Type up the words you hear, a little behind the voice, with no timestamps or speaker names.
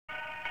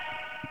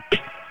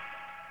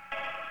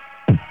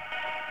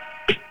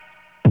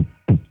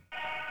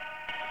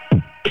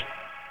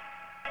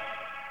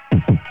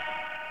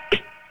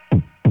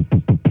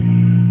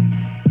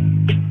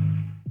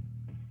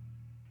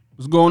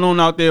going on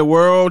out there,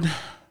 world?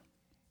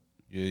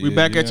 Yeah, We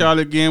back at y'all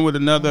again with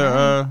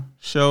another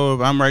show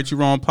of I'm Right, You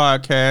Wrong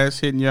podcast,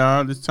 hitting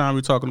y'all. This time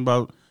we're talking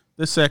about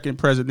the second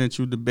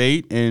presidential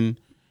debate and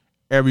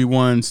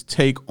everyone's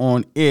take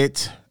on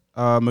it.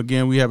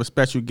 Again, we have a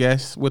special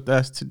guest with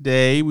us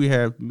today. We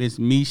have Miss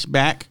Mish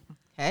back.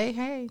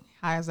 Hey.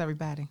 How's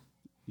everybody?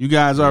 You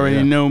guys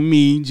already know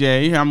me,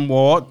 Jay. I'm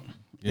Walt.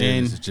 Yeah,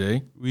 and this is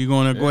Jay. We're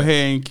going to go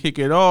ahead and kick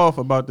it off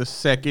about the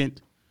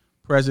second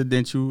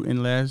presidential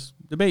and last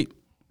debate.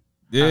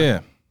 Yeah.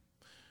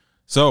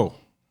 So,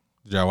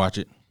 did y'all watch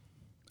it?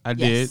 I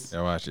did.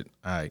 Y'all watch it.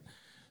 All right.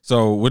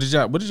 So, what did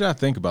y'all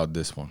think about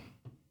this one?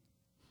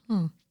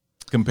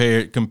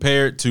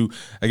 Compared to,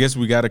 I guess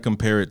we got to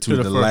compare it to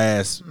the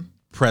last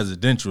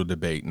presidential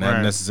debate,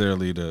 not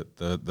necessarily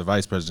the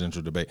vice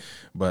presidential debate,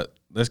 but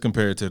let's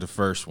compare it to the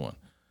first one.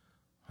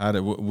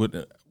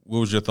 What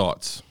was your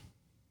thoughts?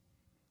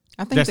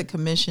 I think the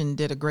commission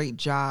did a great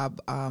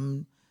job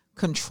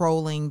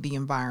controlling the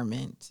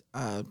environment.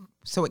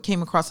 So it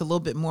came across a little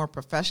bit more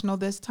professional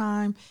this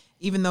time,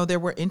 even though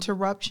there were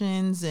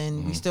interruptions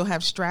and we still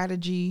have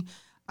strategy.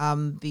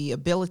 The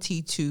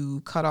ability to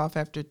cut off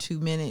after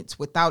 2 minutes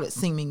without it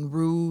seeming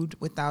rude,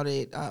 without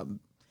it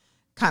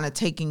kind of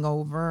taking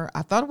over.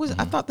 I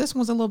thought this one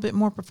was a little bit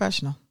more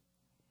professional.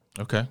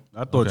 Okay.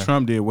 I thought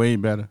Trump did way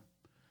better.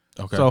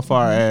 Okay. So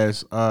far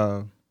as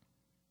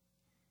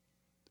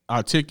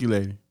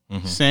articulating,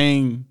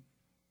 saying,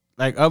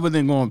 like, other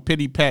than going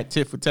pity pat,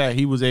 tit for tat,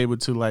 he was able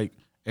to like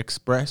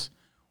express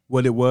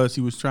what it was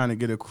he was trying to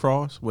get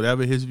across,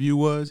 whatever his view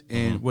was,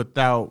 and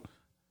without,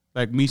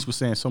 like Mish was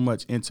saying, so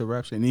much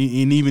interruption.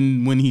 And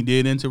even when he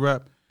did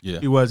interrupt,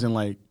 he wasn't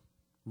like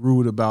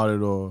rude about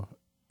it, or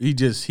he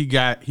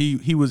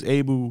was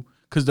able,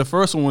 because the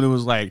first one it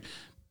was like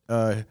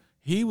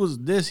he was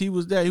this, he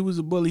was that, he was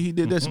a bully, he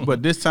did this,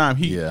 but this time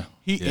you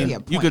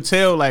could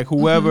tell like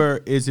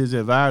whoever is his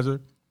advisor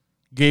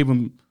gave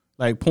him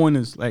like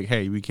pointers, like,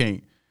 hey, we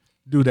can't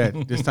do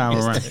that this time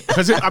around.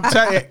 Because I'm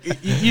telling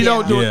you,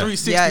 don't do a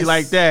 360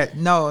 like that.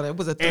 No, it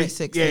was a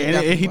 360.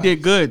 And he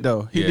did good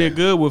though. He did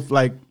good with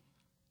like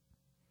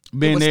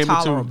being able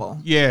tolerable.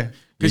 to,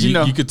 because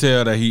you could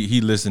tell that he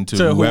listened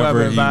to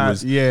whoever he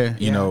was.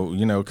 You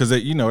know, because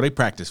they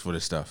practice for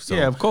this stuff.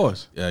 So of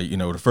course.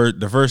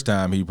 The first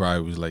time he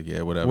probably was like,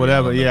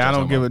 whatever. I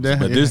don't give a damn.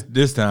 But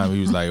this time he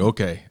was like,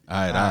 okay,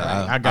 all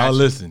right, I'll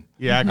listen.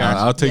 Yeah, I got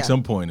you. I'll take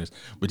some pointers.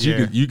 But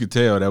you could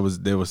tell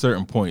there were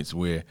certain points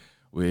where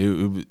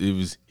it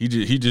was he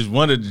just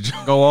wanted to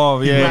go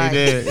off. Yeah, right.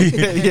 He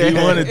did.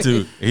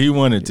 He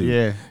wanted to.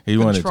 Yeah, he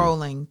wanted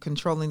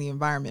controlling the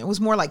environment. It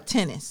was more like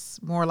tennis,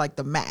 more like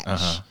the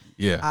match.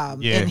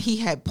 And he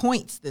had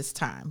points this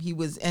time. He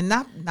was, and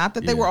not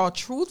that they were all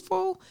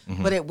truthful,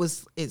 but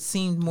it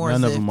seemed more.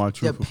 None as of them are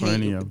truthful for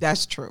any of them.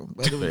 That's true.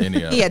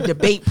 He had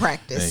debate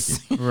practice.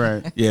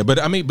 Right. Yeah,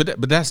 but I mean, but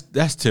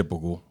that's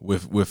typical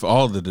with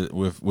all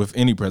with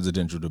any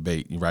presidential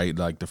debate, right?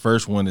 Like the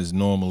first one is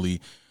normally,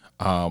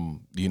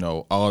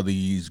 all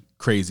these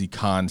crazy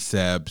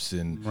concepts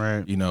and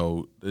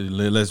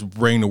let's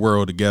bring the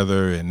world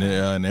together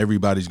and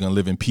everybody's gonna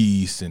live in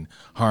peace and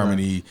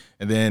harmony,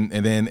 and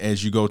then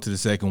as you go to the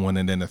second one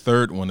and then the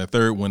third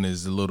one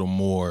is a little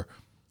more,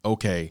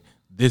 okay,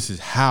 this is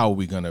how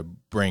we're gonna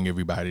bring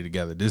everybody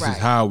together. This is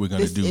how we're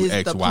gonna do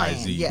X, Y,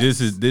 Z. Yes.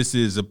 This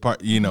is a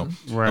part.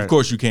 Of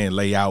course you can't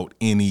lay out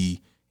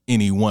any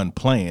one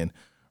plan.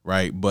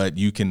 Right, but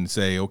you can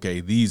say, okay,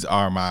 these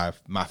are my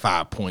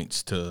 5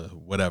 points to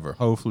whatever.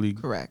 Hopefully,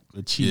 correct,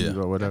 achieve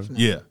or whatever.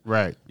 Definitely. Yeah,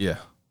 right.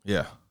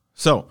 Yeah.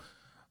 So,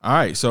 all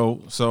right.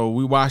 So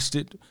we watched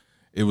it.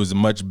 It was a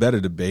much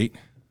better debate.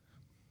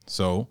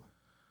 So,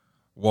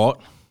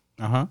 Walt,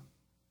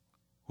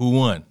 who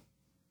won,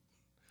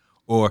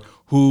 or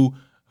who?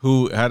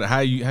 How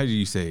do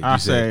you say it? I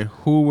say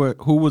who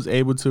was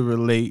able to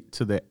relate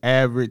to the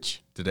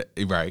average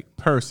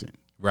person.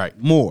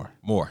 Right. More.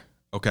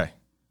 Okay.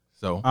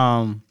 So,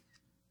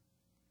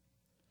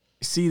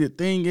 see, the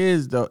thing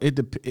is, though,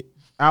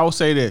 I will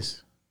say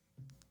this: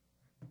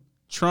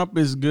 Trump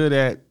is good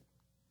at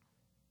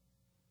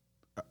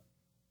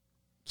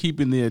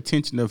keeping the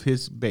attention of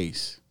his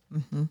base.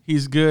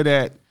 He's good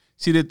at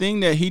the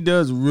thing that he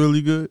does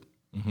really good.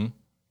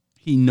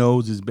 He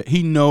knows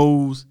he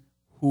knows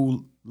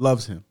who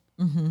loves him.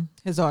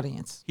 His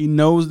audience. He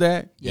knows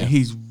that, and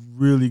he's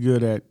really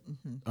good at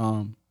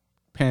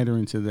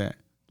pandering to that.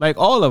 Like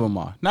all of them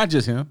are, not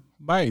just him.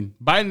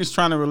 Biden is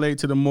trying to relate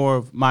to the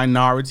more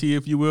minority,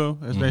 if you will,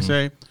 as they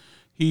say.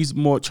 He's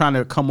more trying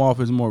to come off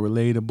as more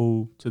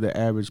relatable to the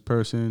average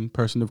person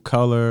of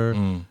color.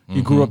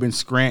 He grew up in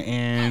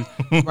Scranton,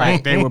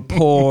 like they were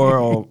poor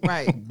or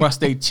bust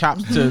their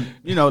chops to,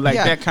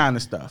 that kind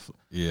of stuff.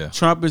 Yeah.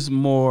 Trump is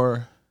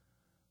more,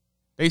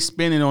 they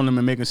spinning on him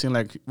and making it seem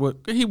like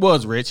he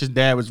was rich. His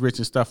dad was rich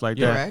and stuff like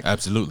that. Right.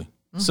 Absolutely.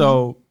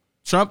 So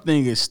Trump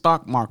thing is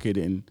stock market,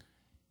 and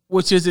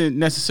which isn't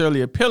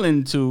necessarily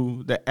appealing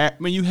to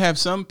you have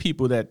some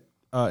people that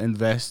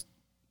invest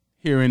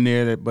here and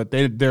there, but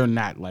they're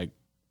not like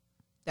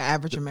the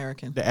average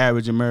American. The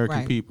average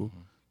American people.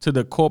 to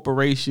the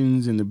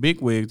corporations and the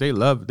bigwigs, they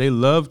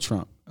love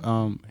Trump.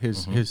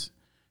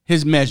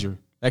 His measure,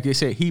 like I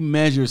said, he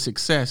measures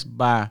success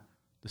by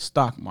the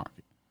stock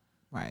market.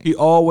 Right. He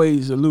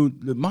always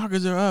allude the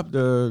markets are up,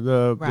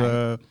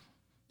 the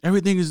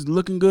everything is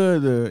looking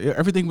good,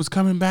 everything was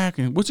coming back,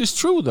 and which is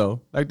true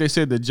though. Like they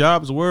said, the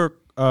jobs were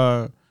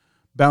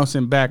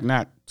bouncing back,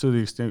 not to the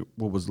extent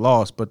what was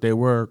lost, but they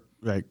were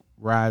like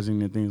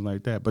rising and things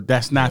like that. But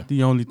that's not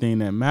the only thing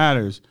that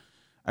matters.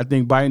 I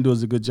think Biden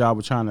does a good job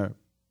of trying to.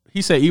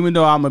 He said, even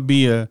though I'm gonna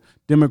be a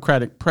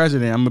Democratic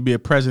president, I'm gonna be a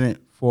president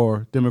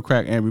for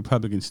Democrat and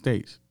Republican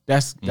states.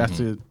 That's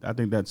it. I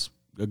think that's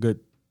a good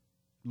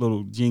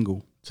little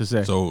jingle to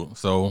say. So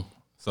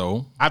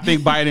I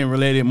think Biden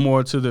related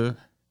more to the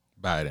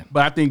Biden,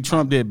 but I think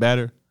Trump did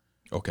better.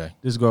 Okay,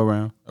 this go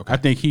around. Okay, I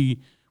think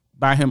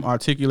by him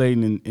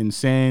articulating and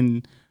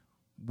saying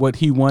what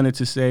he wanted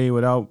to say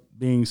without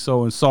being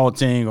so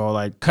insulting or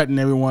like cutting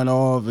everyone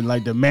off and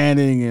like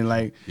demanding and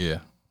like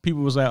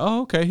people was like,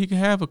 oh, okay, he can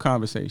have a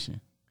conversation.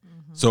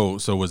 So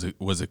was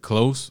it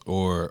close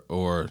or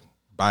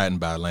Biden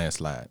by a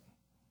landslide?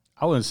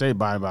 I wouldn't say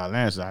Biden by a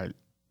landslide.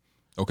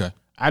 Okay.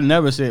 I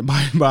never said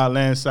Biden by a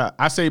landslide.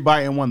 I say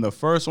Biden won the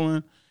first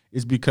one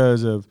is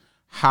because of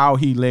how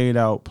he laid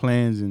out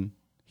plans, and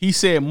he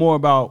said more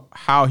about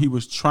how he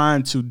was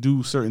trying to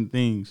do certain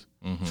things.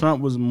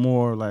 Trump was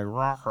more like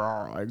rock.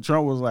 Like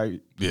Trump was like,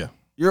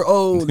 you're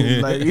old.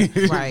 And like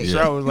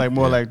Trump was like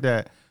more like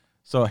that.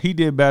 So he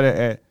did better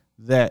at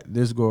that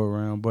this go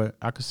around. But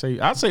I'd say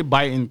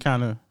Biden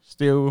kind of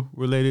still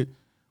related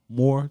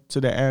more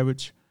to the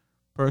average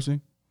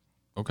person.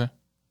 Okay.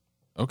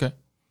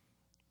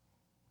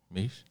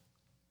 Mish?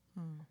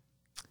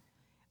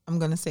 I'm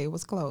gonna say it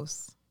was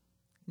close.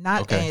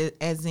 Not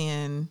as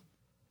in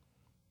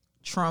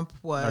Trump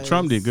was. Now,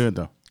 Trump did good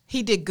though.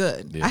 He did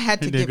good. Yeah. I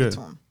had to give it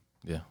to him.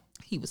 Yeah.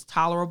 He was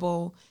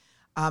tolerable.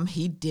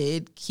 He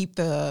did keep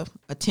the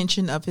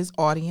attention of his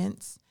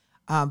audience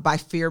by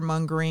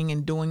fear-mongering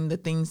and doing the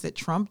things that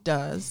Trump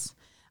does.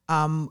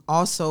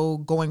 Also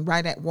going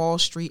right at Wall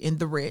Street and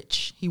the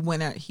rich. He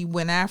went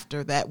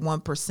after that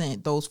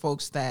 1%, those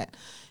folks that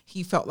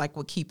he felt like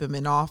would keep him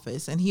in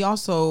office. And he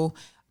also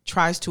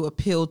tries to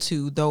appeal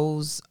to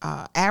those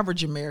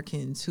average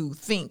Americans who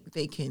think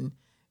they can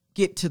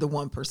get to the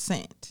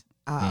 1%.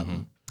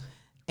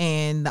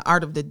 And the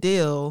art of the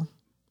deal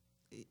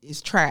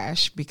is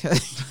trash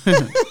because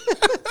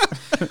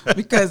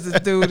because this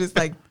dude is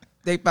like,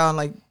 they found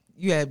like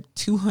you had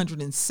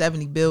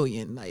 270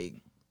 billion like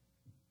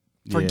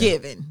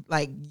forgiven.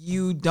 Like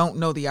you don't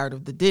know the art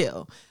of the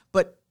deal.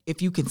 But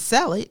if you can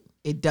sell it,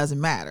 it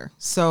doesn't matter.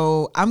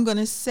 So I'm going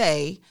to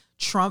say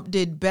Trump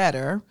did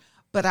better,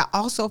 but I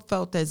also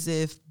felt as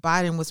if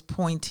Biden was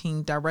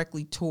pointing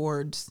directly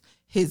towards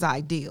his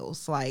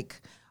ideals.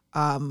 Like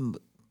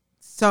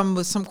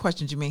some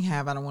questions you may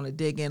have, I don't want to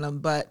dig in them,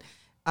 but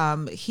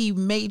he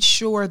made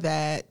sure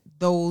that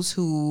those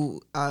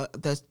who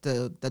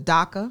the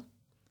DACA,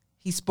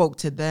 he spoke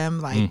to them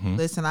like,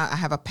 listen, I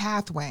have a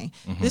pathway.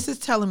 This is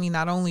telling me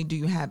not only do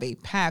you have a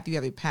path, you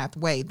have a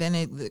pathway.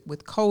 Then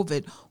with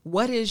COVID,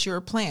 what is your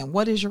plan?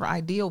 What is your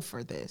ideal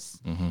for this?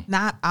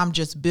 Not I'm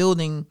just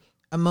building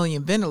 1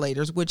 million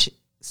ventilators, which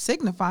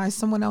signifies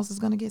someone else is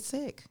going to get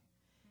sick.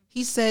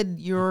 He said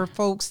your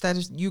folks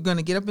you're going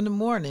to get up in the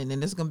morning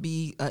and there's going to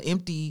be an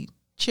empty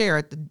chair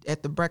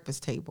at the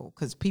breakfast table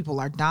because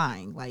people are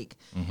dying. Like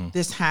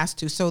this has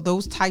to. So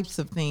those types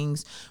of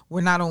things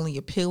were not only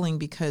appealing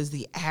because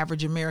the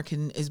average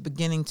American is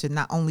beginning to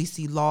not only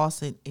see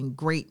loss in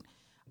great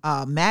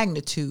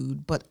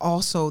magnitude, but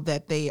also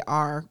that they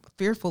are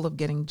fearful of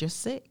getting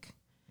just sick.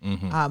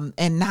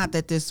 And not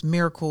that this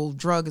miracle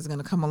drug is going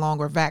to come along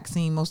or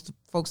vaccine. Most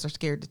folks are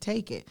scared to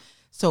take it.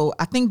 So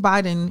I think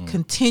Biden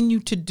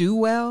continued to do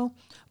well,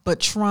 but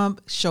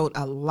Trump showed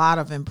a lot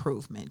of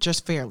improvement,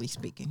 just fairly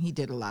speaking. He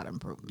did a lot of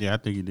improvement. Yeah, I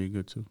think he did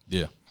good too.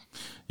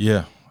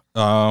 Yeah.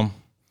 Are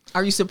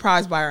you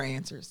surprised by our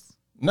answers?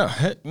 No,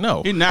 heck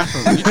no. He not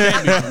from me.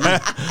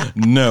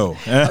 No.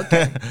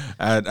 Okay.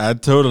 I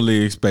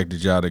totally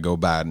expected y'all to go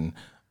Biden.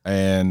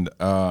 And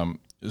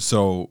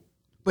so.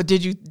 But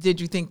did you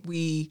think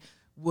we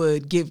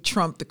would give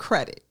Trump the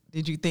credit?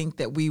 Did you think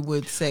that we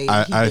would say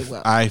he did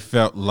well? I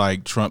felt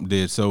like Trump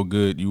did so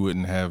good, you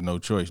wouldn't have no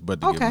choice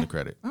but to give him the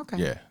credit. Okay.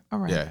 Yeah. All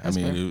right. Yeah. That's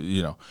I mean, fair.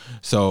 you know,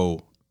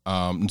 so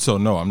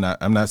no,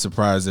 I'm not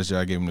surprised that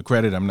y'all gave him the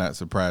credit. I'm not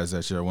surprised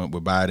that y'all went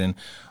with Biden.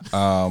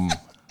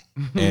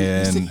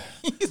 And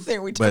you say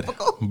we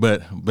typical.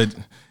 But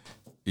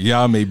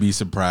y'all may be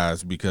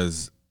surprised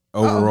because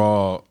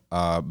overall,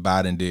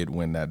 Biden did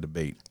win that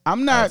debate.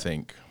 I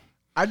think.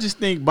 I just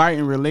think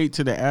Biden relate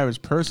to the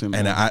average person.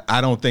 And I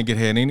don't think it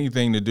had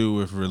anything to do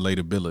with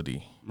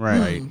relatability.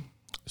 Right.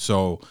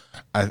 So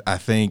I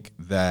think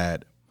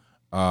that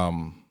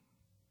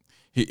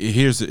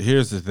here's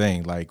the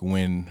thing. Like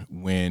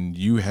when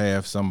you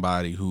have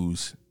somebody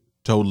who's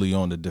totally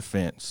on the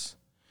defense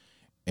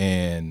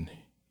and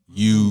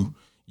you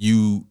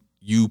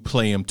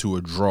play them to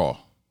a draw,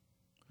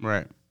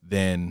 right,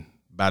 then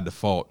by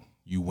default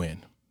you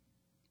win.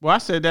 Well, I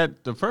said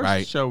that the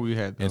first show we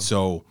had, though. And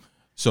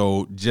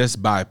so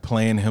just by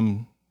playing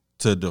him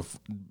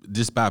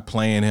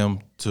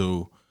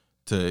to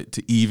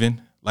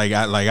even,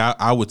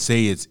 I would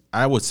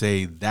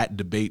say that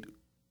debate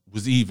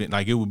was even.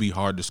 Like, it would be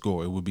hard to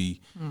score. It would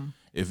be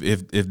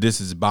if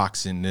this is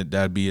boxing,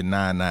 that'd be a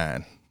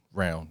 9-9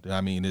 round. I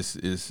mean, it's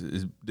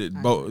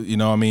both. You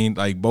know what I mean?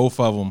 Like, both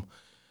of them,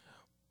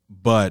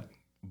 but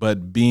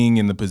being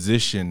in the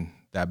position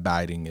that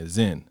Biden is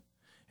in,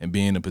 and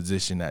being in the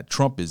position that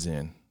Trump is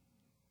in,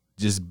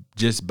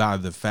 just by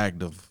the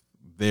fact of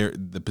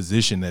the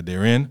position that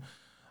they're in,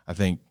 I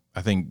think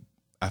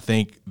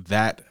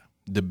that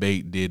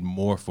debate did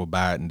more for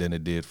Biden than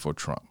it did for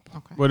Trump.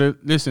 Okay.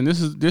 But listen,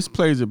 this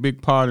plays a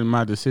big part in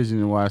my decision,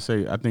 and why I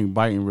say I think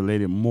Biden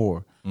related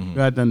more. You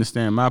have to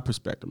understand my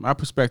perspective. My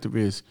perspective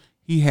is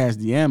he has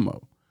the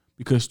ammo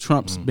because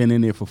Trump's been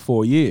in there for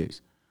 4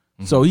 years,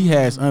 so he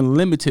has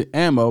unlimited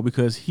ammo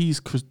because he's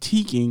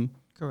critiquing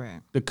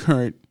the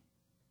current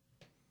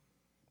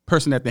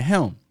person at the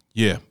helm.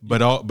 Yeah,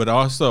 but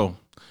also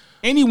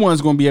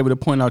anyone's going to be able to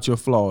point out your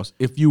flaws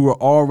if you were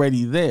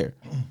already there.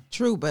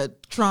 True,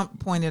 but Trump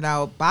pointed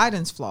out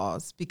Biden's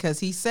flaws because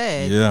he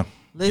said,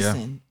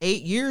 listen,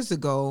 8 years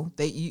ago,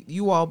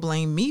 you all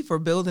blamed me for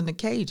building the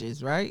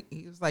cages, right?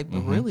 He was like,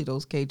 but really,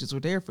 those cages were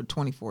there for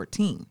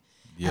 2014.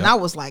 Yep. And I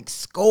was like,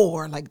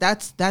 score. Like,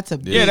 that's a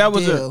big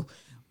deal.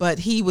 But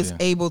he was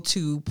able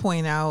to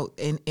point out,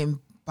 and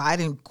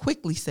Biden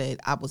quickly said,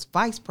 I was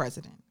vice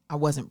president. I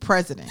wasn't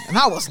president. And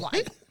I was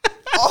like,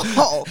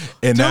 oh,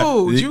 and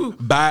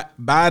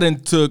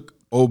Biden took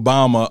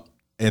Obama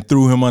and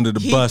threw him under the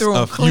bus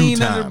a few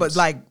times. But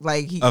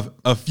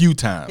a few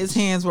times, his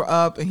hands were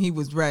up and he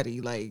was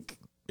ready. Like,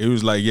 it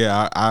was like,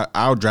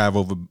 I'll drive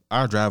over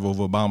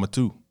Obama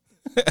too.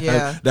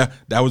 Yeah,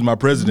 that was my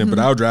president, but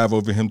I'll drive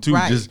over him too,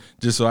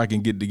 just so I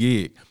can get the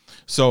gig.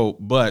 So,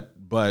 but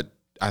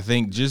I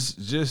think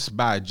just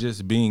by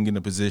being in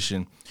the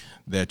position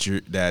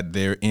that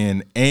they're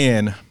in,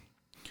 and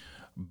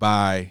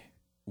by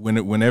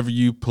whenever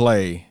you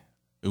play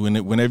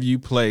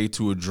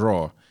to a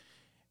draw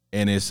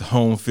and it's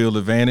home field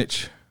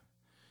advantage,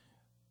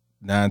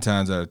 9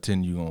 times out of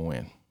 10 you're gonna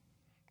win.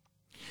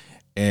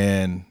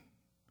 And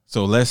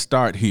so let's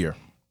start here.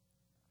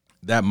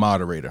 That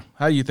moderator,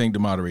 how do you think the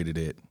moderator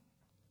did?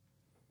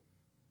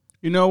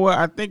 You know what?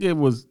 I think it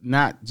was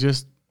not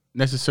just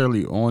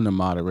necessarily on the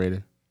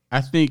moderator.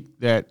 I think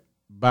that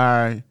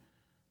by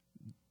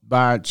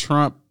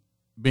Trump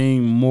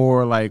being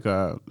more like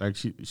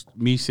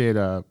me said,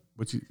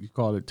 what you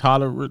call it,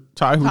 tolerable.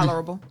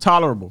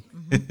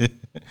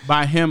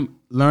 By him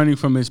learning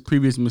from his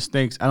previous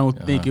mistakes, I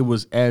don't think it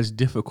was as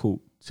difficult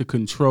to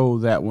control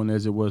that one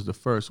as it was the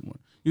first one.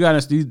 You got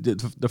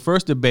the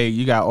first debate.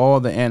 You got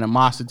all the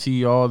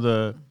animosity, all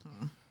the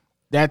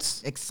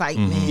that's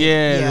excitement.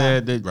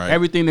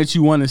 Everything that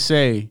you want to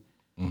say.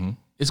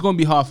 It's going to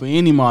be hard for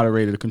any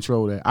moderator to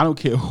control that. I don't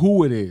care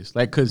who it is.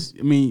 Like, because,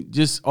 I mean,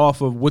 just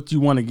off of what you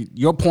want to get,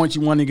 your point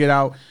you want to get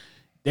out,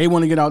 they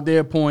want to get out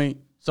their point.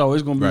 So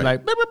it's going to be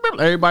like, beep, beep,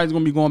 beep. Everybody's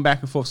going to be going back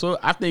and forth. So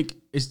I think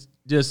it's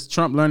just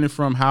Trump learning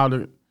from how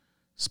to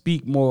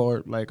speak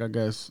more, like, I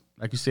guess,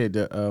 like you said,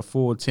 the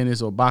full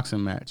tennis or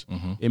boxing match.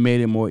 It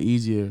made it more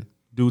easier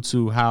due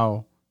to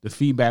how the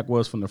feedback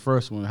was from the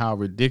first one, how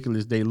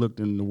ridiculous they looked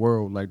in the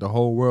world. Like, the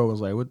whole world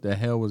was like, what the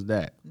hell was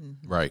that?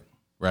 Right.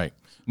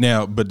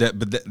 Now, but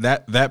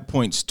that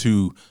points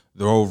to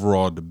the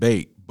overall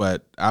debate.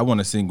 But I want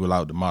to single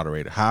out the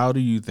moderator. How do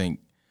you think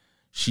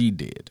she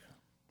did?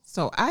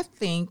 So I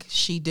think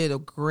she did a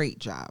great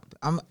job.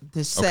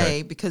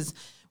 Because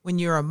when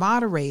you're a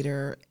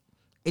moderator,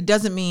 it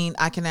doesn't mean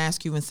I can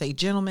ask you and say,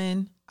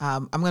 gentlemen,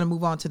 I'm going to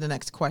move on to the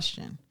next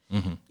question.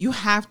 You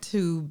have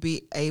to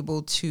be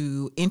able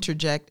to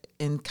interject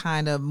and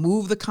kind of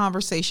move the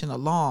conversation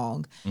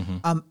along,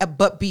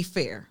 but be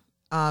fair.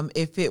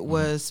 If it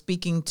was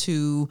speaking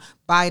to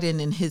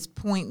Biden and his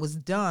point was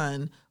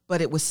done, but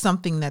it was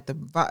something that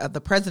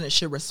the president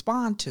should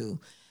respond to,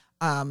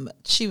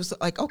 she was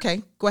like,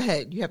 okay, go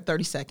ahead. You have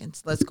 30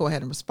 seconds. Let's go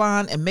ahead and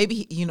respond. And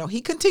maybe,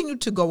 he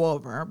continued to go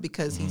over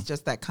because he's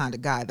just that kind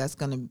of guy that's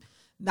going to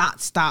not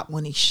stop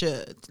when he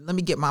should. Let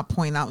me get my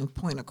point out and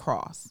point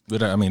across.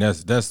 But I mean,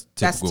 that's typical.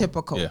 That's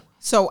typical. Yeah.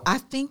 So I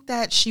think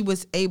that she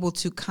was able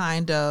to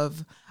kind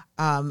of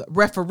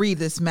referee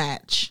this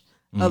match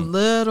a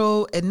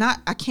little, and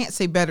I can't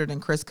say better than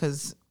Chris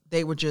because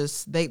they were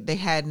just they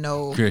had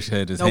no Chris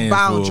had his no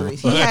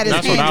boundaries. He had his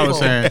That's what I was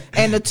saying.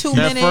 And the 2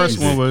 that minutes first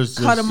one was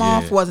cut him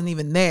off wasn't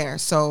even there.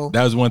 So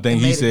that was one thing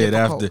he said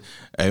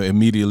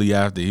immediately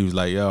after. He was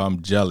like, "Yo,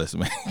 I'm jealous,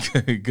 man."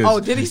 Oh,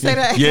 did he say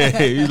that? Yeah,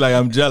 he's like,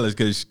 "I'm jealous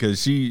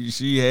because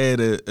she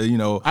had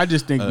a I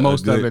just think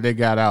most of it they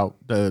got out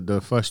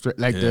the frustration,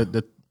 like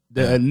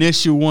the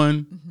initial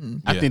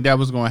one. I think that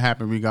was going to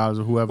happen regardless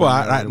of whoever. Well,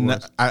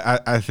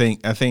 I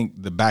think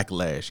the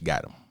backlash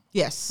got him.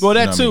 Yes. Well,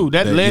 that too.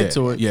 That led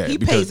to it. Yeah, he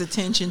pays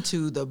attention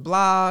to the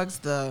blogs,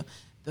 the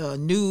the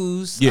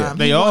news. Yeah,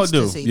 they all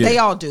do. Yeah. They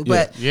all do.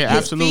 But Yeah, his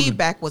absolutely.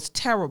 feedback was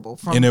terrible.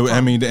 From, And there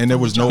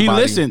was jump. nobody. He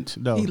listened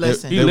though. He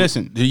listened. He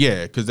listened.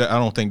 Yeah, because I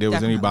don't think there was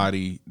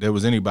Definitely.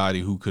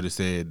 anybody who could have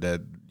said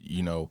that,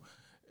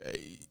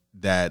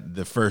 that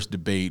the first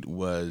debate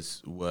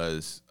was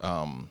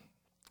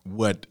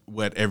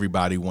what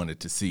everybody wanted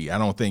to see. I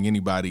don't think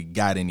anybody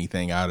got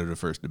anything out of the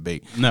first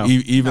debate. No.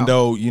 Even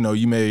though,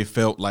 you may have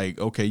felt like,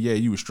 okay, yeah,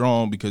 you were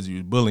strong because you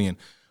was bullying,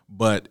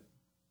 but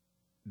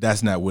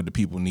that's not what the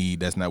people need.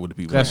 That's not what the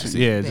people want to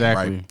see. Yeah,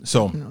 exactly. Right?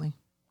 So Definitely.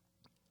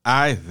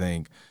 I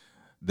think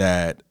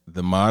that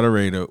the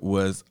moderator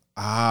was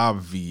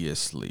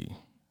obviously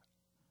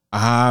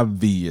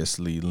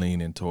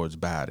leaning towards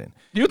Biden.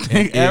 You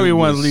think And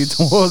everyone's leaning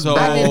towards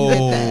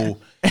Biden?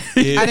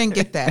 I didn't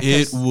get that.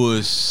 It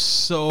was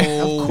so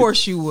Of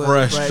course you would.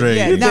 but frustrating.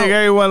 Yeah, You no, think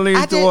everyone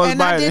leans towards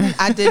Biden?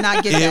 I did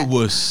not get that. It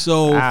was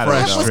so I don't know.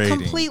 That was frustrating.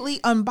 completely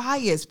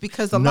unbiased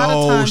because a lot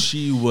of times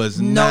she was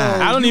No.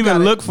 not. I don't You even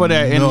gotta- look for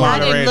that in No. I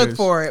moderators. didn't look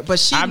for it, but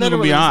she I'm gonna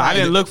literally be was honest. I like,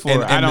 didn't look for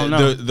it. I don't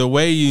know. The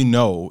way you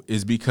know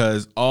is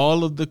because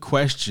all of the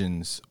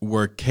questions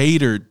were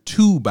catered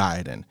to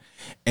Biden.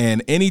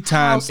 And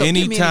anytime, How? So give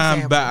me an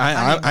example.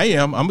 I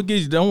am. I'm gonna give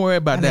you. Don't worry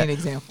about I that. need an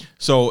example.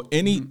 So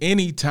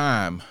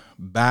anytime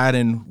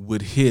Biden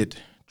would hit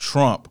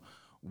Trump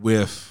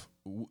with,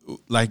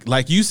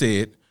 like you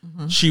said,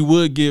 Mm-hmm. she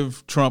would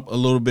give Trump a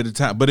little bit of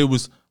time, but it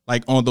was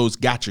like on those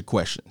gotcha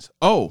questions.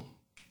 Oh,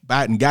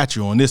 Biden got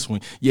you on this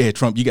one. Yeah,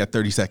 Trump, you got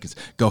 30 seconds.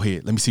 Go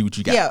ahead. Let me see what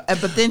you got. Yeah,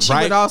 but then she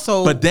Right? would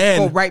also But then,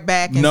 go right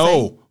back and say, no,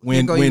 "Here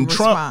when go, you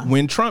respond."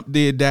 when Trump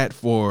did that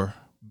for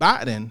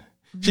Biden,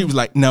 she was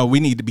like, "No, we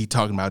need to be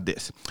talking about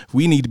this.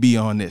 We need to be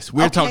on this.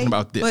 We're Okay, talking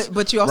about this."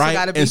 but you also right?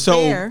 gotta be and so,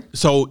 fair.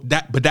 So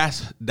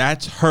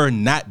that's her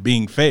not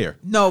being fair.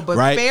 No, but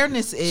right?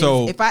 fairness is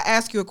So- if I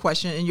ask you a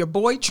question and your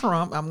boy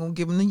Trump, I'm gonna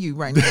give him to you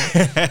right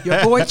now.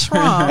 Your boy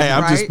Trump. Hey,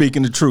 I'm just right?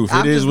 speaking the truth.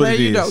 I'm It is just what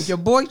letting it you know, is. your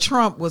boy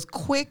Trump was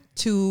quick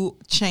to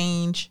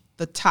change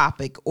the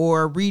topic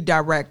or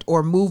redirect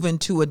or move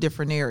into a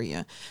different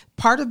area.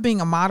 Part of being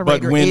a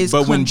moderator is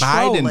when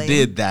controlling, Biden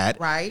did that,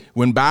 right?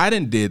 When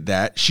Biden did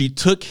that, she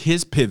took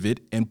his pivot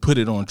and put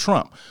it on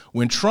Trump.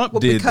 When Trump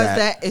did because that,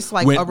 that- it's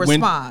like a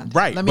respond.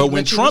 right? Let me But when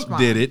let you Trump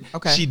respond. did it,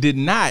 Okay. she did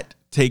not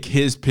take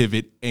his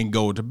pivot and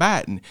go to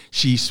Biden.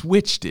 She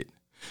switched it.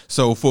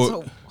 So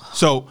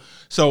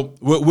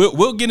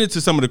we'll get into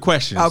some of the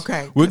questions.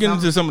 Okay, we'll 'cause get I'm-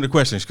 into some of the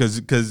questions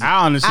because I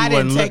honestly I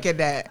didn't wasn't take look, it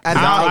that.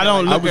 I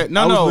don't look at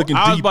I was looking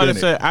I was deep about in to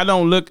it. say I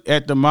don't look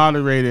at the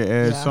moderator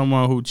as Yeah.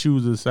 someone who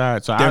chooses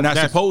sides. So they're not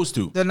that's- supposed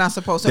to. They're not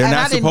supposed to. They're and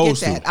not I didn't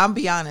supposed get that. to. I'm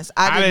be honest.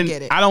 I didn't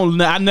get it.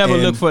 I never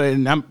And- look for it.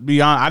 And I'm be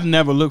honest, I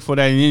never look for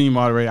that in any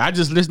moderator. I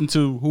just listen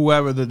to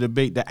whoever the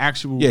debate, the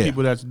actual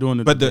people that's doing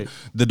the But debate.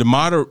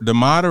 the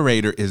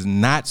moderator is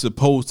not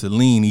supposed to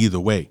lean either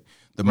way.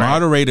 The Right.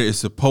 moderator is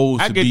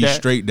supposed I to get be that.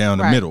 straight down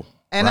the Right. middle.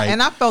 And right?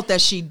 and I felt that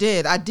she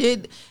did. I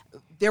did.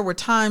 There were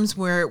times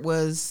where it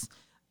was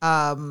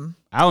I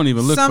don't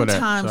even look for that.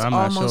 sometimes So I'm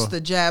not almost sure.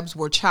 the jabs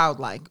were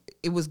childlike.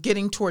 It was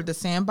getting toward the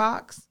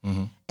sandbox,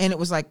 Mm-hmm. and it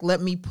was like,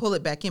 let me pull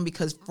it back in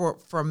because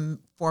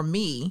for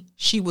me,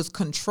 she was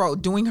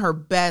doing her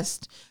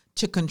best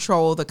to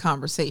control the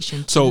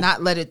conversation, to So-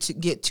 not let it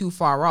get too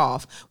far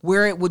off,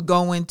 where it would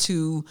go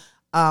into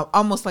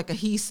almost like a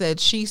he said,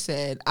 she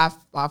said.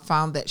 I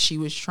found that she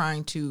was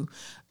trying to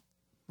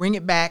bring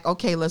it back.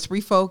 Okay, let's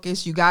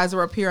refocus. You guys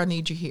are up here. I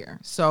need you here.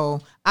 So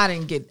I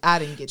didn't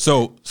get.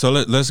 So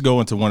let's go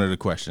into one of the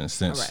questions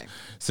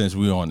since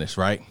we're on this,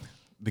 right?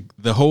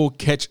 The whole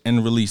catch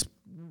and release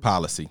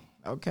policy,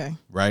 Okay.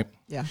 right?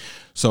 Yeah.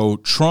 So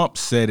Trump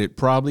said it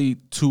probably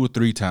 2 or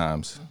 3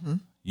 times.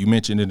 You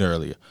mentioned it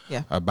earlier,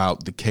 Yeah.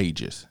 about the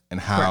cages and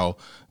how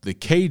the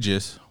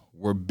cages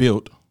were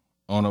built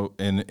in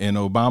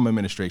Obama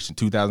administration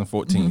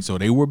 2014. So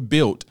they were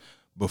built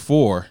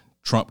before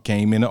Trump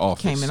came into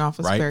office. Came in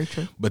office, right? very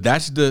true. But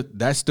that's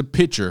the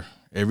picture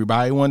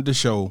everybody wanted to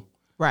show.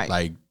 Right.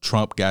 Like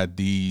Trump got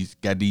these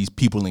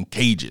people in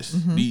cages.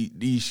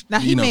 These Now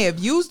he you know, may have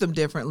used them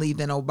differently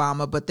than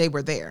Obama, but they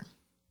were there.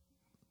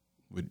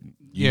 would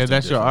Yeah, use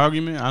that's them your different.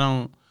 argument. I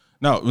don't.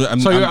 No,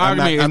 So your I'm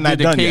argument not is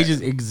did done the yet.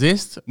 cages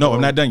exist? No,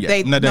 I'm not done yet.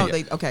 I'm not done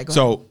yet. Okay, go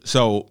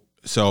ahead.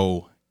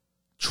 So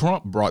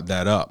Trump brought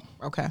that up,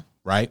 Okay.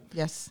 right?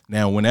 Yes.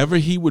 Now, whenever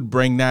he would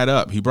bring that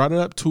up, he brought it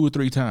up 2 or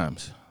 3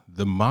 times.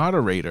 The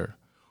moderator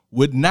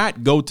would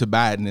not go to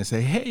Biden and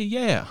say, "Hey,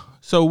 yeah.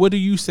 So what do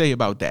you say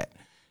about that?"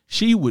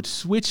 She would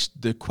switch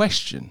the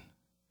question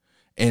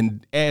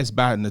and ask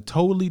Biden a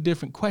totally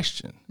different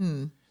question.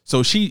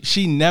 So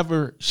she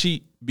never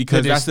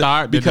because Did it that's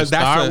start? Did it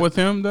start with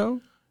him though?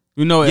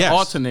 You know, it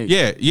alternates.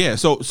 Yeah.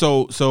 So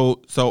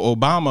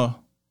Obama.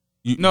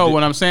 No,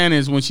 what I'm saying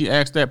is when she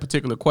asked that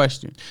particular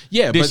question.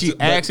 Yeah, did but- she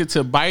but- ask it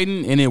to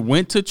Biden and it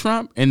went to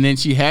Trump and then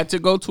she had to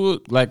go to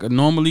it like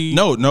normally?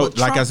 No. Well,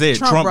 Like I Trump- said,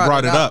 Trump Trump brought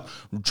brought it it up.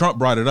 up. Trump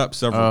brought it up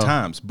several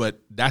times,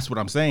 but that's what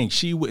I'm saying.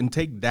 She wouldn't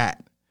take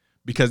that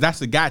because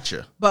that's a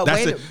gotcha. But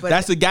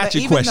that's a gotcha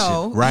even question,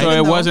 though- right? So Even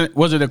it though-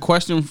 was it a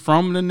question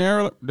from the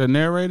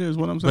narrator is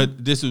what I'm saying?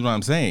 But this is what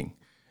I'm saying.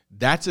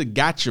 That's a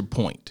gotcha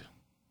point.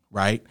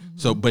 right?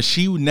 So, but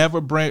she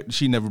never brought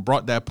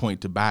that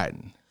point to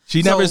Biden.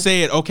 She never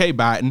said, "Okay,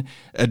 Biden,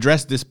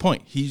 address this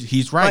point."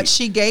 He's right. But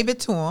she gave it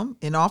to him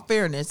in all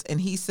fairness,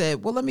 and he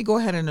said, "Well, let me go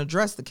ahead and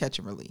address the catch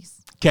and release."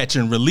 Catch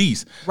and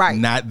release, right?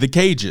 Not the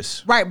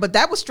cages, right? But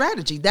that was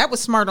strategy. That was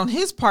smart on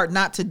his part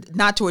not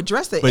to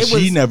address it. But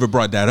she never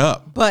brought that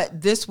up.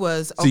 But this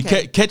was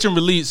okay. See, catch and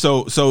release.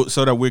 So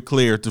that we're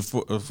clear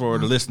for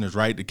the listeners,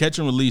 right? The catch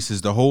and release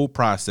is the whole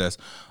process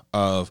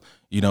of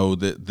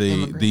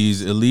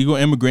these illegal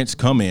immigrants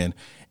come in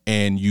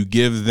and you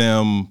give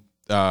them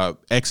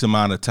X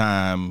amount of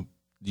time,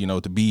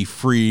 to be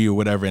free or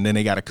whatever, and then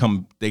they got to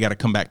come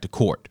back to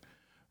court.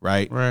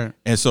 Right.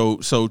 And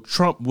so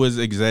Trump was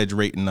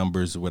exaggerating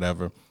numbers or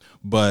whatever.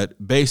 But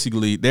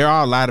basically, there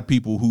are a lot of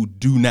people who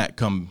do not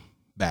come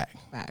back.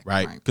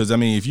 Right. Because, I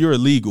mean, if you're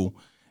illegal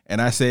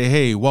and I say,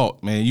 hey,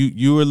 Walt, man,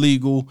 you're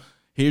illegal.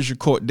 Here's your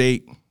court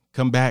date.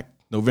 Come back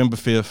November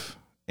 5th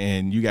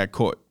and you got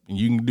court and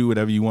you can do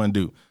whatever you want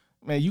to do.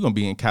 Man, you're going to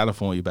be in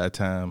California by the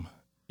time.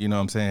 You know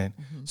what I'm saying?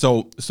 Mm-hmm.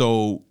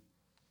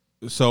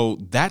 So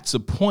that's a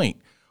point.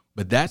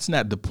 But that's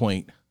not the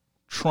point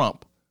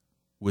Trump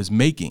was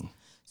making.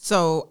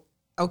 So,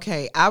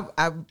 okay, I'm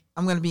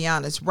going to be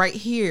honest. Right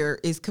here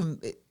is,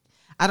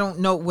 I don't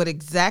know what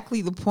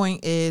exactly the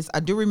point is. I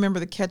do remember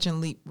the catch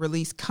and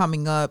release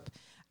coming up,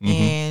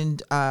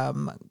 and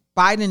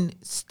Biden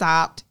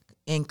stopped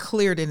and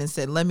cleared it and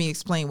said, let me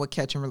explain what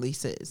catch and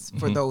release is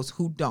for those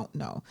who don't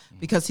know,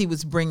 because he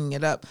was bringing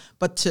it up.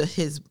 But to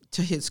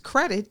his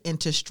credit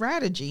and to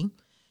strategy,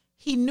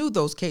 he knew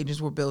those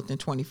cages were built in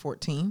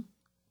 2014.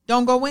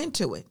 Don't go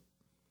into it.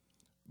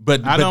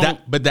 But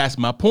that's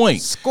my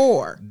point.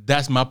 Score.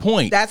 That's my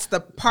point. That's the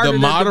part of the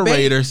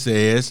moderator debate.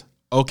 Says,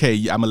 okay,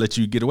 I'm gonna let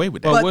you get away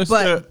with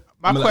that.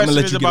 My question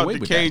is about the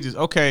cages.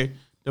 Okay,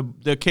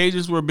 the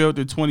cages were built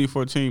in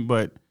 2014,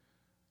 but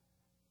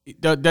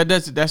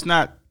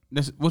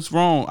that's what's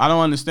wrong. I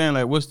don't understand.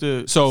 Like, what's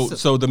the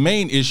so the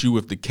main issue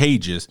with the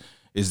cages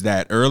is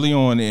that early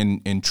on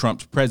in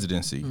Trump's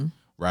presidency.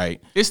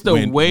 Right, it's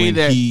the way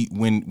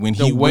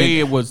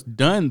it was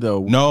done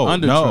though.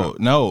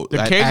 No.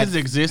 The cages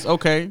exist.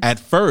 Okay. At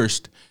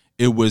first,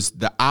 it was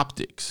the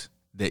optics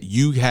that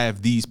you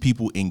have these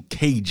people in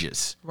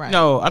cages. Right.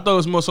 No, I thought it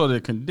was more so the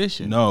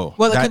condition. No.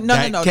 Well,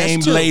 that came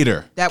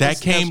later.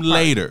 That came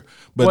later.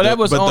 But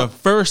the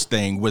first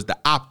thing was the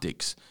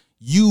optics.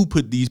 You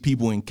put these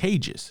people in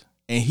cages,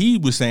 and he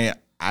was saying,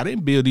 I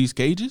didn't build these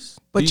cages.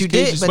 But you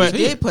did. But he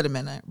did put them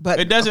in there. But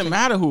it doesn't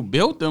matter who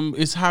built them.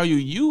 It's how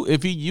you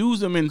if he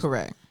used them in.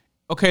 Correct.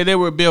 Okay, they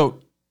were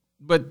built,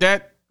 but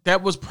that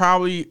was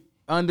probably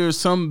under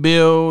some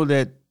bill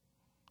that.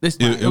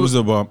 It was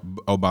the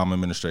Obama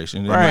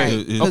administration,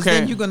 right? Because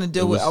then you're going to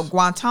deal with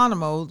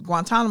Guantanamo.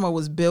 Guantanamo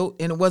was built,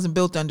 and it wasn't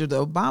built under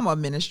the Obama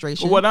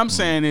administration. Well, what I'm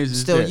saying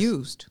is still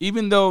used,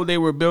 even though they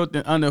were built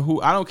under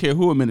who. I don't care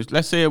who administration.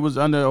 Let's say it was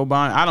under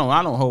Obama. I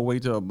don't hold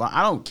weight to Obama.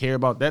 I don't care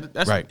about that.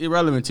 That's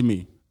irrelevant to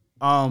me.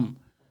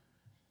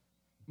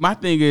 My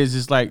thing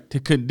is like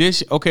the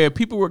condition. Okay, if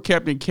people were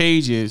kept in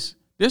cages,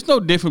 there's no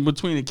difference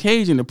between a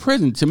cage and a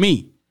prison to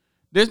me.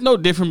 There's no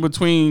difference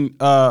between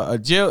a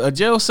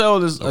jail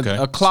cell is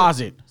a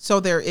closet. So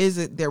there was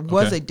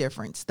a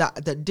difference.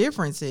 The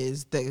difference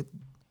is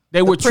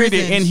they were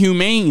treated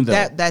inhumane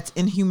though. That's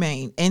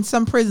inhumane, and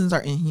some prisons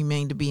are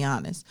inhumane to be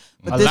honest.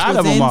 But this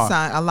was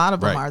inside. A lot of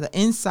them are the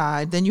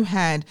inside. Then you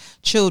had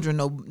children,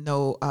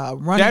 no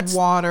running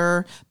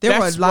water. There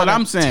was a lot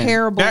of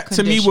terrible. That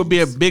to me would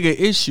be a bigger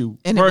issue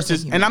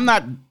versus. And I'm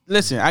not.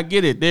 Listen, I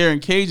get it. They're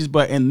in cages,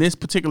 but in this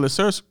particular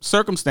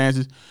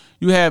circumstances,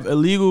 you have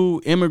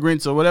illegal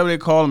immigrants or whatever they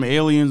call them,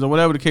 aliens or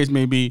whatever the case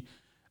may be.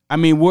 I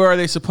mean, where are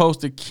they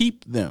supposed to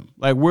keep them?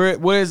 Like,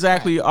 where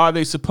exactly are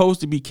they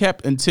supposed to be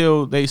kept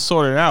until they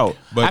sort it out?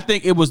 But I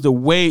think it was the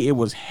way it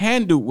was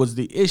handled was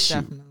the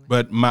issue.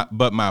 Definitely.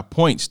 But my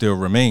point still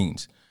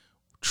remains.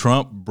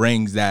 Trump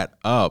brings that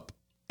up,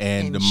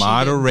 and the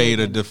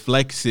moderator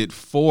deflects it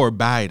for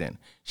Biden.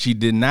 She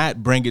did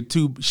not bring it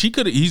to. She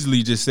could have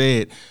easily just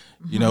said,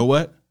 you know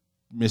what,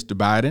 Mr.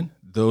 Biden,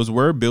 those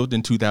were built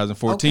in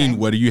 2014. Okay.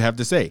 What do you have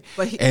to say?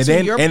 And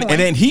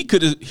then he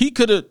could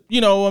have,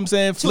 you know what I'm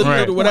saying, flipped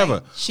it or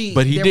whatever.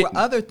 But there were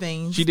other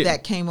things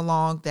that came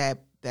along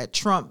that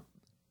Trump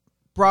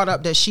brought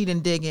up that she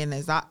didn't dig in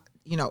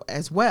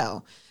as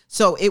well.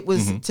 So it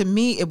was to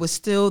me, it was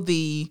still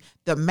the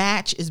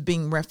match is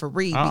being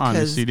refereed. I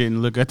honestly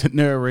didn't look at the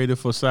narrator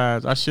for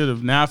size. I should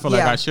have. Now I feel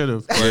like I should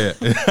have.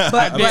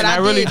 But I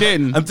really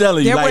didn't. I'm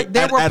telling you,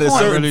 at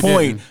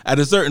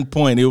a certain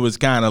point, it was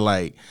kind of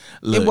like,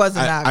 look, it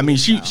wasn't. I mean,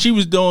 she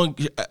was doing.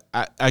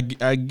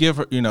 I give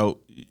her. You know,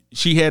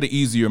 she had an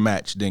easier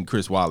match than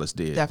Chris Wallace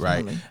did.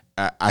 Definitely.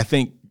 Right.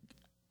 I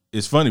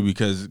it's funny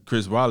because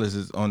Chris Wallace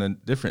is on a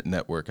different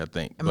network. I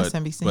think,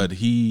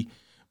 MSNBC.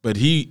 But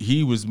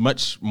he was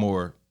much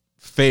more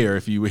fair.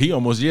 He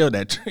almost yelled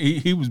at.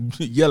 He was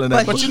yelling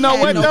at. But you know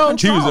what? No,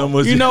 he was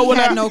almost. You know what?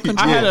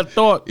 I had a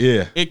thought.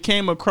 Yeah, it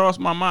came across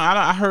my mind.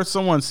 I heard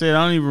someone say it.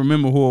 I don't even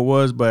remember who it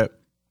was, but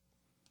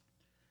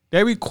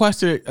they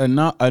requested a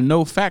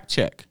no fact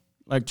check,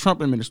 like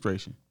Trump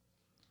administration.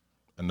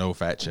 A no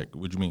fact check.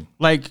 What do you mean?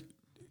 Like,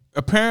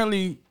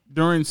 apparently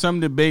during some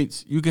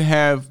debates, you can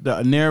have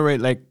the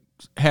narrator like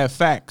have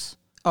facts.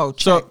 Oh,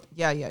 check. So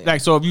Yeah.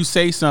 Like, so if you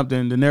say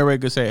something, the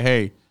narrator could say,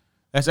 "Hey,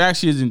 that's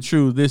actually isn't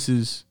true. This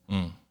is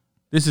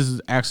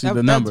actually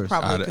the numbers."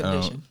 That's probably a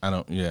condition. I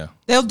don't. Yeah.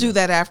 They'll do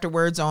that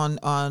afterwards on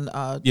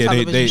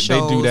television they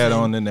shows. do that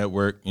on the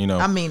network. You know.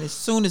 I mean, as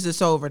soon as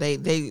it's over,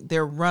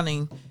 they're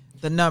running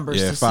the numbers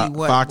to see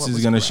what Fox what is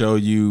was going to correct. show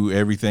you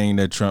everything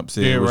that Trump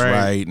said was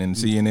right, and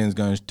CNN's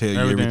going to tell you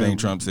everything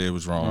Trump said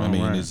was wrong. I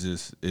mean, right.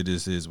 it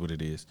is what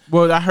it is.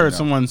 Well, I heard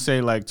someone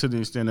say like to the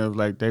extent of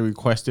like they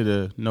requested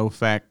a no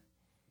fact.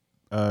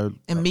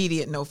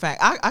 Immediate no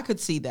fact. I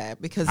could see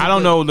that because I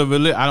don't know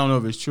I don't know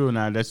if it's true or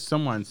not. That's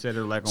someone said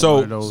it like on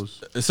one of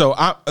those. So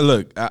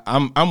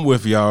I'm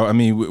with y'all. I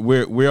mean,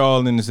 we're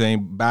all in the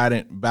same.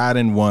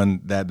 Biden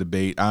won that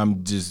debate.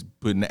 I'm just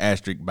putting the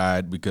asterisk by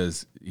it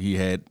because he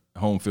had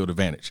home field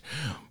advantage.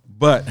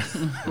 But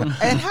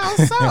and how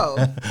so?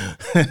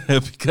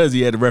 Because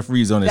he had the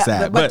referees on his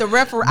side. But the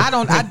referee,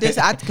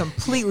 I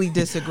completely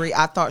disagree.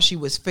 I thought she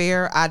was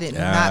fair. I did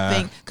not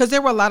think, because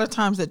there were a lot of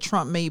times that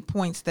Trump made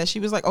points that she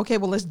was like, okay,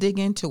 well, let's dig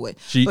into it.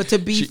 But to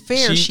be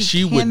fair,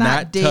 she would cannot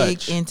not dig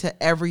touch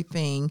into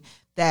everything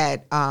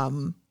that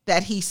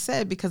that he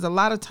said, because a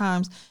lot of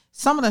times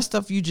some of that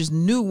stuff you just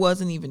knew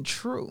wasn't even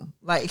true.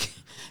 Like,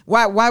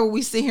 why would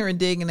we sit here and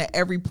dig into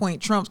every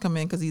point Trump's come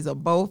in? Because he's a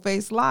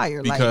bold-faced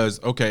liar. Because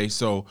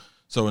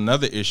so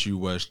another issue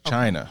was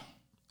China.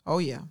 Oh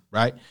yeah.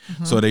 Right?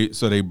 Mm-hmm.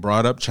 So they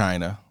brought up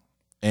China,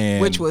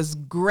 and which was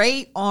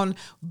great on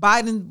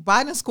Biden.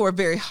 Biden scored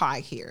very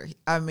high here.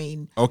 I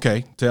mean,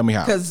 okay, tell me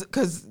how.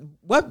 Because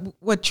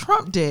what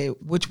Trump did,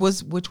 which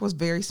was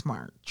very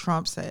smart.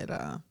 Trump said,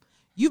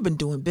 "You've been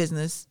doing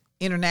business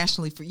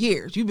internationally for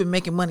years. You've been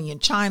making money in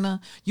China.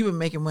 You've been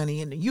making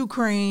money in the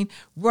Ukraine,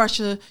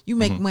 Russia. You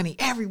make money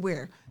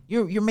everywhere.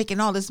 You're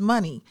making all this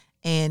money."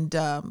 And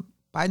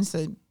Biden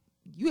said,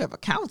 "You have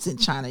accounts in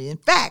China. In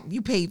fact,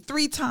 you paid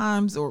 3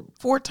 times or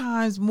 4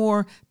 times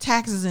more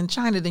taxes in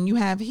China than you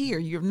have here.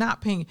 You're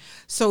not paying."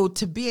 So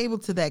to be able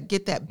to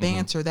get that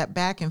banter, that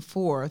back and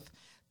forth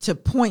to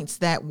points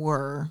that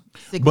were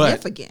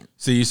significant.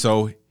 But, see,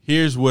 so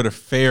here's what a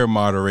fair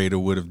moderator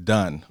would have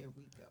done. Here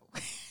we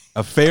go.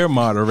 A fair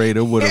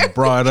moderator would have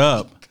brought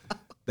up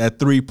that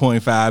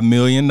 $3.5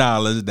 million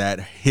that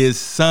his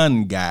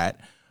son got,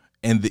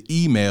 and the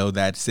email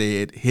that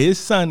said his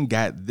son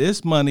got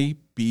this money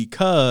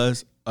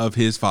because of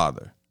his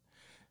father.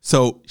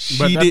 So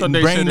she didn't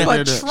bring that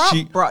up. But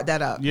Trump brought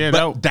that up. Yeah,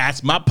 but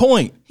that's my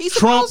point.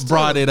 Trump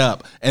brought it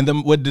up. And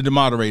then what did the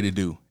moderator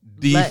do?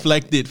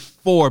 Deflected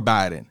for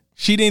Biden.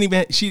 She didn't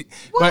even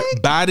but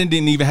Biden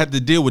didn't even have to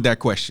deal with that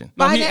question.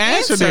 No, he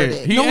answered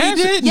it. He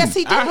didn't. Yes,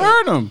 he did. I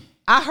heard him.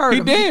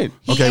 He did.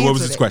 Okay, what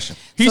was his question?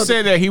 He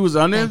said that he was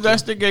under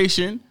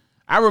investigation.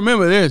 I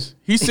remember this.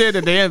 He said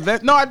that they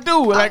No, I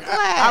do. Like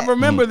I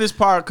remember this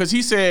part because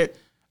he said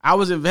I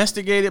was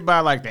investigated by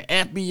like the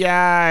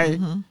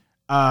FBI.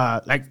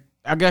 Like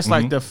I guess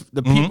like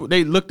the people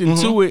they looked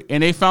into it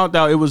and they found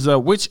out it was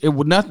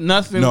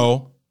nothing.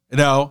 No.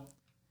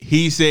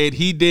 He said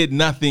he did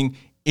nothing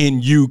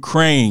in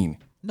Ukraine.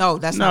 No,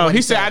 that's not what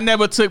he said. I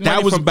never took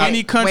money from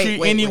any country,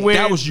 anywhere.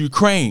 That was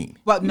Ukraine.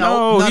 But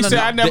he said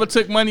I never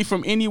took money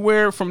from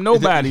anywhere, from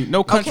nobody,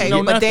 no country,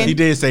 no nothing. He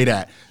did say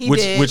that,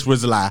 which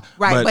was a lie.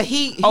 Right, but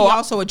he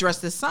also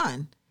addressed his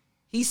son.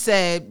 He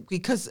said,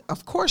 because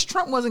of course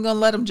Trump wasn't going to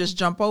let him just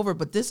jump over,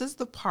 but this is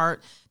the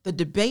part, the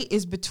debate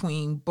is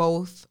between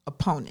both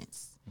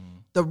opponents.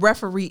 The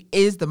referee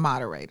is the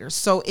moderator.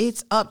 So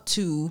it's up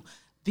to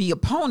the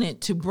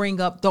opponent to bring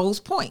up those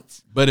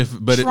points. But if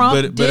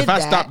I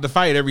stop the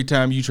fight every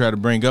time you try to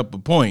bring up a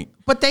point,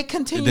 but they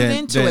continued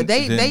into it.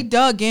 They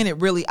dug in it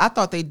really. I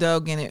thought they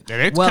dug in it.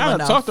 They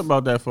kind of talked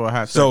about that for a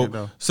hot second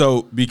though.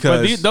 So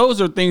because those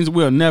are things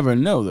we'll never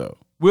know though.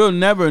 We'll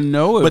never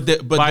know if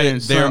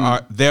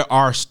there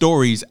are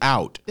stories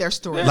out. There's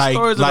stories. There's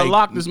stories of the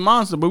Loch Ness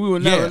Monster, but we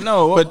will never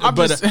know.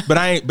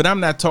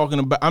 I'm not talking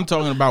about. I'm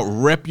talking about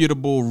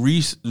reputable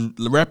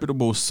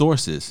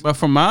sources. But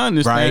from my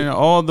understanding,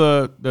 all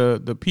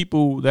the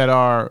people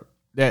that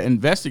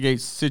investigate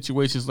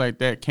situations like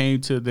that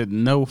came to that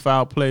no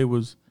foul play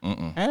was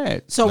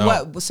had. So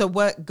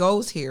what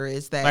goes here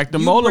is that like the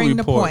Mueller report.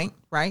 The point,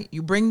 right?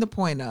 You bring the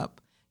point up.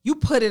 You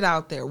put it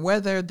out there,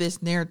 whether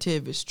this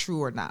narrative is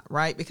true or not,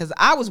 right? Because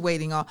I was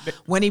waiting on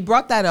when he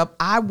brought that up.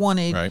 I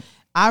wanted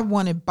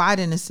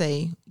Biden to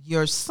say,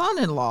 "Your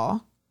son-in-law,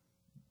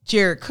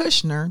 Jared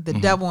Kushner, the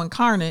devil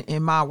incarnate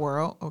in my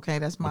world." Okay,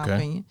 that's my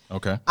opinion.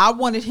 Okay, I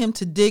wanted him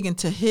to dig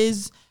into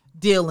his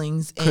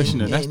dealings.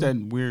 Kushner, that's that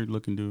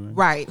weird-looking dude,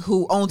 right?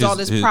 Who owns all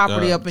this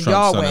property up in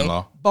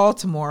Yahweh,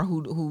 Baltimore?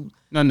 Who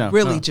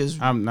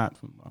just I'm not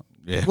from.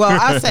 Yeah. Well,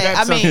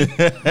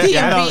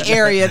 DMV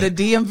area, the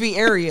DMV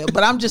area,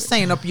 but I'm just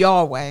saying up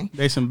your way.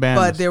 They some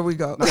banners. But there we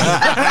go. Let me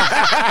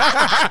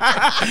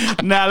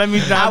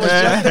I was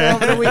just there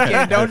over the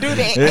weekend. Don't do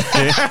that.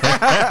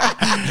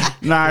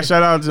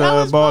 Shout out to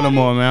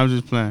Baltimore, funny. Man. I'm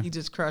just playing. He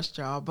just crushed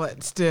y'all,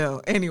 but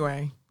still.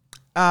 Anyway,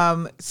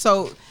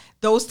 so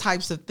those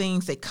types of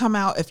things, they come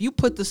out. If you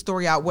put the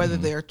story out, whether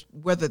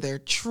they're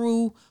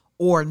true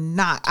or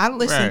not. I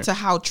listen to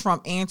how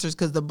Trump answers,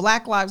 because the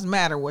Black Lives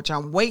Matter, which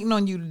I'm waiting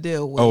on you to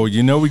deal with. Oh,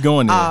 you know we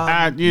going there.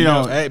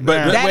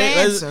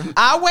 Answer.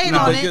 I'll wait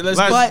on it.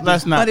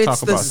 Let's not but talk it's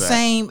the about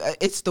same.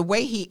 It's the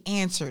way he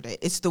answered it.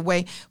 It's the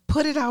way,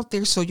 put it out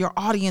there so your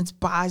audience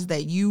buys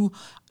that you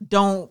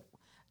don't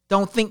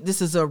think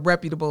this is a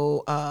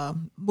reputable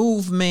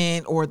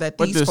movement, or that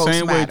these folks matter. But the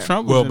same way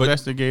Trump was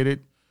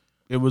investigated,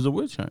 it was a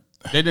witch hunt.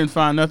 They didn't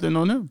find nothing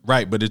on him.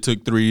 Right, but it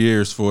took 3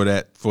 years for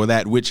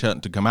that witch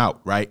hunt to come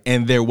out, right?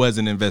 And there was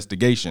an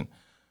investigation.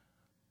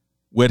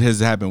 What has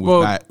happened with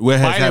Biden? What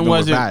has happened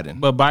with Biden?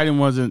 But Biden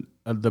wasn't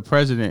the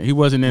president. He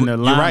wasn't in the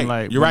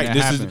limelight. You're right.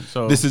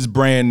 This is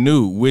brand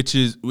new,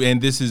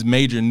 and this is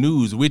major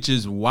news, which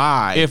is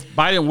why. If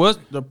Biden was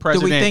the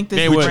president, do we think this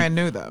is brand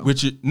new though?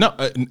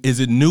 Is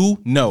it new?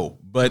 No.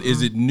 But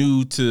is it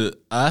new to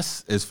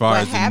us as far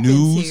as the news?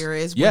 What happens here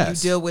is when you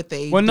deal with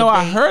a no,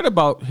 I heard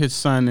about his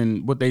son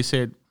and what they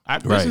said.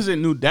 This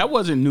isn't new. That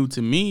wasn't new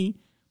to me.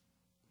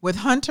 With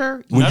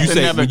Hunter? When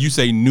you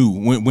say new,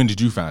 when did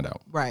you find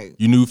out? Right.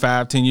 You knew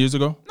 5-10 years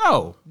ago?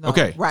 No.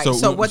 Okay. Right.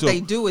 So what they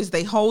do is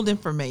they hold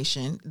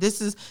information.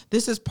 This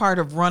is part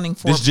of running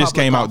for This just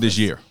came office. out this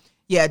year.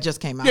 Yeah, it just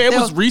came out. Yeah, it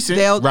was recent.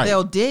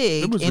 They'll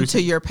dig into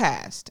recent. your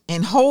past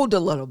and hold a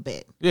little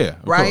bit. Yeah,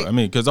 right. I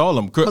mean, because all of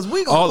them crooked.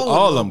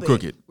 All of them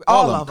crooked.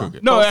 All of them.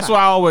 No, that's what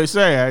I always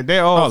say.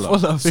 They're all full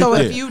of it. So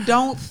if you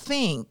don't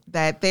think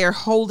that they're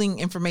holding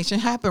information,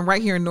 happened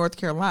right here in North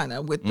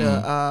Carolina with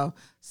the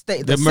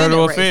state, the murder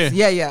Senate affair. race.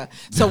 Yeah.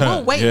 So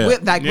we'll wait. We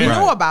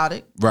know about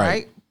it,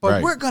 right?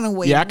 But we're gonna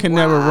wait. Yeah, I can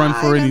never run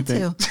for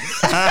anything. Neither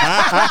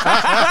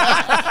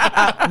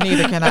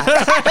can I.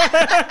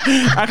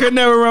 I could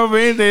never run for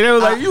anything. They were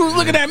like, "You was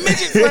looking at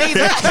midgets."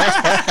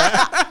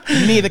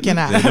 Neither can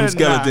I. Them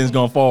skeletons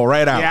gonna fall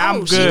right out. Yeah, I'm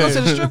good. She goes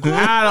to the strip club?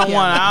 I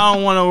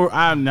don't want to.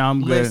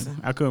 I'm good.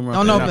 Listen, I couldn't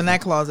run. Don't open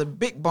that closet.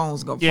 Big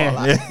bones gonna fall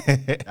out.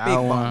 I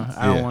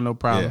don't want no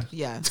problem.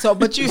 Yeah. So,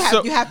 but you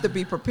have to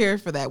be prepared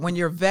for that. When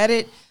you're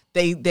vetted,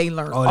 they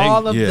learn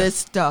all of this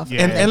stuff.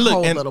 Yeah. And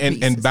look,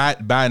 and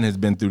Biden has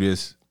been through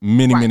this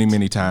many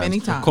times. Many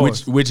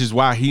times. Which is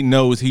why he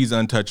knows he's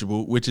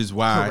untouchable. Which is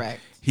why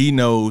he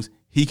knows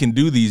he can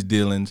do these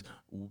dealings.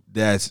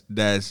 That's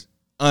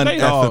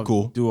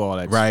unethical. Do all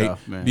that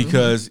stuff, man.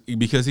 Because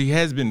he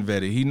has been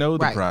vetted. He knows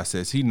the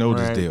process. He knows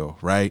this deal,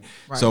 right?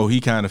 So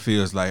he kind of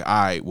feels like,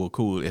 all right, well,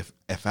 cool.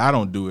 If I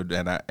don't do it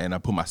and I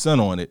put my son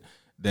on it,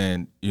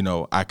 then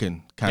I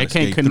can kind of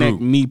stay through. They can't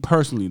connect me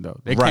personally though.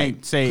 They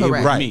can't say it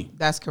was me.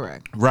 That's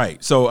correct.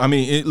 Right. So I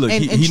mean,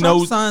 he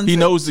knows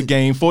the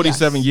game.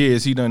 47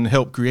 years he done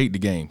helped create the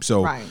game.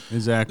 So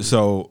exactly.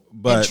 So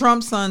but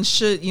Trump's sons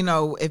should,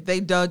 if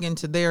they dug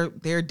into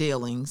their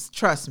dealings,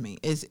 trust me,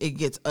 it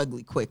gets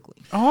ugly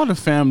quickly. All the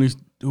families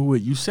do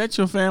it. You set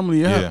your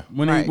family up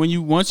once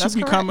you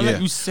become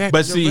you set.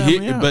 But your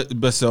family up.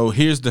 But so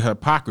here's the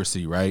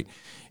hypocrisy, right?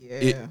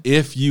 Yeah.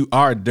 If you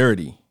are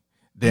dirty,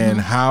 then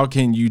how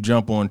can you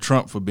jump on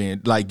Trump for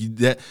being like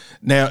that?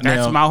 Now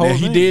my whole thing.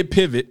 He did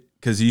pivot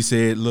because he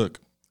said,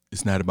 "Look,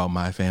 it's not about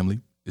my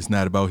family. It's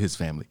not about his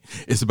family.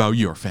 It's about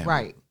your family."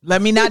 Right.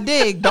 Let me not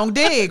dig. Don't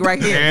dig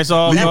right here. It's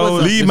all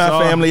leave my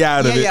family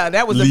out of it. Yeah,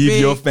 that was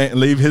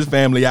leave his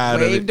family out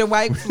of it. Wave the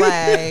white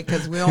flag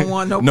because we don't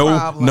want no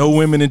problems. No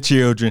women and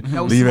children.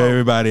 No leave smoke.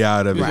 Everybody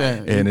out of it.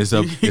 Right. And it's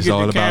all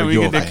about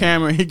your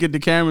family. He get the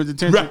camera's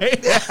attention.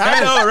 Right. I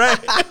know, right?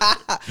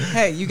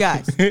 Hey, you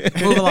guys,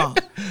 move along.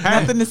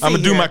 Nothing to see. I'm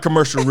gonna do my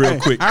commercial real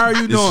quick. How are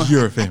you doing? This is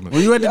your family.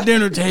 When you at the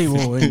dinner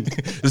table,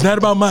 it's not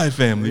about my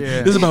family.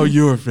 Yeah. It's about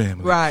your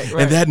family. Right.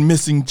 And that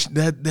missing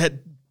that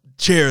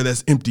chair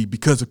that's empty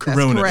because of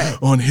Corona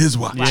on his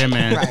watch. Yeah,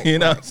 man. Right. You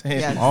know what I'm saying?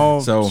 Yes.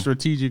 All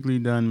strategically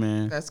done,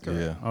 man. That's correct.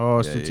 Yeah.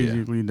 All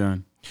strategically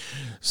done.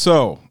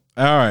 So,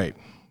 all right.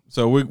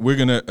 So we're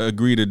gonna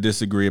agree to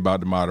disagree about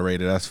the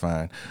moderator. That's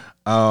fine.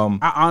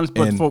 But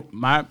for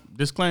my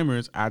disclaimer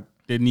is, I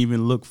didn't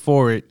even look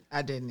for it.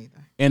 I didn't either.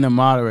 In the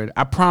moderator,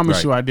 I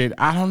promise you, I did.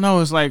 I don't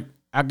know. It's like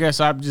I guess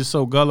I'm just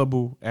so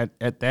gullible at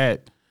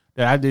that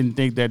I didn't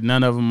think that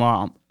none of them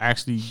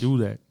actually do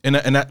that. And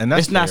that's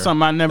it's not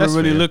something I never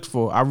really looked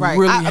for. I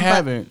really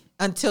haven't.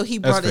 Until he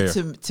brought it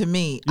to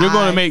me. You're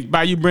going to make,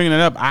 by you bringing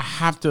it up, I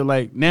have to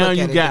now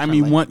you got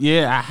me one.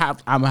 Yeah,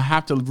 I'm going to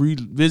have to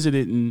revisit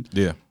it and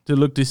to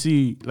look to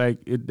see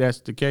if that's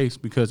the case,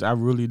 because I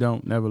really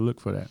don't never look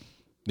for that.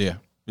 Yeah.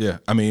 Yeah.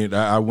 I mean,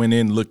 I went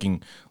in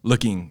looking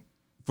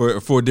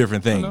for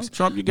different things.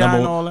 Trump, you got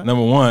all that.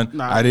 Number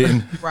one, I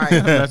didn't. Right.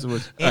 That's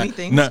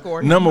anything to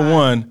score. Number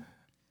one,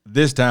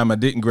 this time I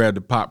didn't grab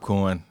the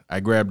popcorn.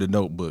 I grabbed the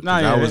notebook.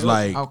 I was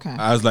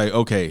like,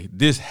 okay,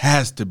 this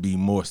has to be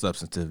more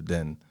substantive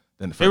than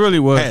the first. It really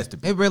was. It has to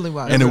be. It really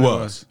was. And it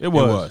was. It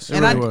was.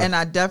 And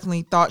I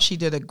definitely thought she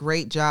did a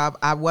great job.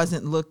 I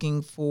wasn't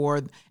looking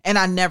for, and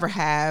I never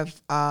have.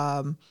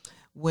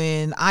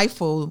 When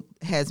Eiffel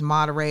has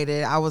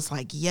moderated, I was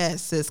like,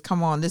 yes, sis,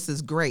 come on, this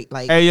is great.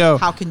 Like, hey, yo,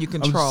 how can you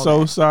control I'm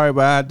so sorry,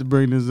 but I had to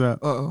bring this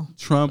up. Uh-oh.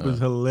 Trump is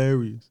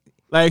hilarious.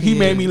 Like he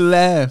made me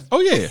laugh.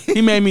 Oh yeah,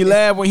 he made me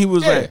laugh when he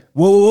was like,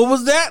 what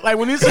was that? Like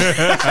when he said,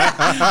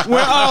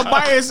 when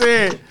Biden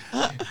said.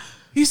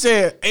 He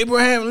said,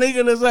 Abraham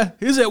Lincoln is like,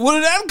 he said,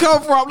 where did that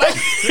come from? Like,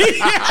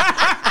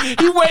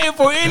 he waiting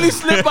for any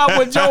slip up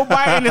with Joe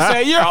Biden to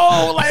say, you're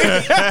old. Like,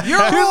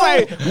 you're old. He's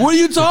like, what are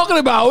you talking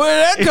about?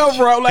 Where did that come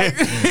from? Like,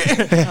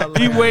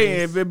 he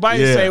waiting. If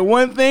Biden say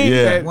one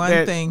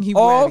thing, he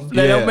off,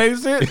 that don't make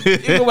sense. He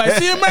go like,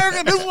 see,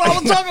 America, this is what I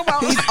was talking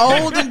about. He's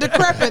old and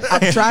decrepit.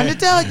 I'm trying to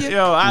tell you.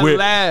 Yo, I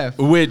laugh.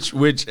 Which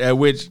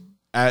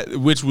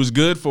was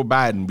good for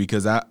Biden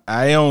because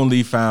I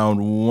only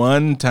found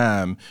one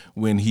time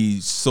when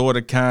he sort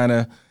of kind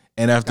of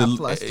and after I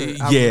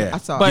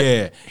saw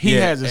but he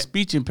has a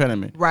speech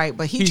impediment, right?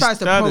 But he tries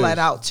to pull that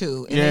out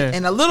too,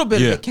 and a little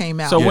bit of it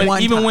came out. So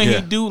when he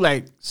do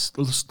like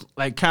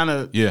kind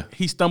of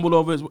he stumbled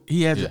over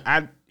he has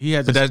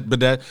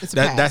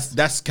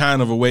that's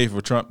kind of a way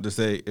for Trump to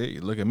say, hey,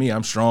 look at me,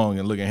 I'm strong,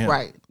 and look at him,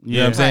 right? You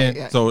know what I'm saying?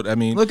 Right. So I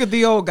mean, look at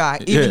the old guy,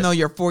 even though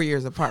you're 4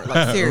 years apart.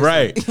 Like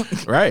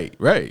seriously,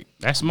 right.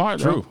 That's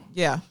smart, true. Though.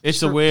 Yeah,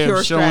 it's a way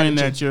of showing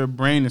that your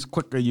brain is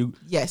quicker. You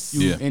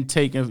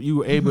intake, and you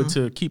were able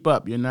to keep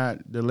up. You're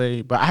not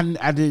delayed. But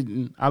I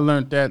didn't. I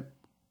learned that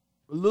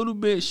a little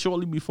bit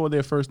shortly before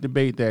their first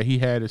debate that he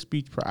had a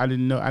speech. I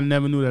didn't know. I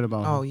never knew that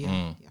about him. Oh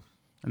yeah.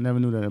 I never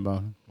knew that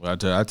about him. Well,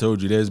 I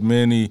told you, there's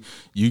many.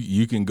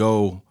 You can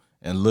go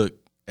and look.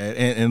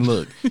 And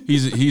look,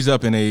 he's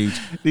up in age.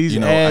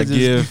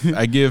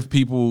 I give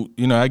people,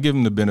 I give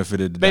them the benefit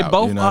of the doubt.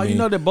 Both,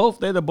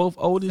 they're the both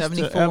oldest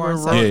 74 to ever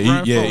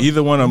run.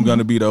 Either one of them going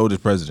to be the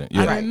oldest president.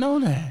 Yeah. I didn't know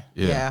that.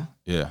 Yeah.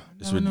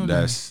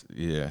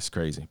 It's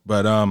crazy.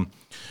 But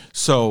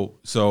so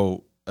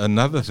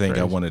another thing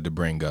I wanted to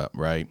bring up,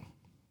 right,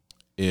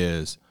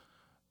 is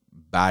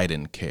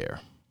Biden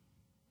care.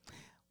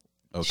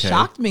 Okay.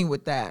 Shocked me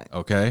with that.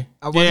 Okay.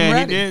 I wasn't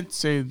ready. He did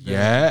say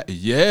that.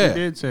 Yeah. He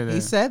did say that. He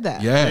said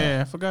that.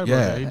 Yeah, I forgot about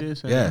that. He did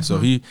say that. Yeah, so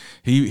he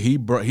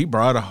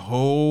brought a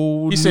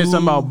whole He said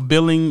something about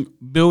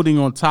building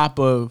on top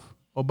of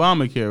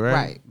Obamacare,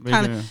 right?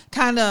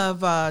 Kind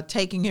of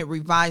taking it,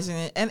 revising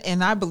it,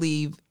 and I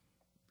believe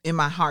in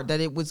my heart that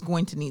it was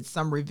going to need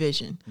some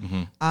revision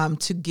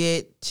to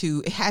get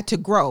to, it had to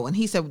grow. And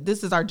he said,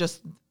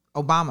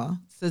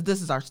 Obama says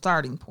this is our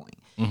starting point.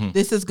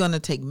 This is going to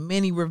take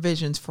many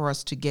revisions for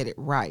us to get it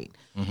right.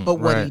 But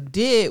what he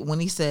did when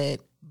he said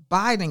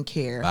Biden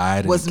care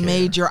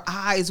made your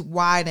eyes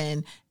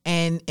widen.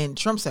 And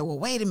Trump said, well,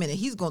 wait a minute.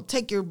 He's going to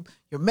take your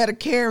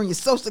Medicare and your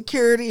Social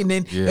Security. And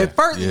then at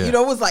first, it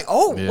was like,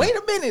 wait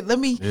a minute. Let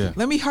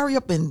me hurry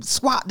up and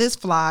swat this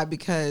fly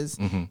because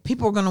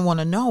people are going to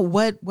want to know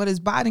what is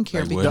Biden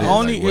care. The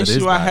only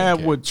issue I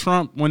have with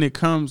Trump when it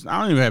comes,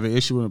 I don't even have an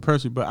issue with him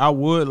personally, but I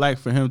would like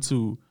for him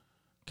to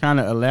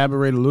kind of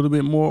elaborate a little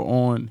bit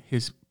more on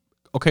his.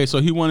 Okay, so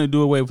he wanted to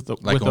do away with the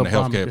on the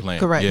healthcare plan.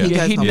 Correct.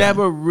 Yeah. He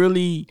never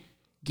really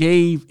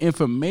gave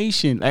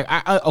information. Like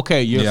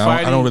you're fighting.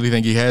 I don't really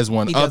think he has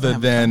one other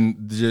than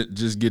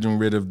just getting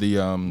rid of the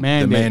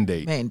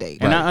mandate.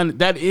 Mandate.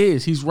 And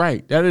he's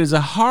right. That is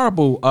a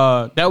horrible.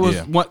 That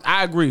was what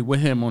I agree with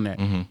him on that.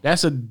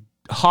 That's a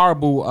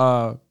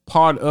horrible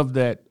part of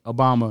that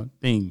Obama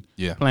thing.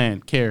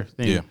 Plan care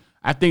thing. Yeah.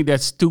 I think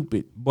that's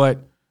stupid,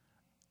 but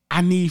I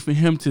need for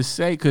him to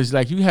say, because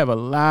like you have a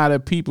lot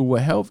of people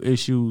with health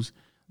issues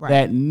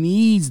that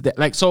needs that.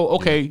 Like,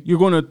 so, you're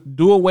going to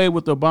do away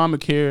with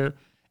Obamacare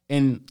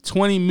and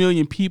 20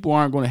 million people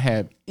aren't going to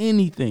have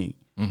anything.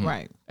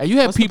 Right. And you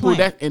have people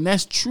and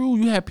that's true.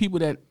 You have people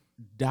that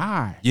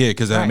die. Yeah,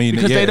 because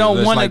they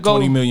don't want to go.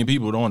 20 million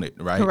people on it,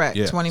 right? Correct.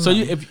 Yeah. 20 So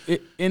million.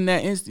 In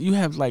that instant, you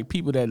have like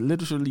people that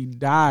literally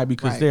die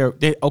because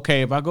they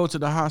if I go to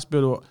the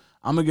hospital,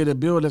 I'm going to get a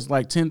bill that's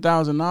like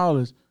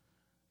 $10,000.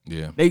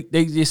 Yeah, they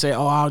just say,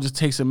 "Oh, I'll just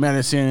take some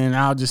medicine and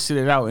I'll just sit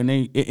it out," and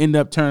it end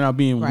up turning out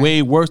being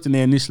way worse than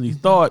they initially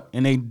thought,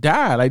 and they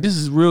die. Like this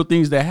is real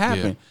things that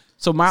happen. Yeah.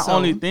 So my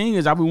only thing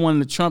is, I be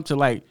wanting Trump to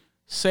like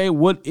say,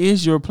 "What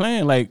is your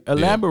plan?" Like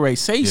elaborate,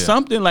 say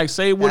something. Like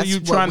say, "What are you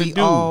trying to do?"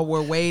 All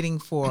we're waiting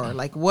for.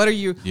 Like, what are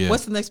you?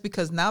 What's the next?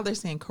 Because now they're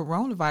saying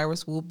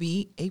coronavirus will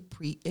be a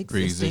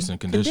pre-existing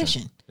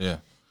condition. Yeah.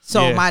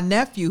 So my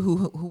nephew,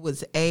 who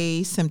was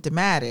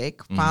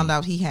asymptomatic, found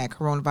out he had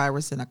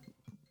coronavirus in a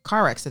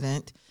car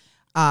accident.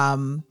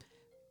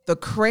 The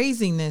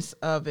craziness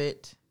of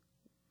it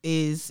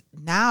is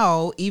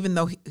now, even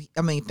though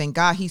thank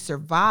God he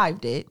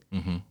survived it,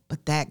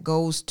 but that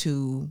goes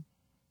to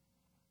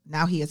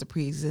now he has a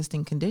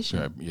pre-existing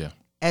condition.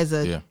 As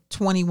a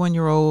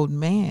 21-year-old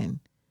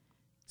man.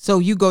 So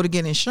you go to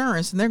get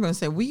insurance and they're going to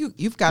say, well,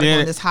 you've got to go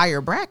in this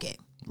higher bracket.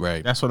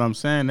 Right. That's what I'm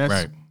saying.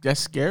 That's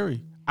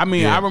scary. I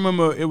mean, I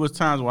remember it was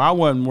times where I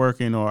wasn't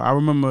working, or I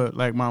remember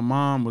like my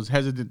mom was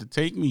hesitant to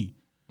take me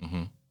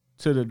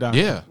to the doctor.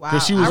 Yeah. Wow.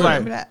 She was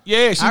like, I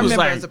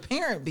remember as a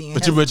parent being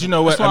but you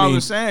know what? That's what I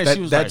was saying. She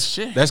was like,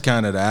 shit. That's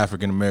kind of the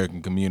African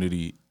American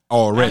community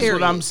already. That's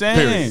what I'm saying.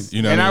 Period.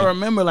 You know and I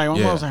remember like my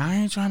mom was like,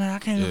 I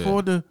can't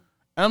afford to. And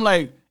I'm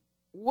like,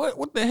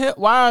 what the hell?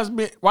 Why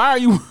are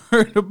you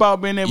worried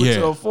about being able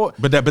to afford?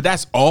 But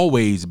that's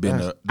always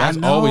been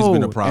always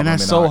been a problem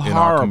in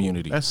our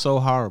community. That's so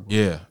horrible.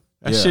 Yeah.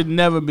 That should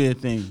never be a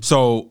thing.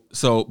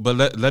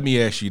 But let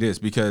me ask you this,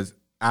 because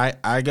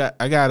I got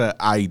an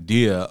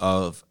idea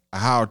of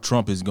how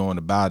Trump is going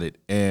about it,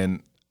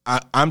 and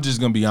I'm just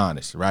gonna be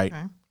honest, right?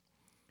 Okay.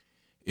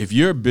 If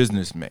you're a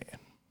businessman,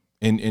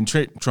 and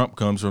Trump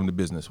comes from the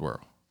business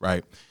world,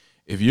 right?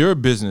 If you're a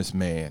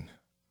businessman,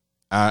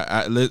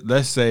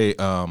 let's say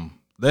I'm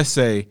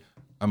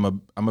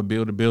a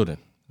build a building.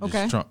 Okay.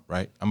 This is Trump,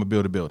 right? I'm gonna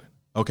build a building.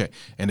 Okay,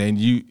 and then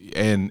you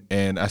and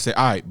I say,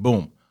 all right,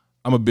 boom,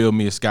 I'm gonna build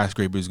me a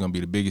skyscraper. It's gonna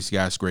be the biggest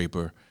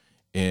skyscraper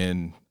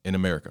in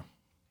America.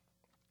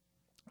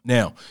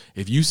 Now,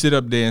 if you sit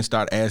up there and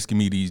start asking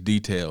me these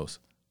details,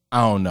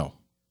 I don't know.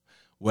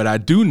 What I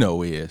do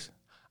know is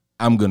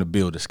I'm gonna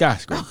build a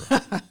skyscraper.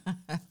 Okay?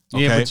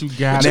 Yeah, but you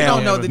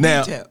don't know the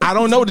details. I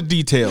don't know the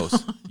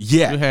details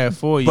yet. You have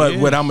 4 years. But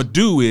what I'm gonna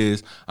do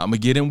is I'm gonna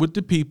get in with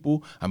the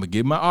people. I'm gonna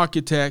get my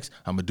architects.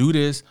 I'm gonna do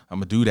this. I'm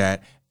gonna do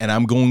that, and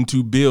I'm going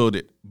to build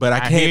it. But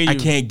I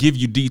can't give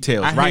you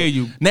details. I hear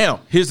you. Now,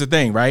 here's the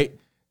thing, right?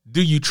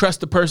 Do you trust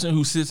the person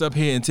who sits up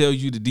here and tells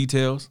you the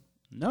details?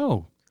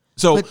 No.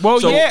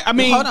 Yeah. I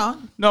mean, hold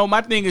on. No,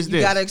 my thing is you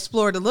got to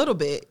explore it a little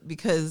bit,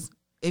 because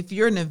if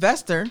you're an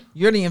investor,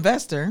 you're the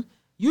investor.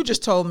 You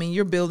just told me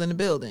you're building a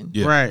building.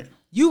 Yeah. Right.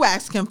 You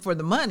ask him for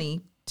the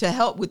money to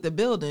help with the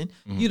building.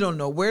 Mm-hmm. You don't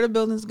know where the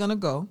building's going to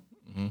go,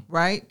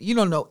 right? You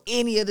don't know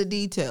any of the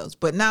details.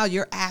 But now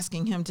you're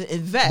asking him to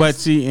invest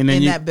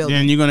that building.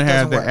 Then you're going to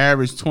have the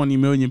average 20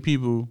 million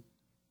people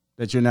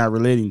that you're not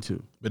relating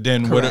to. But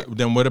then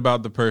what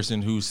about the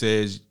person who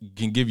says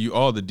can give you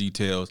all the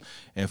details,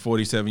 and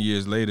 47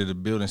 years later the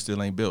building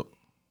still ain't built?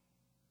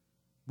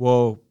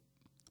 Well,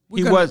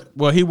 he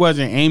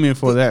wasn't aiming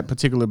for that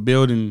particular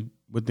building.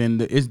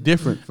 Within it's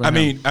different. For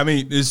him. I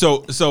mean,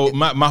 so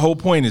my whole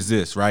point is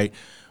this, right?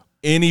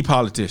 Any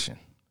politician,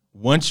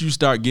 once you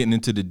start getting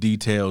into the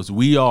details,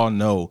 we all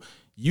know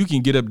you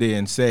can get up there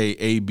and say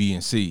A, B,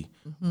 and C,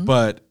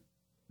 but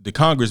the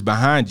Congress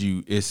behind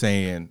you is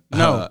saying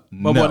no.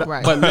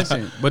 But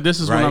listen, but this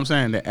is what I'm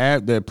saying.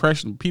 The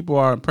impression people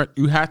are.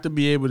 You have to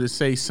be able to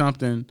say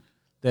something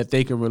that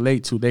they can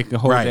relate to. They can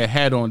hold their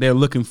hat on. They're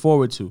looking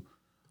forward to.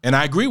 And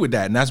I agree with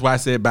that, and that's why I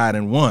said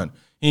Biden won.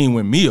 He ain't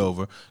win me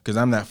over because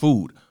I'm not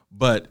food.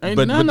 But I'm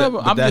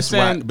just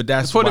saying. But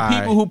that's for the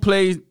people who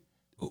play,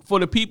 for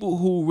the people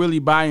who really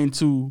buy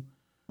into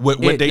what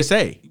they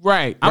say.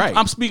 Right.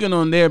 I'm speaking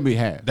on their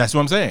behalf. That's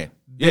what I'm saying.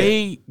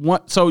 They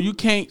want. So you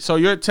can't. So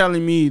you're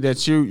telling me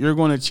that you're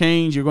going to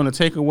change. You're going to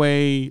take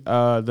away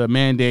the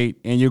mandate,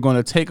 and you're going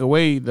to take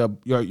away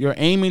you're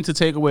aiming to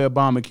take away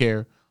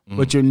Obamacare,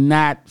 but you're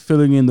not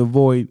filling in the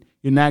void.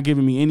 You're not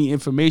giving me any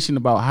information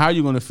about how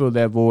you're going to fill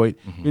that void.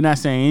 You're not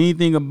saying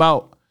anything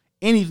about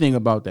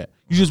that.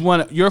 You just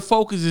want your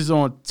focus is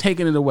on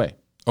taking it away.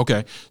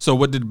 Okay. So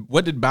what did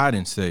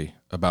Biden say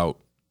about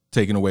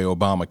taking away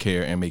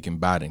Obamacare and making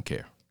Biden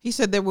care? He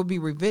said there will be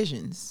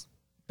revisions.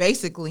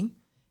 Basically,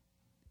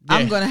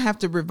 I'm going to have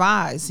to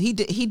revise. He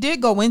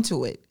did go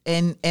into it,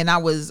 and I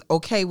was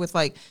okay with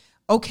I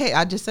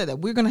just said that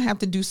we're going to have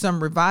to do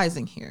some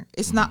revising here.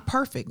 It's not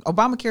perfect.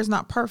 Obamacare is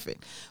not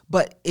perfect,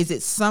 but is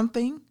it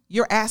something?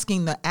 You're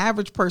asking the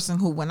average person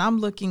who, when I'm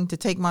looking to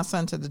take my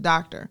son to the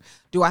doctor,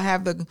 do I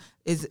have a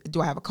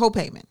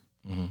copayment?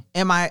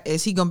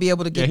 Is he going to be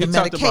able to get the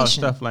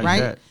medication? Stuff like right.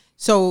 That.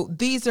 So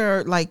these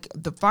are like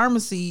the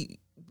pharmacy.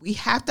 We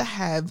have to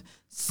have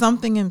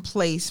something in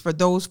place for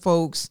those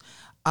folks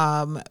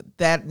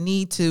that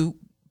need to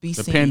be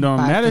depend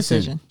on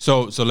medicine.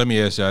 So let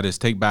me ask y'all this: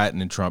 take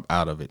Biden and Trump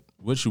out of it.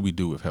 What should we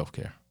do with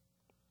healthcare?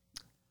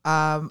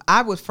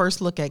 I would first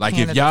look at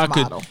Canada's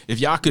model. If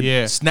y'all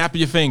could snap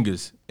your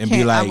fingers and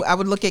be like, I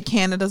would look at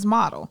Canada's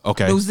model.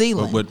 Okay, New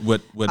Zealand. What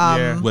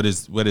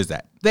is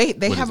that?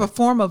 They have a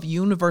form of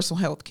universal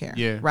health care.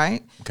 Yeah.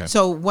 Right. Okay.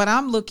 So what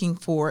I'm looking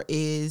for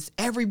is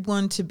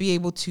everyone to be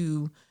able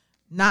to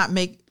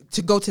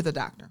to go to the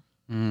doctor.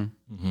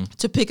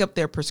 To pick up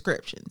their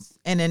prescriptions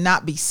and then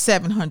not be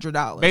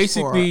 $700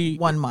 basically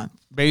for 1 month.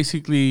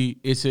 Basically,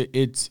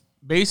 it's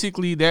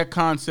basically that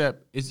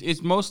concept.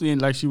 It's mostly in,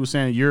 like she was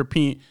saying,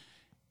 European.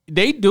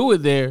 They do it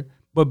there,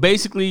 but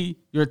basically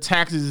your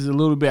taxes is a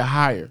little bit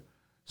higher,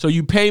 so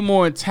you pay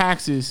more in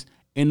taxes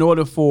in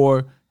order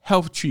for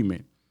health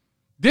treatment.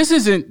 This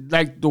isn't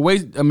like the way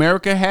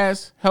America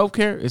has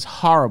healthcare. It's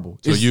horrible.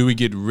 So you would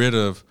get rid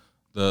of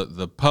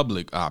the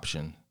public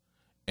option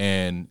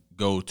and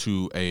go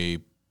to a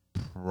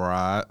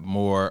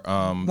more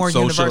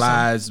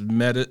socialized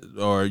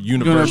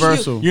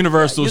universal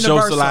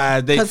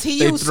socialized. Because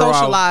he used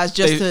socialized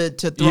just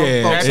to throw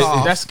folks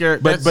off. That's scary.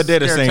 But they're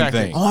the same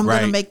thing. Oh, I'm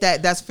going to make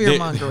that. That's fear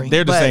mongering.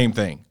 They're the same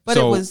thing. But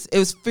it was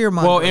fear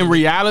mongering. Well, in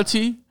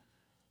reality,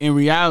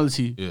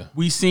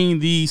 we've seen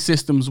these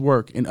systems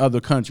work in other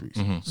countries.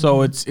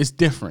 So it's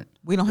different.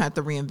 We don't have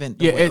to reinvent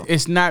the wheel.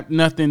 It's not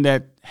nothing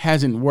that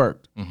hasn't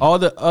worked. All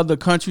the other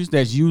countries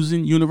that's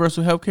using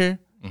universal health care,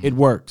 it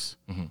works.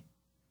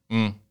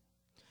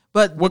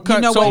 But What you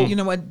kind- know so- what? You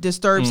know what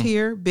disturbs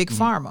here? Big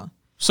pharma.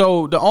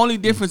 So the only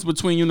difference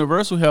between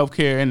universal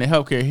healthcare and the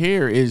healthcare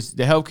here is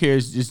the healthcare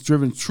is just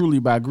driven truly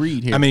by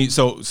greed here. I mean,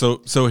 so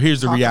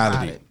here's the Talk reality.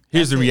 about it.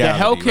 Here's the That's it. the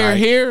reality. healthcare right?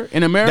 here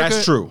in America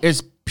That's true.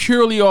 is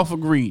purely off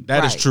of greed.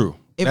 That is Right. true.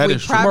 If That we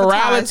is true. privatize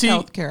Morality,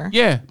 healthcare,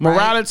 yeah, right,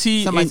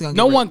 morality. somebody's and gonna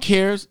no get one rich.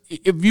 cares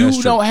if you That's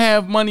true. don't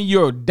have money.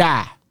 You'll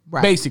die,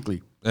 Right.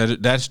 basically.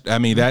 That's I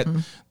mean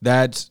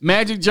that's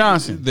Magic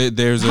Johnson.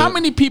 there's How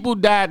many people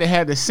died that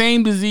had the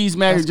same disease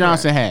Magic That's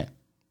Johnson had?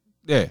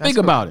 yeah Think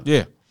about it.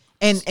 yeah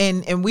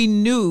And we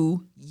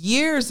knew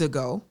years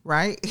ago,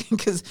 right?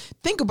 Because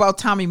think about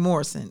Tommy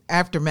Morrison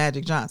after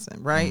Magic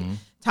Johnson, right?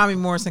 Tommy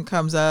Morrison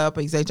comes up,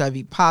 he's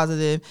HIV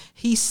positive.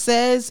 He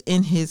says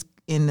in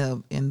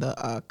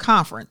the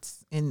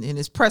conference, in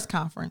his press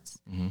conference,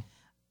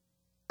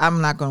 I'm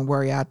not going to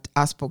worry.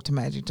 I spoke to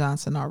Magic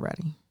Johnson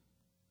already,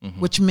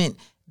 which meant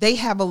they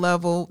have a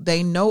level,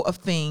 they know of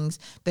things,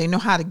 they know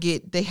how to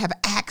get, they have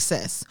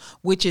access,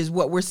 which is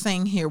what we're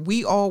saying here.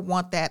 We all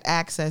want that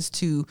access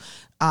to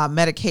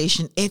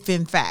medication if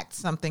in fact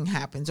something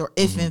happens, or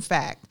if in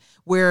fact,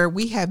 where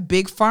we have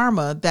big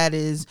pharma that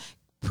is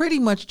pretty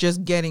much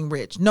just getting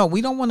rich. No,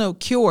 we don't want to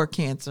cure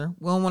cancer.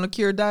 We don't want to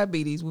cure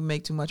diabetes. We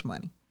make too much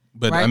money.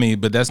 but right? I mean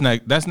but that's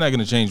not going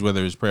to change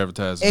whether it's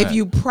privatized or If not.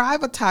 you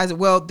privatize it,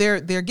 well, they're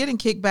getting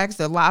kickbacks,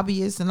 they're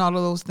lobbyists and all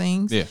of those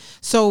things. Yeah.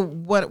 So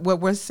what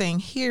we're saying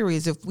here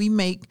is if we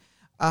make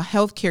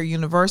healthcare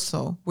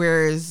universal,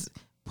 whereas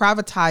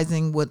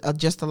privatizing would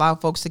just allow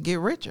folks to get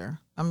richer.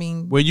 I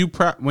mean, When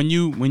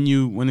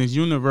it's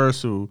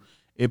universal,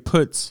 it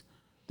puts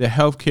the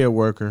healthcare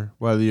worker,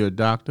 whether you're a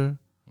doctor,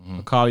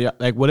 a cardiac,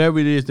 like whatever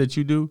it is that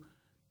you do,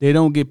 they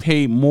don't get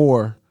paid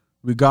more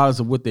regardless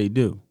of what they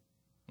do.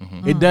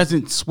 It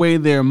doesn't sway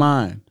their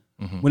mind.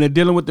 When they're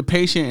dealing with the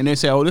patient and they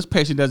say, oh, this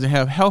patient doesn't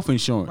have health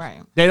insurance.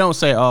 Right. They don't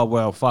say, oh,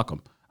 well, fuck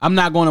them. I'm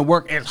not going to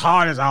work as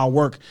hard as I'll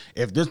work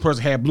if this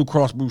person had Blue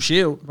Cross Blue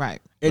Shield.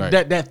 right. Right.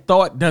 That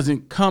thought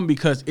doesn't come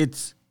because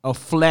it's a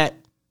flat,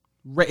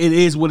 it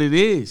is what it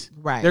is.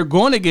 Right. They're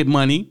going to get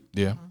money.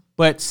 yeah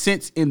But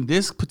since in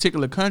this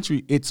particular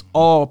country, it's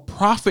all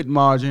profit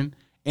margin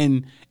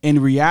and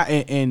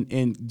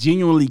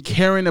genuinely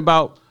caring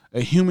about a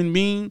human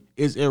being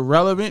is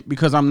irrelevant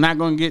because I'm not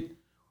going to get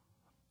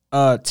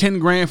 10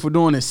 grand for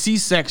doing a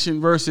C-section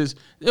versus,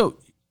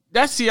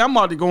 I'm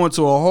about to go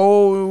into a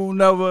whole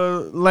nother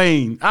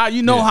lane.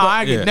 You know how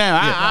I get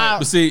down.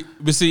 but see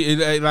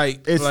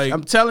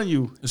I'm telling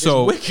you, it's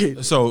so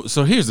wicked. so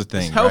here's the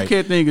thing, This healthcare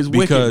right? thing is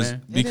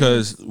wicked,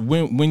 because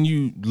man. when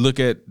you look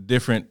at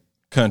different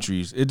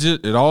countries,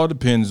 it all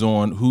depends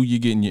on who you're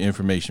getting your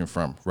information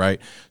from,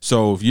 right?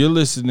 So if you're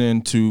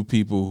listening to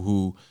people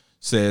who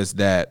says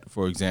that,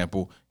 for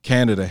example,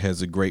 Canada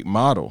has a great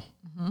model,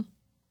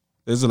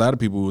 there's a lot of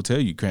people who will tell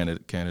you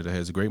Canada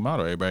has a great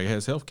model. Everybody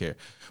has healthcare,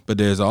 but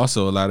there's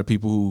also a lot of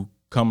people who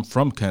come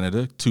from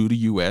Canada to the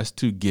U.S.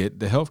 to get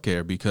the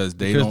healthcare because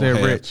they're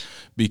rich.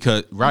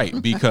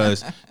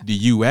 Because the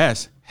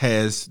U.S.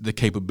 has the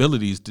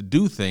capabilities to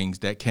do things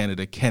that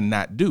Canada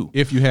cannot do.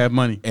 If you have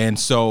money. And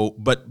so,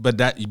 but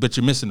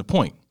you're missing the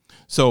point.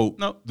 So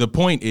No. the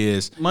point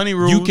is Money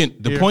rules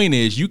The here. point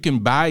is you can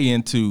buy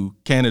into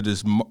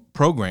Canada's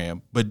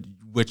program, but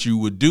what you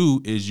would do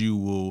is you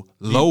will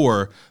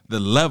lower the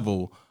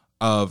level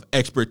of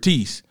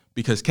expertise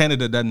because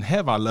Canada doesn't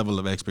have our level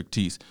of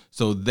expertise.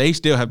 So they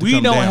still have to We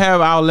come don't down.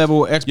 have our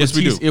level of expertise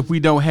Yes, we do. if we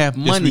don't have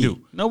money. Yes, we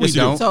do. No, Yes, we we do.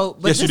 don't. So,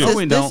 but Yes, you this do. is,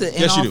 We this don't. is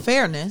in Yes, you all do.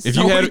 fairness. If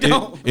no, you we had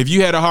don't. if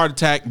you had a heart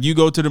attack, you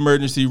go to the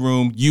emergency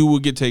room, you will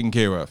get taken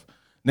care of.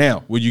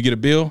 Now, will you get a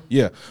bill?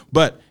 Yeah.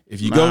 But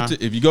if you Nah. go to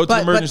the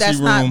But emergency that's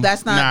room, not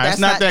that's not Nah, that's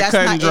it's not that that's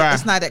cut not and dry.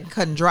 It's not that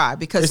cut and dry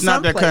because It's not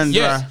some that cut and places-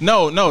 dry. yes,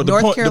 no. The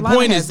North point Carolina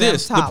is has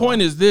this. The Amtala.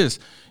 point is this.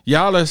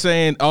 Y'all are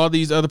saying all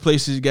these other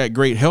places got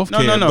great health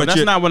care. No, but that's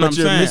you're- not what but I'm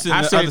you're saying. missing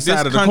I the said other this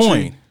side of the country-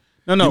 coin.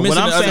 No, You're what missing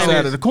I'm the other saying side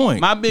is of the coin.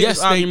 my biggest Yes,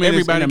 argument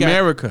everybody is in got-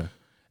 America.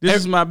 This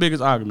is my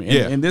biggest argument.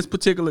 Yeah. In this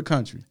particular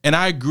country. And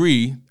I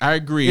agree.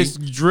 It's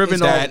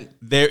driven that on-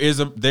 there is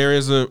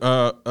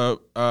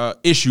a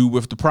issue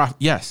with the profit.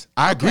 Yes,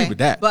 I agree Okay, with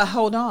that. But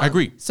hold on. I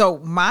agree. So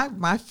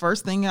my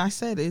first thing I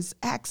said is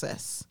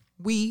access.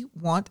 We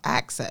want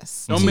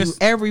access Don't to miss-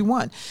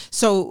 everyone.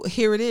 So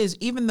here it is.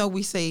 Even though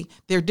we say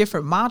there are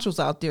different modules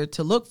out there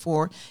to look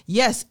for,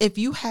 yes, if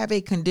you have a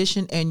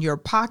condition and your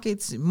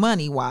pockets,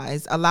 money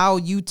wise, allow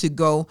you to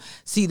go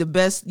see the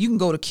best, you can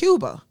go to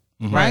Cuba.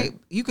 Right?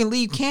 You can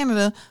leave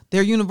Canada,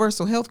 their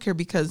universal health care,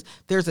 because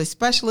there's a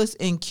specialist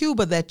in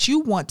Cuba that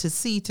you want to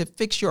see to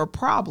fix your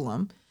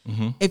problem.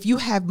 If you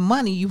have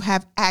money, you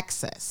have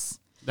access.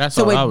 That's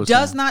so all I it was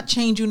does saying. not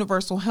change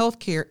universal health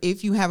care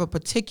if you have a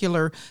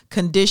particular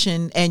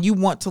condition and you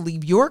want to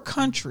leave your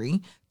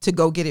country to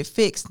go get it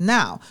fixed.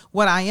 Now,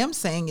 what I am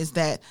saying is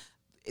that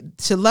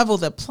to level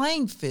the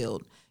playing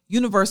field,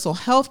 universal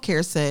health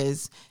care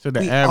says To the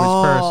we average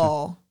person.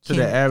 all To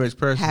the can average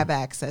person. have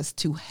access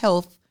to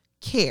health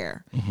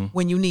care.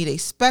 When you need a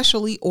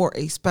specialty or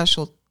a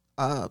special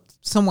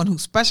someone who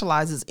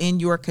specializes in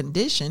your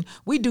condition,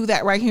 we do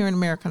that right here in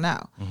America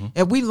now.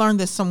 If we learn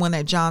that someone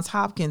at Johns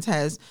Hopkins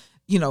has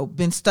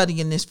been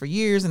studying this for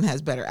years and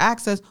has better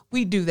access,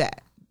 we do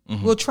that.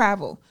 We'll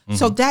travel.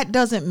 So that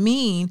doesn't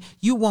mean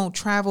you won't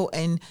travel,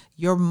 and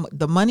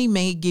the money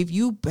may give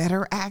you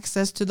better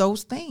access to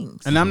those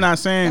things. And I'm not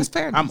saying, That's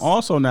fairness. I'm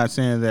also not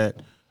saying that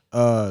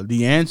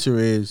the answer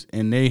is,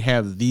 and they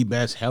have the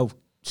best health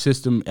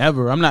system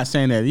ever. I'm not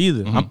saying that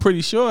either. I'm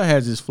pretty sure it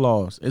has its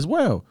flaws as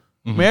well.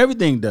 I mean,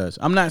 everything does.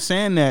 I'm not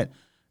saying that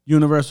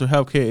universal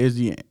healthcare is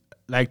the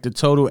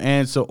total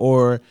answer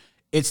or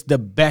it's the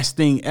best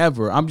thing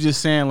ever. I'm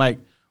just saying, like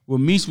what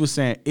Mish was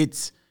saying,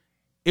 it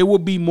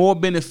would be more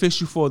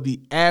beneficial for the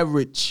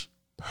average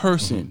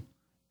person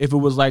if it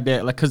was like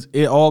that. Like, cause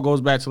it all goes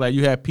back to like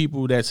you have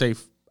people that say,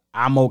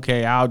 "I'm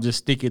okay, I'll just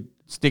stick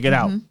it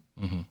out,"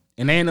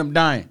 and they end up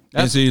dying.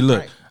 And see,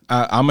 look,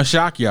 I'm gonna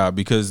shock y'all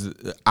because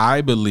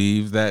I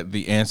believe that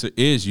the answer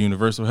is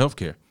universal health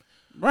care.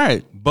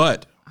 Right,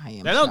 but I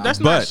am that's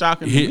not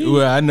shocking to me.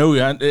 Well, I know.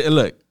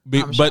 Look,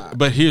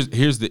 but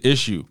here's the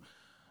issue.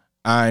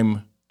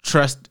 I'm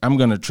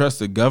gonna trust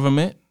the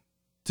government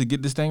to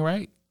get this thing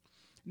right.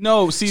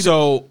 No, see,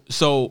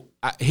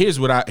 here's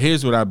what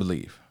I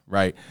believe.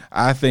 Right,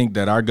 I think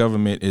that our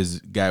government is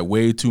got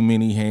way too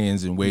many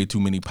hands and way too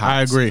many pots.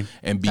 I agree,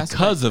 and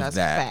because of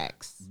that,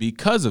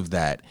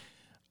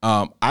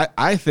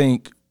 I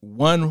think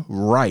one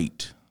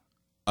right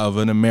of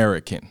an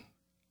American,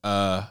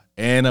 and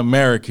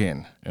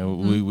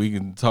we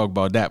can talk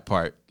about that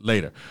part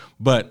later.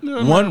 But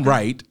one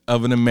right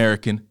of an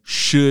American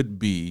should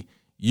be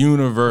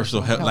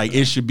universal health. Like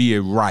it should be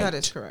a right. That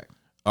is correct.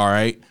 All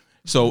right.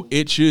 So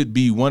it should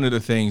be one of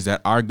the things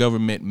that our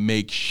government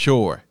makes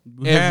sure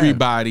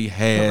everybody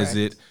has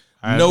it.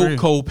 No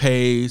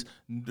co-pays.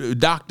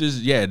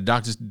 Doctors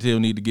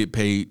still need to get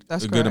paid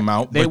good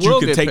amount. But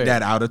you can take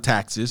that out of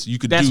taxes. You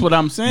could. That's what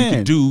I'm saying. You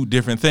can do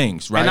different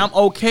things, right? And I'm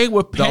okay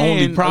with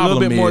paying a little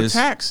bit more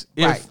tax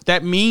if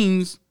that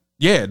means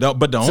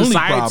but the only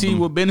society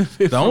will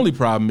benefit. The only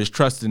problem is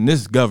trusting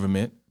this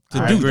government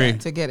to do that.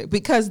 To get it,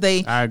 because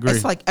I agree.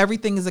 It's like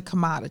everything is a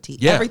commodity.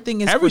 Yeah.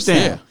 Everything is for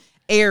sale.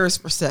 Air is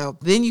for sale.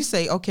 Then you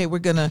say, okay, we're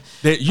gonna.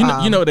 There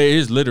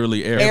is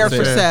literally air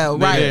for sale,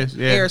 right?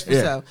 Air is for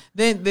Yeah. sale.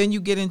 Then you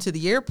get into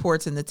the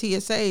airports and the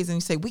TSAs, and you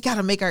say, we got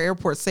to make our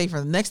airports safer.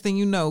 The next thing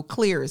you know,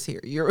 Clear is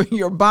here. You're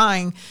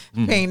paying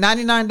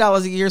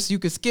 $99 a year so you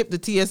can skip the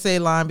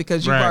TSA line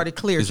because you've already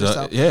cleared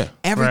yourself.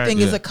 Everything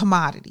is a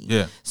commodity.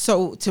 Yeah.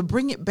 So to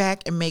bring it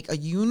back and make a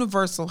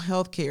universal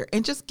healthcare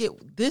and just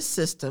get this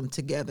system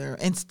together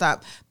and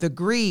stop the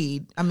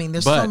greed. I mean,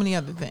 there's so many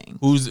other things.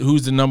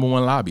 Who's the number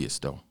one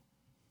lobbyist though?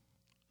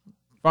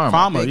 Pharma,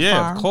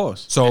 Pharma. of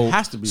course. So it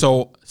has to be.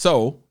 So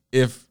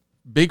if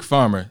Big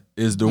Pharma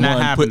is the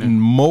one putting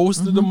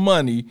most of the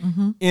money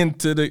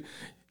into the,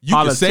 you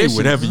can say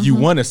whatever you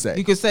want to say.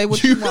 You can say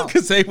what you want. You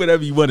can say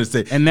whatever you want to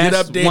say. And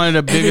that's one of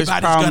the biggest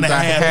problems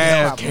I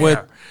have with.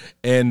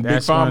 And Big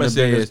Pharma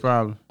says,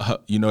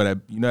 you know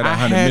that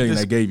 $100 million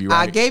I gave you,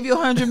 right? I gave you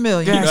 $100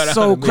 million. That's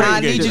so crazy. I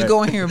need you to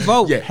go in here and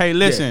vote. Hey,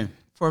 listen.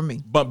 For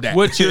me. Bump that.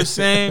 What you're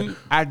saying,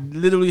 I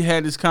literally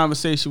had this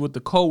conversation with the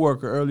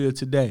coworker earlier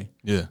today.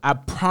 Yeah. I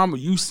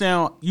promise you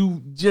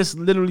just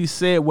literally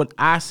said what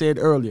I said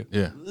earlier.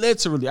 Yeah.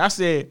 Literally. I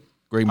said,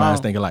 great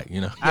minds think alike,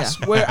 you know. I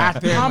swear, I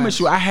promise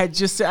you, I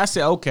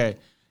said, okay,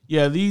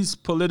 yeah, these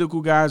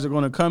political guys are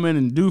going to come in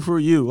and do for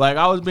you. Like,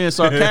 I was being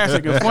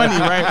sarcastic and funny,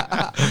 right?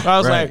 I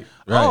was like,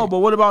 but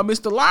what about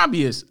Mr.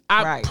 Lobbyist?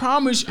 I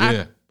promise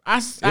you, I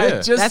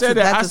just said that.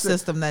 That's a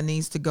system that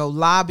needs to go.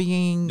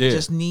 Lobbying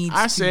just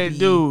needs to be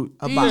dude,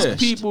 these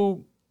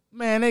people,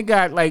 man, they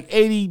got like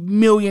 $80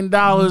 million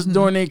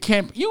during their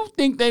camp. You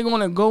think they're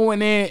going to go in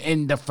there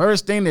and the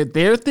first thing that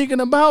they're thinking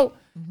about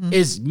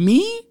is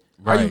me?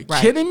 Are you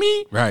kidding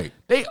me? Right.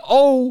 They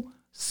owe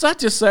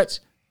such and such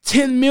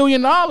 $10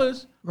 million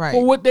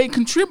for what they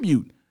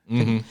contribute.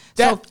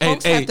 So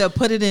folks have to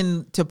put it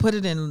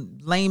in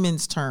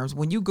layman's terms.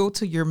 When you go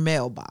to your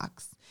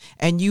mailbox,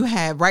 and you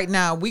have right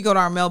now, we go to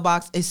our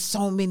mailbox, it's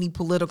so many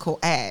political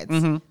ads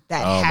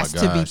that has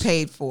to be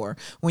paid for.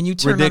 When you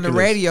turn on the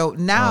radio,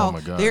 now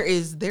there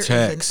is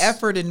an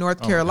effort in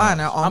North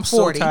Carolina on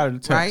 40, so tired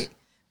of text. Right?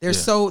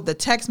 There's the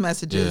text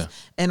messages,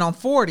 and on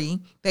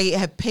 40, they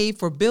have paid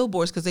for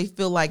billboards because they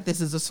feel like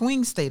this is a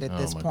swing state at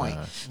this point.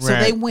 So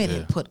they went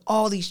and put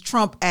all these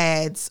Trump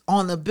ads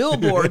on the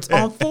billboards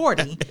on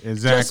 40,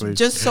 exactly,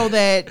 just so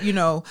that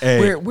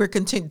we're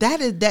continuing.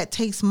 That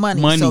takes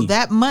money. So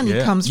that money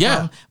comes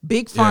from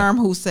Big Farm,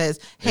 who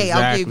says, "Hey,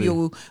 I'll give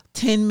you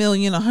 10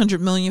 million,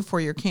 100 million for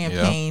your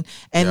campaign,"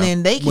 and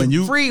then they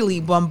can freely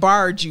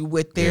bombard you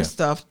with their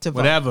stuff to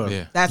vote. Whatever.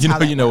 Yeah. That's how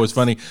that what's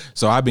funny.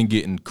 So I've been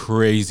getting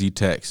crazy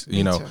texts.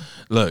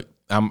 Look,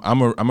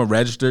 I'm a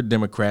registered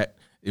Democrat.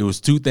 It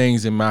was two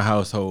things in my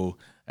household.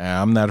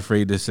 I'm not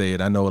afraid to say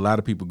it. I know a lot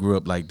of people grew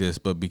up like this,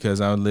 but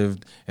because I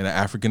lived in an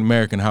African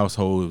American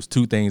household, it was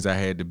two things I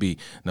had to be.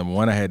 Number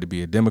one, I had to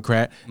be a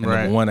Democrat,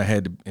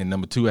 and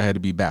number two, I had to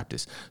be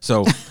Baptist.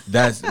 So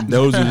those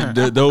are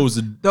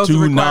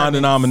two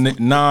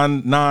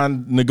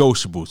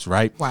non-negotiables,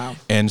 right? Wow.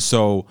 And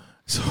so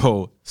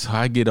So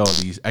I get all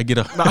these. I get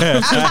a.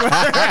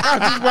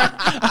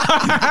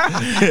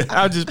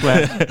 I'll just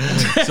play.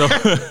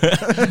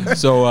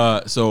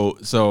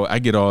 So I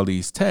get all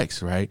these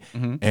texts, right?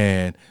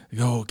 And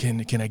yo, can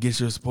I get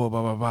your support?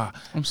 Blah blah blah.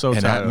 I'm so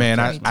and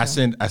tired. I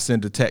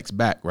send a text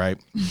back, right?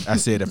 I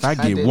said if I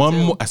get one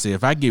more,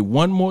 if I get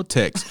one more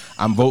text,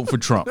 I'm voting for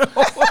Trump. I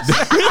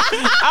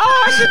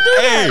should do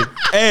that.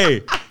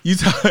 Hey, you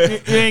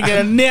ain't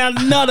gonna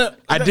another.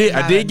 I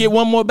did get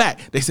one more back.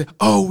 They said,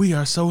 "Oh, we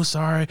are so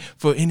sorry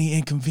for any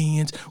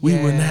inconvenience. We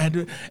were not."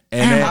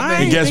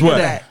 And guess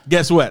what?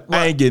 Guess what?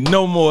 I ain't getting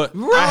no more.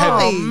 Really?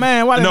 Oh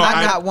man, why didn't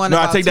I got one. No,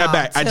 I take that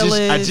back. I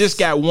just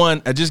got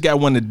one. I just got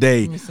one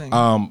today.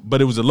 But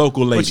it was a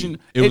local lady.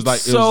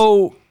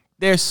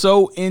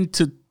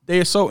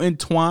 They're so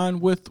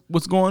entwined with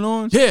what's going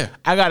on. Yeah.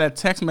 I got a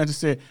text message that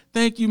said,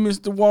 "Thank you,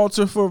 Mr.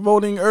 Walter, for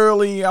voting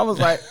early." I was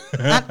like,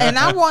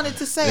 I wanted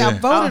to say I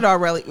voted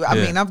already. I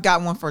mean, I've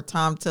got one for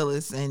Tom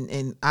Tillis,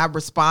 and I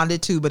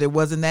responded to, but it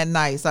wasn't that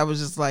nice. I was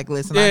just like,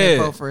 "Listen, I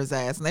didn't vote for his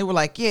ass," and they were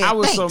like, "Yeah, I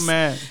was thanks." so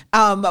mad.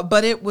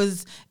 But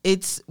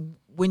it's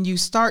when you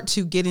start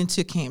to get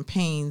into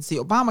campaigns. The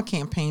Obama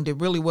campaign did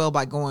really well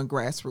by going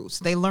grassroots.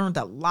 They learned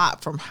a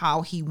lot from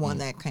how he won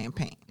that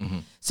campaign.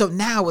 So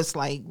now it's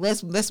like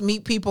let's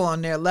meet people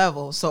on their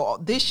level. So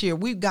this year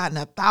we've gotten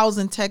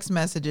 1,000 text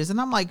messages,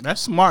 and I'm like,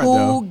 that's smart.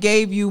 Who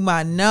gave you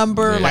my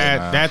number? Like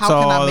that's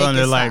all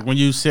under like when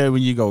you said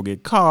when you go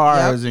get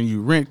cars and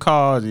you rent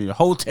cars and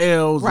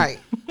hotels, right?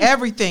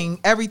 Everything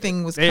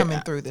was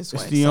coming through this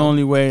way. It's the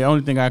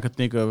only thing I could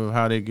think of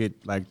how they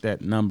get like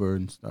that number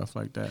and stuff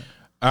like that.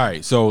 All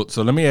right, so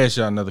let me ask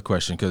y'all another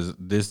question because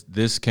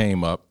this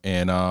came up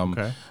and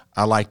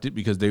I liked it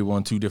because they were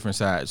on two different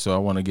sides. So I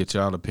want to get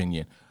y'all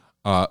opinion.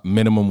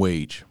 Minimum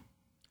wage.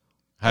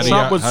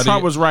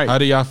 Trump was right. How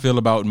do y'all feel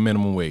about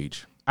minimum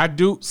wage? I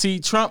do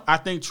see Trump. I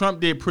think Trump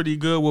did pretty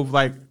good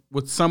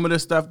with some of the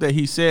stuff that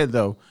he said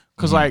though,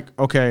 because I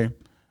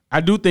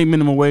do think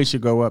minimum wage should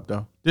go up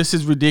though. This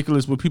is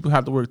ridiculous when people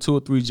have to work 2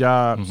 or 3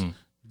 jobs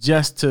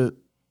just to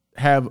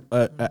have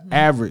a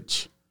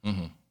average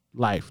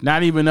life.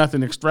 Not even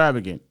nothing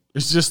extravagant.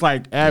 It's just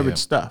like average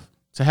stuff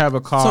to have a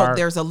car. So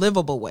there's a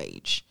livable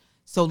wage.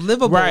 So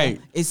livable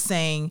is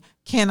saying,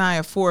 can I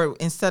afford,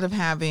 instead of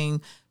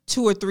having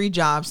 2 or 3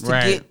 jobs to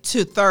get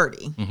to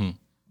 30,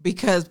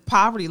 because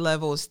poverty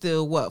level is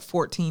still what,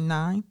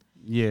 14.9?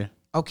 Yeah.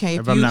 Okay,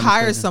 if you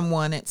hire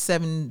someone at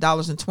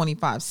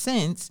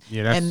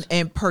 $7.25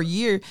 and per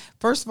year,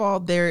 first of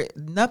all, there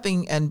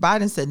nothing, and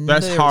Biden said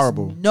that's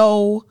horrible.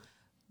 No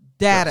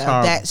data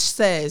that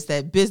says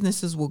that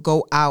businesses will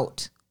go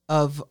out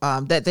of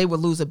that they will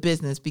lose a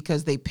business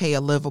because they pay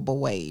a livable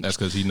wage. That's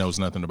because he knows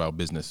nothing about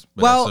business.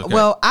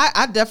 Well,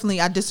 I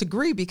definitely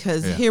disagree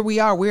because here we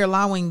are. We're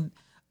allowing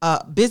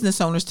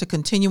business owners to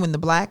continue in the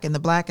black and the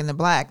black and the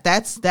black.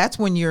 That's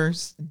when you're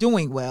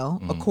doing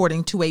well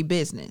according to a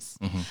business.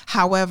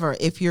 However,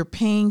 if you're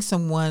paying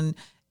someone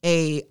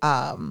a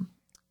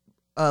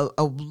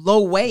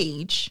low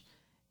wage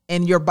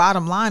and your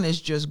bottom line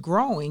is just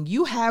growing,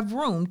 you have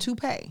room to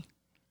pay.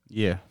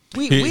 Yeah.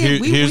 We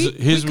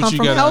here's come what you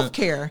from got.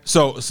 Healthcare.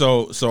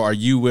 So are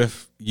you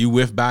with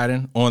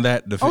Biden on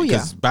that?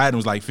 Because Biden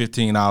was like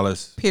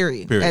 $15.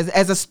 Period.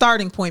 As a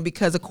starting point,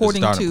 because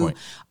according to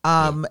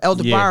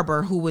Elder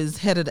Barber, who was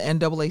head of the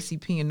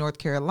NAACP in North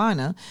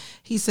Carolina,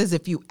 he says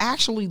if you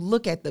actually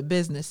look at the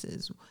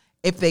businesses,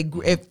 if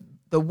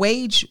the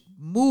wage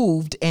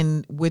moved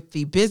and with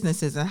the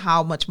businesses and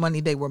how much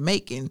money they were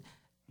making,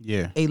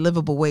 a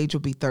livable wage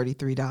would be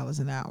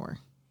 $33 an hour.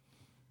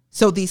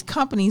 So these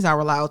companies are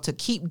allowed to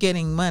keep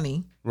getting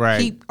money,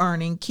 keep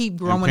earning, keep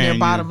growing their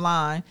bottom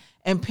line,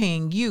 and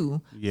paying you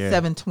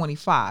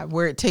 $7.25,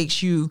 where it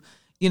takes you,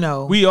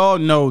 we all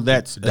know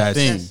that's a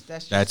thing.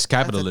 That's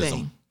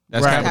capitalism.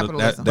 That's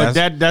capitalism. But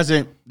that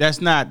doesn't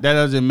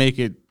make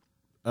it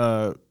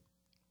the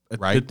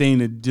thing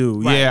to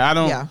do. Right. Yeah, I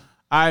don't. Yeah.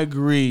 I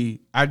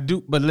agree. I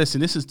do. But listen,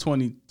 this is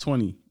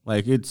 2020.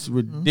 Like, it's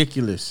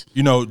ridiculous.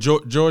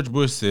 George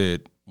Bush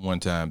said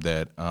one time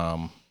that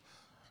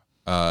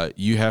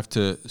you have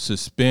to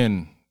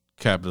suspend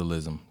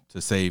capitalism to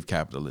save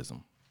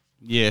capitalism.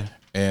 Yeah.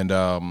 And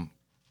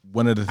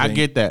one of the things, I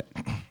get that.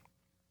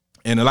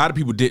 And a lot of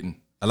people didn't.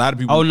 A lot of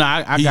people. Oh no,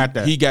 I got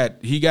that. He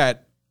got.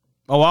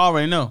 Oh, I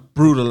already know.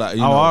 Brutalized.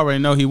 I already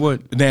know he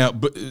would. Now,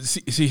 but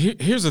see,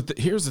 here's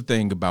the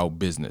thing about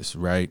business,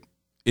 right?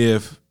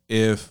 If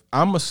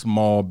I'm a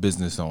small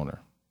business owner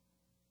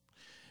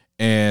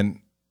and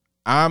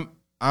I'm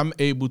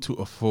able to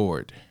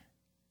afford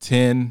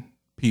 10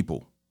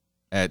 people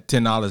at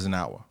 $10 an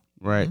hour.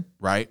 Right.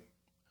 Right.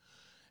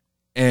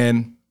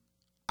 And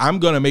I'm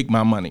going to make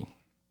my money.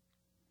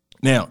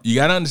 Now, you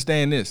got to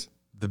understand this.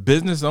 The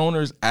business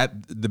owners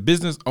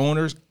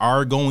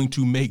are going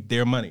to make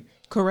their money.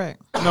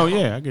 Correct. No,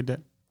 yeah, I get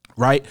that.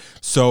 Right.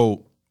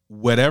 So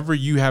whatever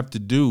you have to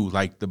do,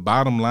 like the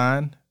bottom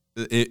line,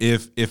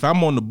 if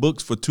I'm on the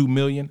books for $2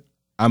 million,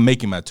 I'm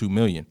making my $2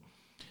 million.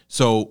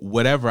 So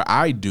whatever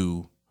I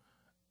do,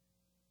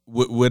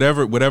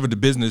 whatever the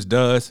business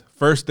does,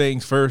 first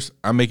things first,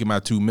 I'm making my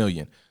 $2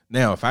 million.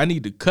 Now, if I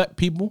need to cut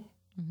people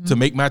to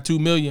make my $2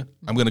 million,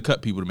 I'm going to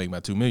cut people to make my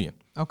 $2 million.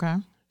 Okay.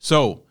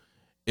 So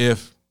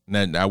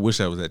I wish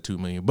I was at 2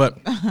 million, but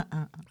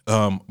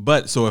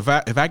so if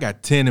I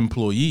got 10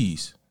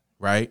 employees,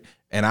 right,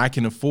 and I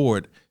can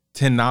afford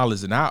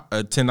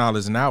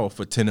 $10 an hour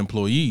for 10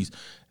 employees,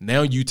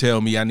 now you tell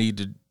me I need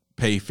to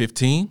pay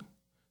 15,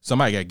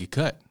 somebody got to get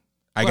cut.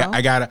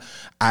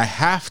 I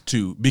have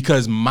to,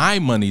 because my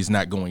money's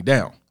not going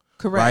down.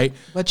 Correct. Right?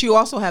 But you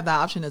also have the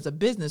option as a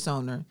business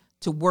owner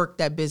to work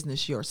that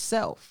business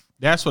yourself.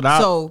 That's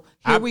what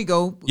we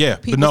go. Yeah,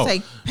 people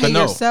say pay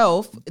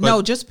yourself.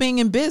 No, just being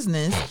in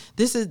business.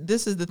 This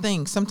is the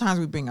thing. Sometimes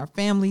we bring our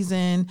families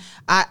in.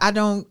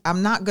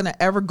 I'm not gonna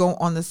ever go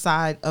on the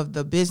side of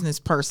the business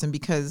person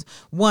because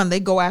one,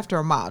 they go after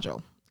a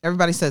module.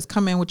 Everybody says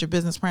come in with your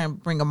business plan,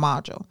 bring a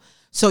module.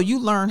 So you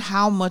learn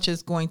how much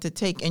it's going to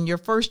take. In your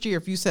first year,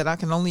 if you said I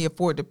can only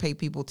afford to pay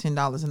people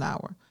 $10 an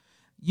hour,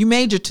 you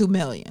made your $2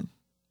 million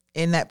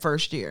in that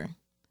first year.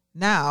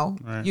 Now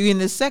you're in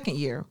the second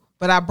year.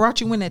 But I brought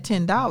you in at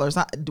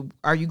 $10.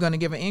 Are you going to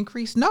give an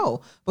increase?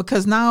 No,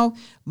 because now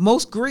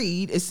most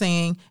greed is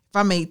saying if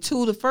I made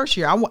 2 the first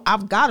year,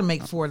 I've got to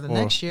make 4 the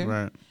next year.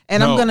 Right.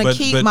 And I'm going to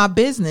keep my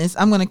business.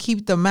 I'm going to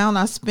keep the amount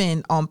I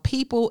spend on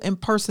people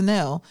and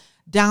personnel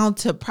down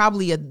to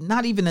probably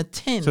not even a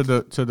 10th.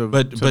 To the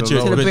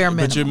bare minimum.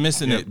 But you're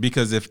missing it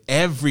because if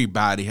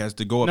everybody has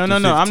to go up to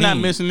 15. No, I'm not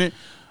missing it.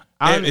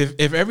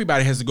 If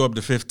everybody has to go up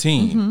to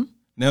 15,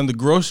 now the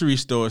grocery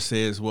store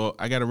says, well,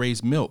 I got to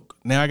raise milk.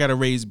 Now I got to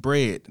raise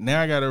bread.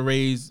 Now I got to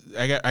raise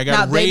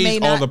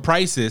all the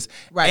prices,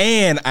 right,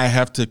 and I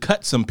have to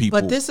cut some people.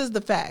 But this is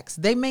the facts.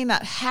 They may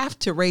not have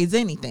to raise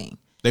anything.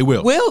 They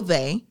will. Will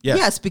they?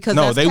 Yes, because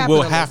no, that's they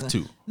capitalism. will have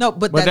to. No,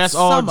 but that's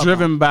all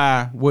driven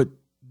by what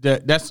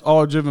that's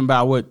all driven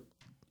by what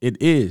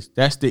it is.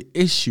 That's the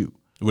issue.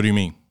 What do you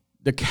mean?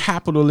 The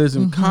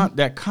capitalism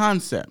that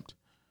concept.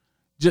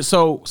 Just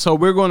so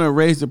we're going to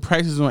raise the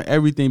prices on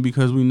everything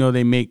because we know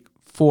they make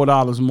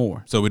 $4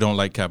 more. So we don't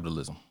like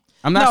capitalism.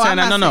 I'm not saying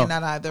that. No,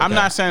 that either. I'm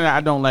not saying that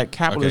I don't like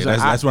capitalism. Okay,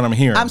 that's what I'm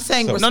hearing. I'm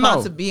saying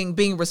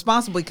being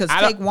responsible because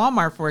take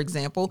Walmart, for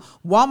example.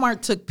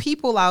 Walmart took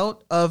people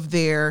out of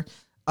their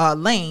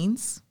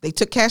lanes. They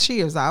took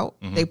cashiers out.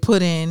 They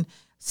put in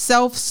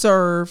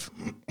self-serve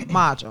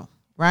module,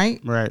 right?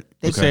 Right.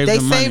 They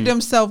saved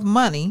themselves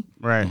money.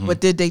 Right.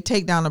 But did they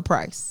take down the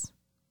price?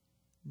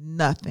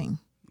 Nothing.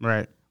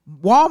 Right.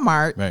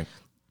 Walmart. Right.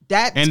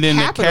 That's and then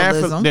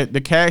capitalism.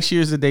 the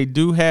cashiers that they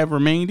do have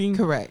remaining,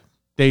 correct.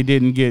 They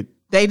didn't get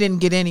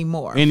any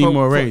more.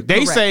 Raise.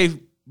 They saved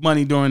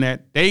money doing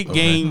that. They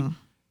gained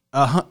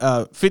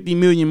 50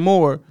 million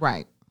more.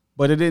 Right.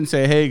 But it didn't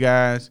say, hey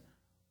guys,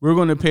 we're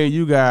going to pay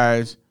you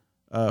guys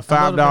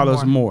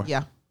 $5 more.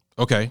 Yeah.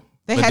 Okay.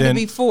 They had to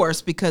be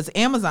forced because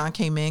Amazon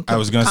came in. I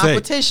was going to say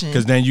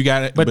because then you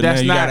got it, but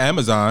then you got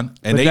Amazon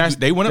and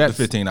they went up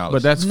to $15.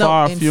 But that's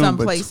far and few in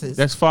places.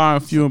 That's far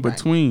and few in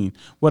between.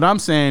 What I'm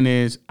saying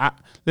is,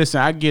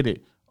 I get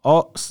it.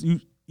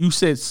 You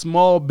said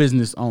small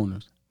business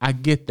owners. I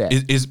get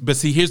that. But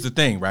see, here's the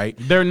thing, right?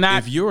 They're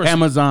not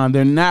Amazon.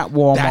 They're not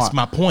Walmart. That's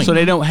my point. So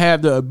they don't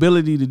have the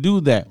ability to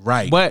do that.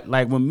 Right. But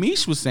like when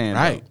Mish was saying,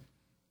 right,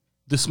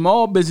 the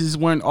small businesses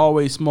weren't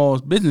always small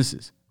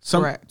businesses.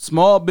 Correct.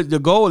 The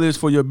goal is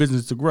for your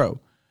business to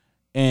grow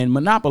and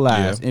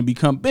monopolize and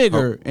become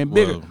bigger and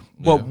bigger.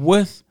 Well, but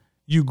with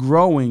you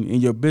growing and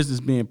your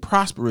business being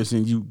prosperous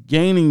and you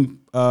gaining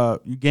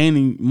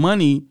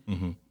money,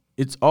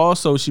 it's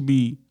also should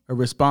be a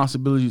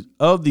responsibility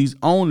of these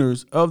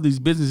owners of these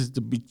businesses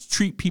to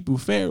treat people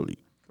fairly.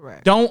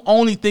 Correct. Don't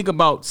only think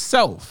about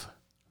self.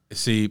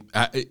 See,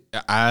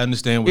 I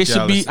understand what it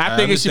should be. I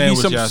think it should be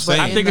some.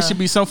 I think it should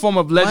be some form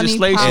of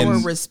legislation. Money, power,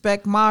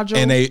 respect module.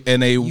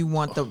 And you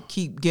want to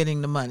keep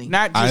getting the money.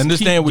 Not just I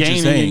understand keep what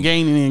you're saying.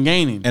 And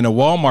gaining. And a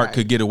Walmart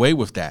could get away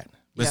with that.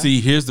 But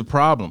see, here's the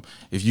problem: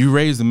 if you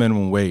raise the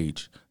minimum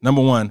wage,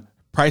 number one,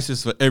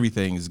 prices for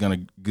everything is gonna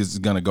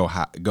go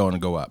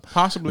up.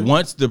 Possibly.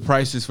 Once the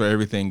prices for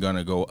everything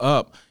gonna go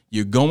up,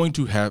 you're going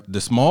to have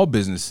the small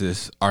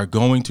businesses are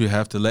going to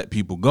have to let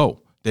people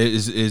go. There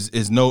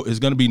is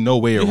going to be no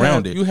way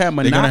around it. You have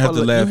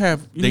monopoly.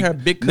 You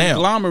have big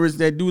conglomerates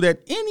that do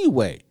that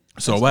anyway.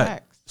 So what?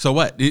 Facts. So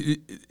what?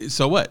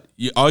 So what?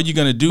 All you're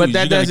gonna do is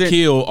you're gonna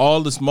kill all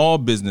the small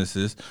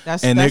businesses,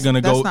 and they're gonna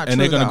go back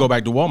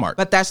to Walmart.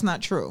 But that's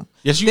not true.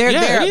 Yes,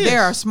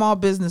 there are small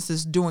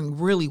businesses doing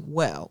really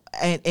well,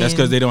 and that's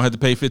because they don't have to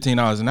pay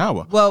 $15 an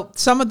hour. Well,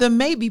 some of them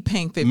may be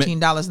paying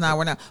 $15 an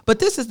hour now, but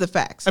this is the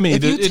facts. I mean,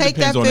 if you take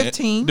that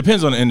 15,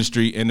 depends on the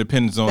industry and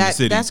depends on the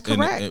city. That's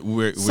correct.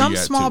 Where some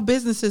small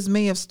businesses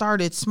may have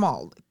started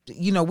small.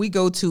 We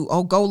go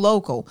to go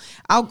local.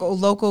 I'll go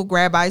local,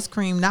 grab ice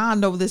cream. Now I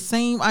know the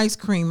same ice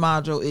cream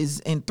module is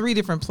in 3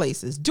 different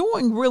places,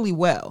 doing really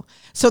well.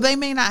 So they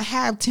may not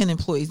have 10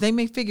 employees. They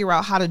may figure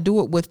out how to do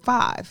it with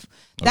 5.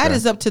 That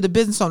is up to the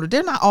business owner.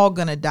 They're not all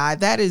going to die.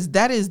 That is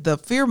the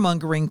fear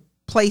mongering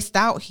placed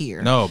out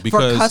here. No,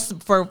 because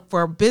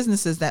for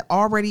businesses that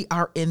already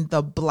are in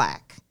the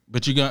black.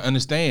 But you're gonna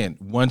understand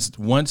once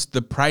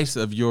the price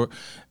of your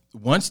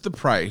once the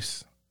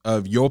price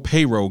of your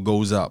payroll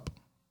goes up,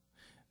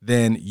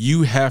 then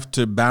you have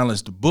to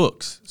balance the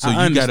books. So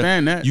I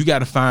understand that. You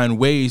gotta find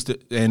ways to,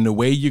 and the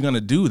way you're gonna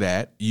do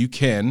that, you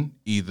can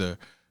either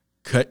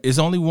cut. It's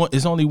only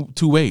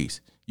two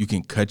ways. You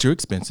can cut your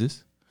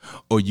expenses,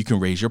 or you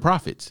can raise your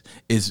profits.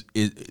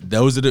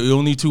 Those are the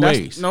only two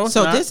ways. No, it's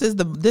So not. this is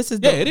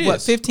it what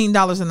is.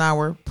 $15 an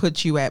hour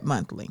puts you at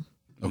monthly.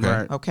 Okay.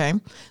 Right. Okay,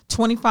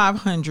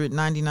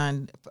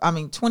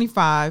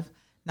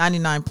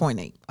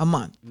 $2,599.8 a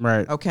month.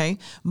 Right. Okay,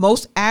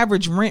 most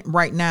average rent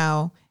right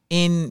now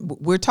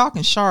we're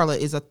talking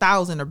Charlotte is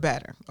 $1,000 or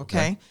better.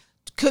 Okay.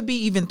 Could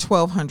be even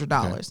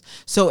 $1,200. Okay.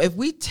 So if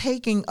we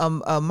taking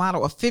a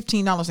model of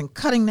 $15 and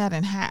cutting that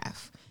in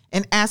half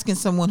and asking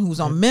someone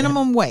who's on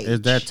minimum wage, Is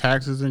that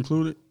taxes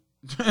included?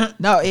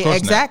 no,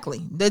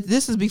 exactly.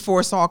 This is before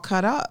it's all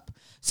cut up.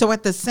 So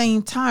at the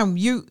same time,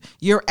 you're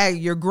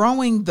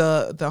growing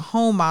the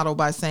home model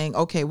by saying,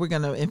 okay,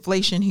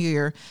 inflation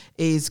here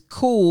is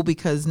cool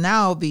because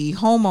now the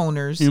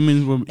homeowners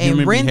Human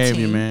renting,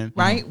 behavior, man.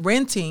 right?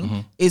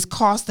 Renting is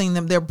costing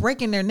them. They're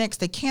breaking their necks.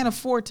 They can't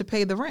afford to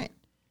pay the rent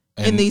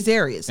in these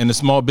areas. And the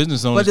small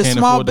business owners But the can't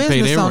small afford to pay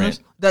business their owners,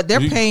 rent. that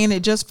they're paying it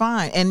just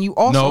fine. And you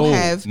also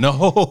have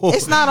no.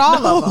 It's not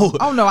all of them.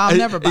 Oh no, I'll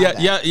never buy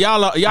that.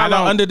 Y'all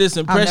are under this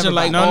impression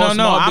like buy all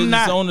small I'm business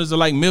not. owners are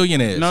like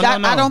millionaires. No,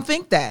 I don't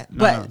think that.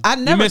 But I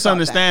never You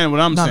misunderstand thought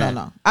what I'm that. saying.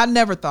 No. I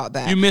never thought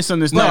that. You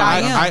misunderstand. But I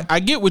am. I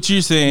get what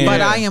you're saying.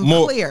 But I am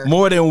clear.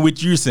 More than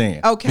what you're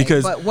saying. Okay,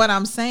 Because but what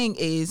I'm saying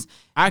is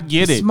I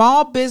get it.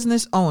 small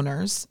business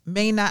owners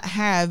may not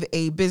have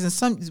a business.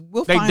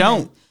 They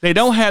don't. They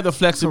don't have the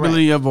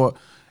flexibility of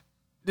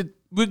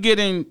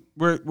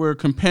we're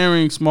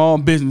comparing small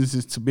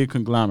businesses to big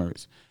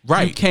conglomerates.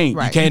 Right. You can't.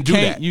 Right. You can't do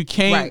that. You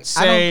can't Right.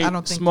 say I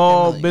don't think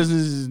small they're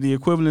businesses is the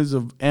equivalence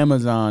of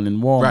Amazon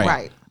and Walmart.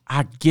 Right.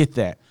 I get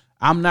that.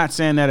 I'm not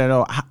saying that at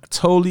all. I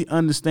totally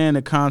understand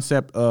the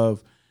concept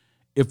of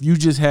if you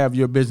just have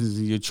your business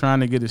and you're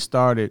trying to get it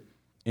started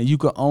and you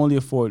could only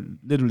afford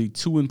literally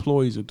 2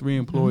 employees or 3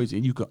 employees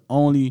and you could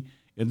only,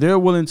 if they're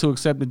willing to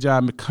accept the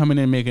job coming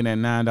in making that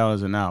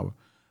 $9 an hour,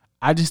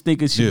 I just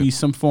think it should be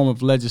some form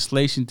of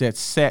legislation that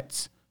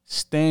sets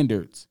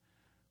standards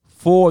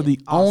for the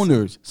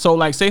owners. So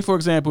like say for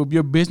example, if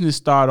your business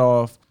start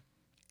off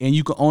and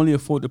you can only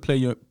afford to pay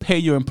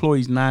your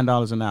employees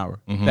 $9 an hour,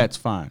 that's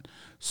fine.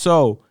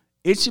 So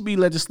it should be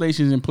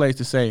legislation in place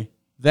to say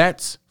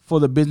that's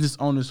for the business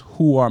owners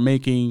who are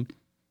making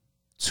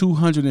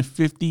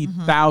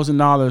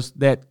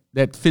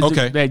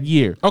 $250,000 that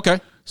year. Okay.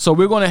 So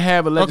we're going to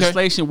have a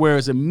legislation where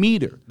it's a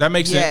meter That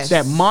makes sense.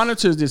 that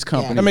monitors this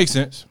company. That makes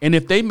sense. And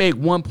if they make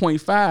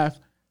 1.5,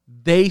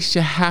 they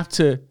should have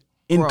to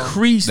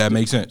increase That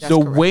makes sense. the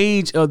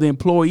wage of the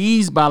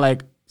employees by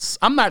like,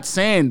 I'm not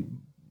saying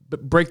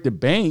break the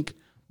bank,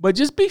 but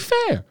just be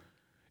fair.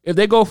 If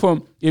you go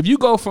from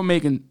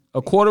making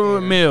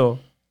 $250,000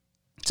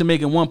 to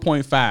making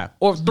 1.5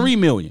 or 3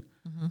 million,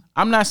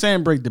 I'm not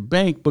saying break the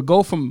bank, but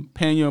go from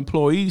paying your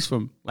employees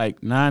from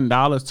like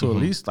 $9 to at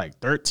least like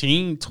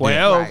 13,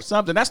 12,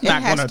 something. That's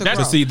not going to.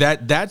 But see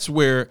that's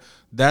where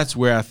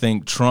I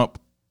think Trump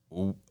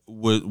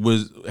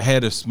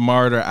had a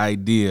smarter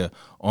idea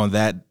on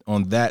that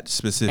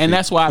specific. And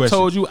that's why question. I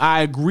told you I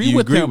agree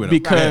with him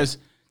because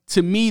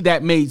to me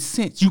that made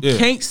sense. You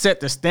can't set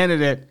the standard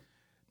at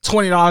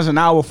 $20 an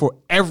hour for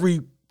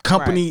every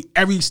company,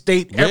 every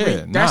state,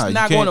 that's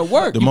not going to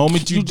work. The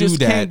moment you do just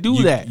that, can't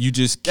do that. You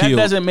just kill. That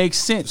doesn't make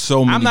sense.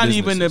 So many I'm not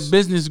even a businesses.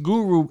 business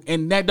guru,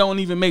 and that don't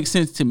even make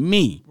sense to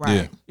me. Right. Yeah.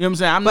 You know what I'm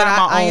saying? I'm But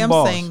not my I own am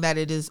boss. saying that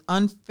it is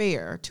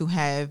unfair to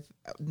have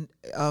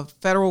a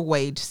federal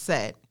wage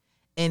set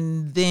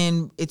and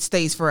then it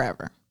stays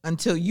forever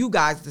until you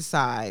guys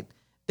decide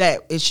that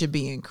it should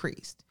be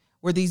increased.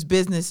 Where these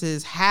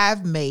businesses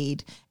have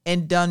made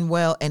and done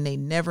well and they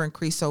never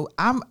increase. So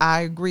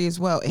I agree as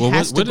well. It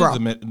has to grow.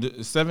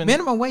 The seven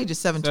Minimum wage is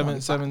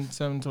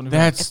 $7.25. $7.25.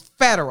 That's It's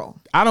federal.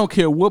 I don't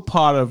care what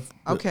part of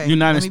the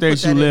United let me put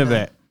States you that in live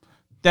there. at.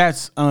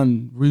 That's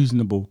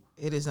unreasonable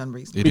It is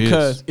unreasonable. It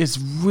because it's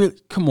really.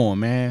 Come on,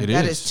 man. It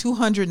That is. is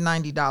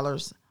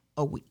 $290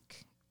 a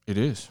week. It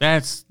is.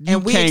 That's you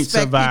And we can't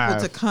expect survive.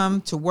 people to come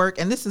to work,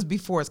 and this is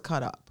before it's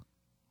cut up.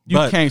 You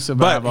can't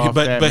survive off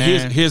that, but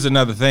man. here's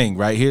another thing,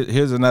 right?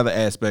 Here's another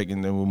aspect,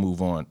 and then we'll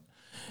move on.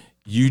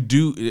 You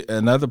do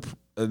another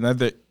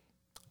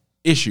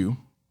issue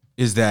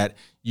is that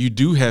you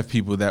do have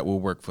people that will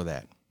work for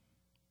that.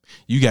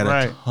 You got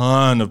a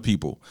ton of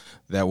people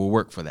that will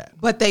work for that.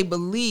 But they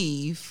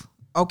believe,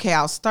 okay,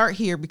 I'll start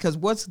here because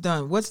what's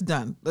done? Let's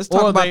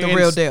talk about the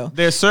real deal.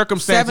 Their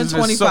circumstances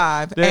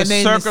 $7.25, their and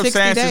then the 60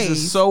 circumstances days.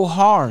 is so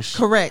harsh.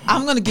 Correct.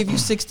 I'm going to give you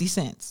 60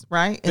 cents,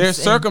 right? Their And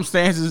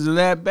circumstances are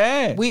that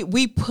bad.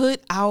 we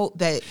put out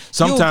that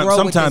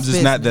Sometimes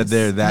it's not that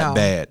they're that No.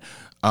 bad.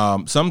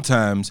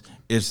 Sometimes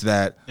it's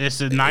that it's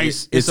a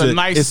nice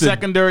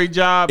secondary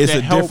job. It's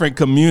that a different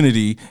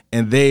community,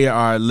 and they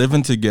are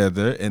living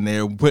together, and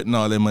they're putting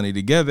all their money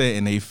together,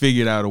 and they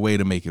figured out a way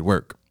to make it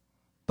work.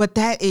 but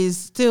that is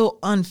still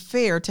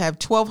unfair to have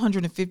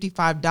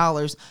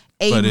 $1,255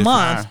 But a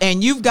month,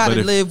 and you've got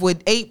to live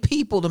with 8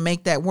 people to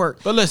make that work.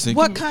 But listen,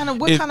 what kind of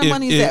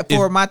money is that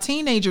for my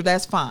teenager?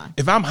 That's fine.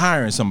 If I'm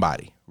hiring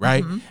somebody,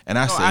 right, and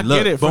I say, I look,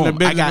 get it from the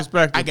business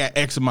perspective. I got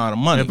X amount of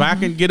money. If I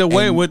can get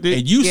away with it,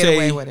 and you Get say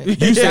away with it.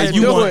 you say Yeah,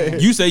 you do want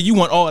it. you say you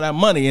want all that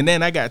money, and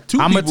then I got 2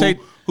 I'ma people take-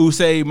 who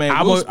say, man,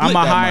 I'm we'll gonna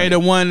hire the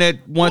one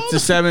that wants the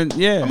 7.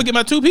 Yeah, I'm gonna get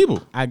my 2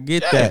 people. I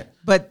get that.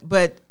 But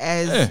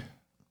as Yeah.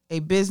 a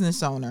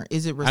business owner,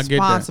 is it get that.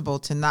 responsible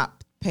to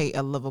not pay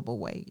a livable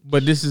wage?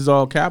 But this is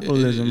all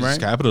capitalism, It's right?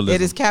 capitalism.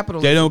 It is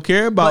capitalism. They don't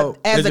care about.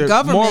 But as is a there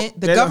government, more- the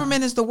they don't-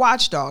 government is the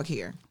watchdog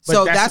here. but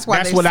So that's why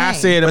that's what I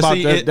said But about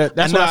see,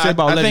 that's what I said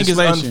about I think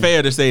legislation. it's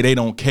unfair to say they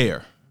don't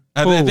care.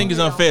 I Who? think it's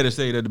unfair to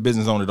say that the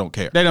business owner don't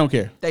care. They don't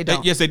care. They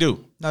don't. Yes, they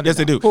do. No, they yes,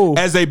 they do. don't. Who?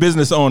 As a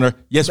business owner,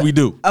 yes, we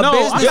do. A No,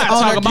 business I'm not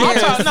owner talking about.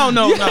 cares.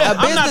 No. A I'm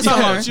not business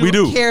talking owner about you. We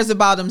do. cares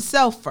about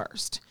himself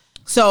first.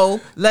 So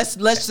let's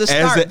just As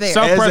start a, there.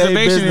 Self-preservation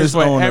as a business is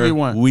for owner,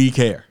 everyone. we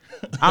care.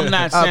 I'm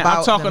not saying. I'm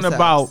About talking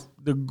themselves.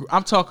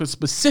 I'm talking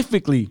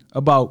specifically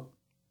about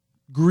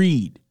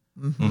greed,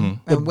 the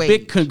And wage.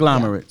 big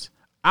conglomerates.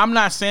 I'm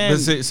not saying. But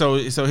see,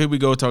 so here we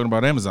go talking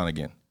about Amazon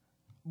again.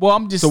 Well,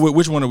 I'm just. So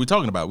which one are we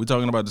talking about? We're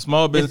talking about the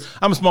small business.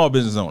 I'm a small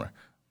business owner.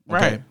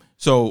 Okay? Right.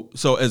 So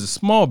as a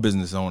small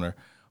business owner,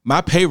 my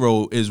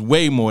payroll is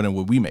way more than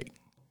what we make.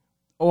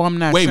 Oh, I'm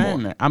not Way saying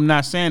more. that. I'm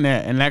not saying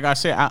that. And like I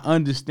said, I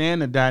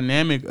understand the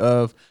dynamic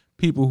of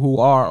people who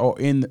are or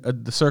in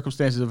the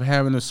circumstances of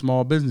having a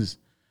small business.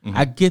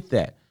 I get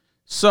that.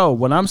 So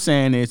what I'm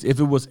saying is, if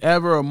it was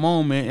ever a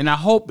moment, and I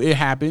hope it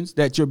happens,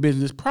 that your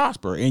business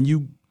prosper and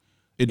you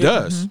It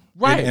does.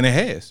 Right. And it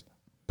has.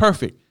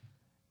 perfect.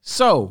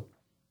 So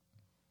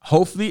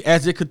hopefully,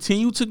 as it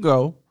continue to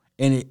go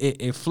and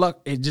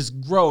it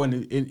just grow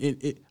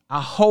and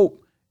I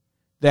hope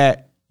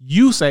that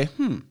you say,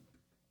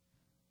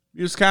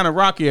 it was kind of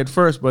rocky at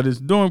first, but it's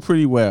doing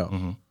pretty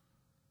well.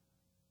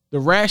 The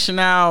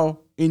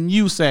rationale in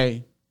you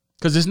say,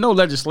 because there's no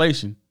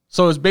legislation,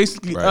 so it's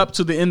basically Right. up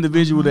to the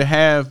individual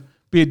to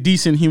be a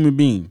decent human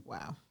being.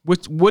 Wow.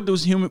 What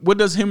does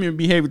human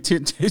behavior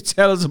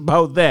tell us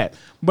about that?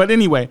 But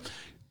anyway,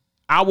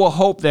 I will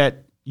hope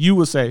that you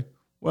will say,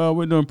 well,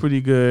 we're doing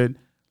pretty good.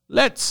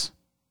 Let's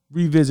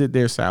revisit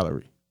their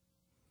salary.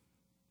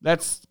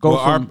 Let's go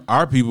from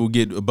our people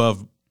get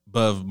above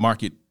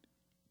market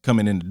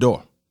coming in the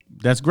door.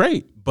 that's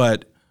great.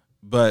 But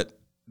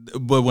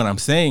what I'm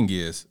saying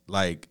is,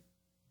 like,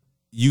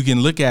 you can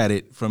look at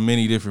it from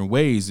many different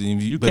ways.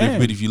 And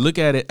but if you look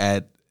at it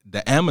at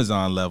the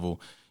Amazon level,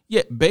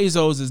 yeah,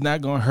 Bezos is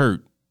not going to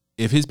hurt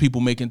if his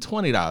people making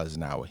 $20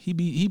 an hour. He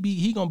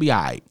gonna be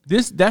all right.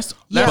 That's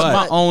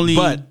my only.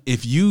 But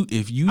if you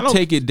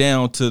take it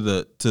down to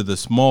the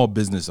small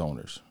business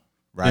owners,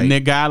 right? And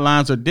their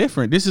guidelines are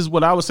different. This is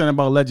what I was saying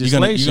about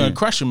legislation. You're gonna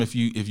crush them if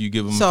you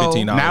give them So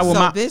 $15. now so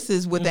my- this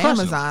is with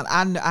Impressive.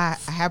 Amazon. I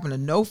happen to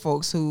know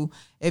folks who,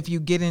 if you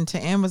get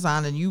into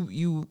Amazon and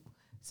you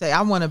say,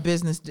 I want a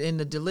business in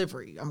the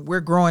delivery,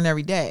 we're growing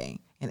every day.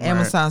 And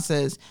Amazon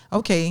says,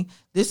 okay,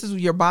 this is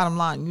your bottom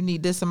line. You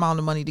need this amount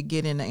of money to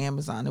get into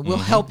Amazon. And we'll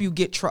help you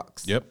get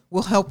trucks. Yep.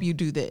 We'll help you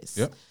do this.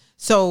 Yep.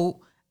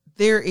 So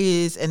there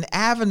is an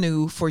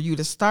avenue for you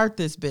to start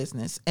this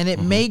business. And it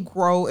may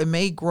grow. It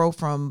may grow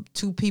from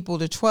 2 people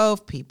to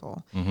 12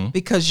 people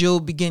because you'll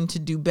begin to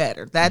do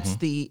better. That's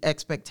the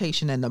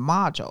expectation in the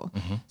module.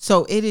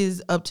 So it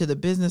is up to the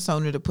business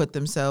owner to put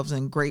themselves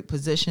in great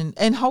position.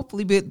 And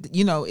hopefully,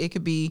 it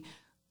could be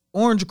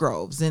orange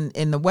groves and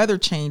the weather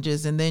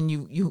changes and then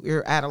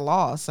you're at a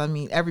loss. I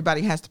mean,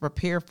 everybody has to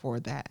prepare for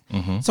that.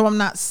 So I'm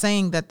not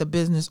saying that the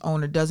business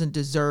owner doesn't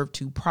deserve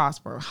to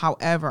prosper.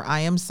 However,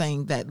 I am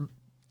saying that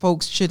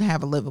folks should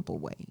have a livable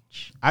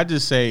wage. I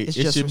just say It's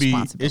it just should be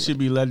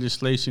responsibility.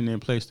 legislation in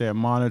place that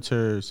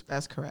monitors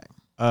That's correct.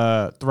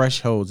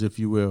 thresholds, if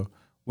you will.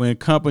 When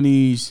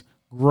companies'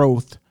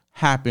 growth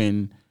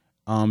happen,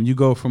 you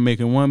go from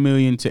making 1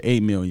 million to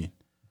 8 million.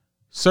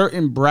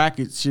 Certain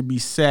brackets should be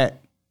set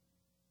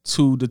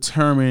to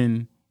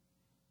determine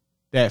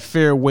that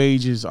fair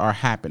wages are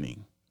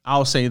happening.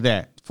 I'll say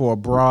that for a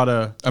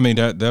broader I mean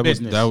that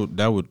business.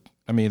 would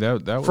I mean that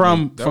would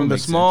from that would the make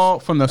small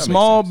sense. from the That makes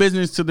small sense.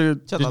 business to the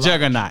large.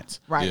 juggernauts.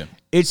 Right. Yeah.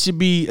 It should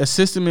be a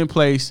system in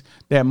place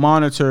that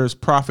monitors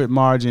profit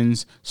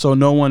margins so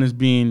no one is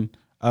being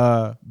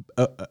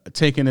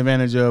taken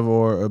advantage of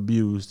or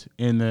abused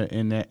in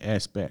that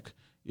aspect.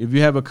 If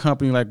you have a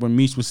company like what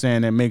Mish was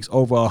saying that makes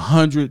over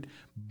 $100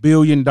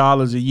 billion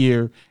a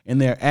year and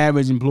their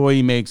average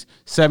employee makes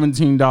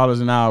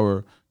 $17 an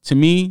hour, to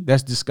me,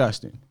 that's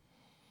disgusting.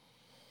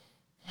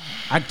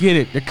 I get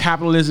it, the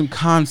capitalism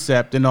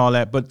concept and all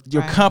that, but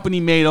your Right. company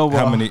made over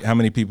How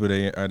many people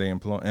are they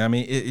employing? I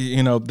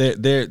mean,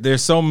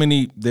 there's so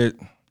many there.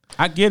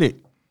 I get it.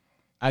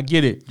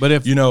 But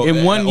if You know,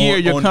 in one year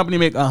your on- company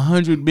make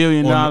 $100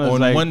 billion, On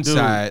like, one dude,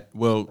 side,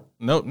 well,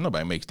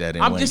 nobody makes that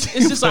in one. it's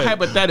just a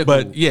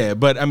hypothetical.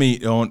 But I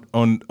mean,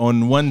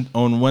 on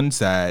one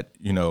side,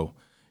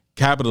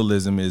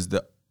 capitalism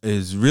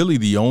is really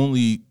the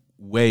only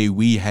way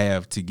we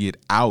have to get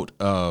out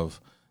of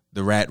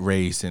the rat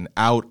race and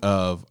out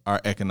of our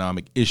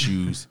economic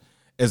issues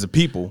as a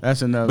people.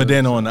 That's another. But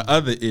then on the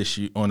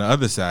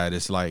other side,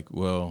 it's like,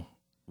 well,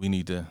 we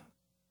need to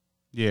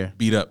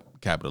beat up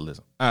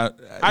capitalism.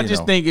 I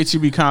just think it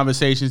should be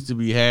conversations to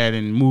be had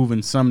and move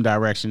in some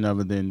direction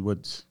other than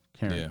what's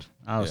current. Yeah.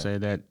 I would say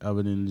that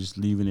other than just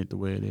leaving it the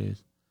way it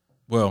is.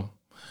 Well,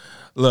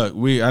 look,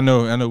 I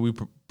know we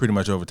pretty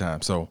much over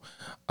time. So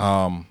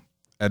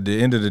at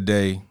the end of the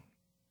day,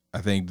 I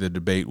think the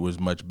debate was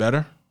much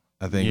better.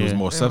 I think it was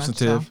more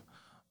substantive.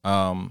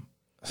 So.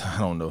 I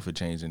don't know if it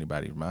changed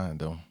anybody's mind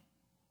though.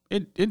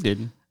 It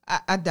didn't.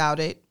 I doubt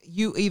it.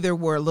 You either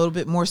were a little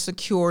bit more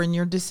secure in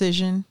your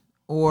decision,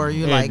 or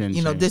you're like,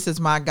 this is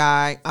my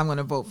guy. I'm going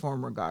to vote for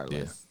him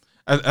regardless.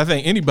 Yeah. I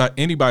think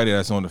anybody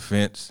that's on the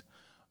fence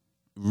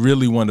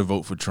really want to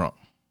vote for Trump,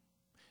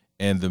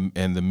 and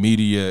the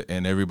media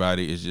and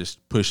everybody is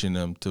just pushing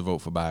them to vote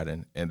for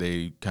Biden, and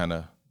they kind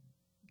of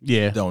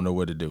don't know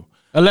what to do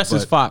unless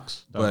it's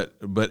Fox. But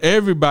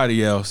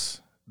everybody else.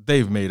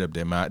 They've made up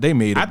their mind. They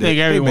made up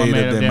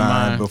their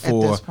mind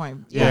before. At this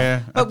point,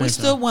 but we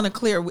still want to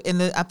clear.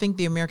 And I think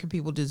the American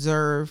people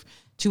deserve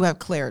to have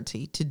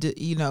clarity.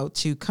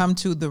 To come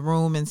to the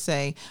room and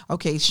say,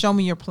 "Okay, show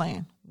me your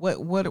plan.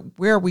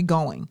 Where are we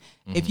going?"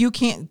 Mm-hmm. If you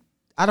can't,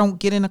 I don't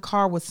get in a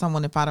car with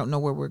someone if I don't know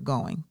where we're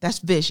going. That's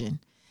vision.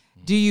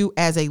 Mm-hmm. Do you,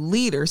 as a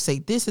leader, say,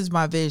 "This is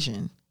my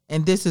vision,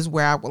 and this is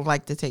where I would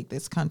like to take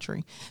this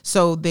country"?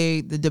 So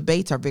the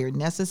debates are very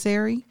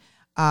necessary.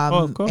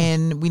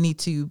 And we need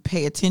to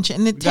pay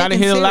attention. And gotta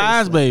hear the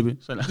lies, baby.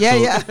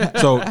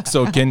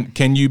 So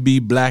can you be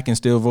black and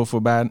still vote for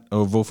Biden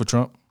or vote for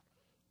Trump?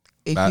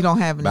 If you don't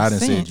have any Biden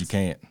sense. said you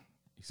can't.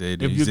 He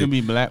said if you can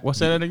be black. What's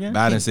that again?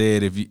 Biden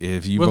said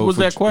if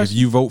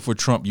you vote for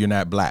Trump, you're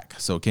not black.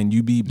 So can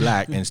you be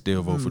black and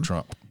still vote for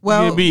Trump?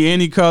 Well, you can be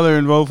any color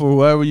and vote for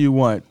whoever you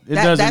want.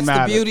 That's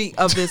matter. The beauty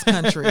of this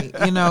country,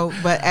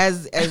 But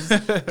as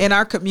in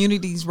our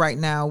communities right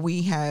now,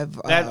 we have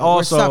that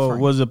also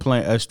was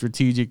a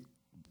strategic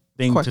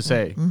thing to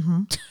say,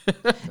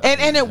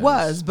 and it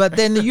was. But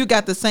then you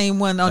got the same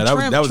one on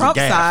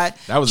Trump's side.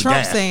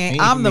 Trump saying,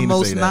 "I'm the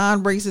most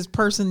non-racist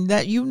person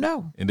that you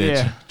know." And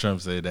then Trump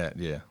said that,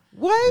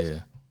 What? Yeah.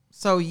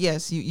 So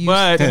yes, you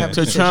have a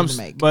decision to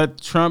make. But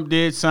Trump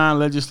did sign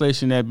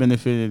legislation that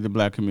benefited the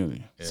black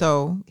community. Yeah.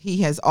 So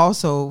he has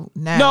also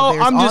now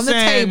I'm just on the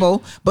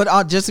table.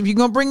 But just if you're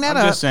gonna bring that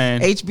up,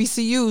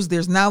 HBCUs,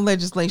 there's now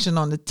legislation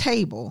on the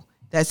table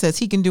that says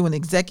he can do an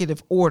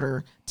executive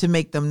order to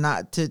make them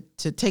not to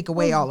take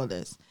away all of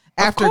this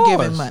after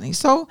giving money.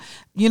 So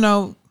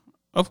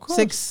of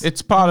course,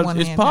 it's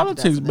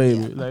politics,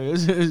 baby. Like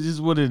it's just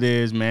what it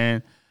is,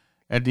 man.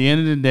 At the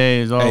end of the day,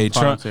 it's all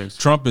politics.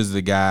 Trump is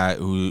the guy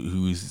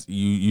who's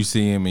you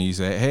see him and you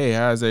say, "Hey,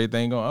 how's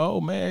everything going?"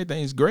 "Oh man,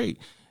 everything's great."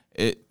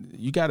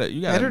 You got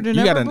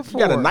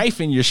a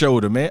knife in your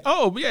shoulder, man.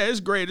 "Oh yeah,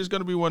 it's great. It's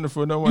gonna be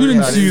wonderful." No one. You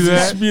didn't see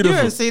that. It's beautiful.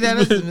 You didn't see that.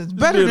 It's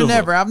better than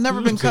ever. I've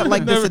never been cut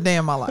like this a day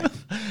in my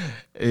life.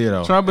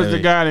 Trump is the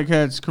guy that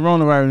catches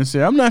coronavirus and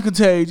said, "I'm not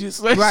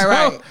contagious."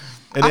 Right.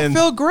 And then, I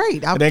feel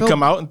great. And then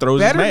come out and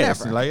throws his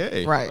mask and like,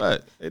 "Hey,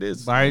 right. It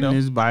is Biden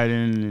is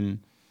Biden and."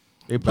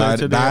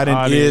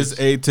 Biden is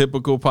a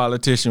typical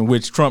politician,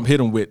 which Trump hit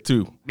him with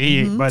too.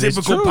 But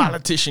typical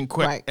politician,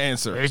 quick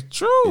answer. It's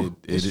true.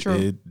 It's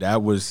true.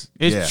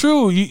 It's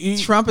true.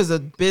 Trump is a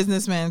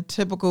businessman,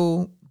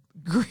 typical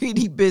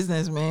greedy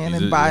businessman,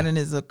 and Biden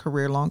is a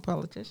career-long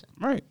politician.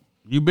 Right.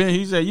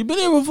 He said, you've been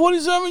here for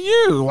 47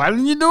 years. Why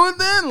didn't you do it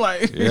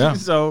then?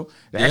 So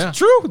that's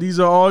true.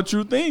 These are all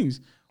true things.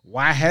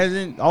 Why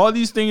hasn't all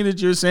these things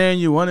that you're saying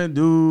you want to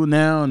do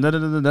now?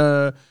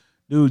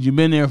 Dude, you've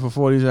been there for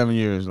 47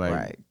 years,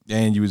 right?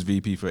 And you was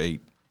VP for 8.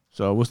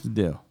 So what's the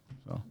deal?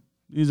 So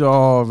these are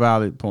all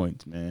valid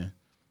points, man.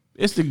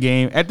 It's the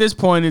game. At this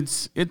point,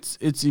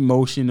 it's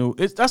emotional.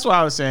 That's what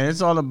I was saying.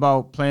 It's all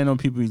about playing on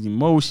people's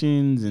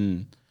emotions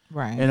and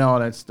all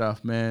that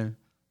stuff, man.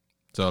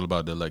 It's all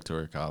about the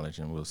Electoral College,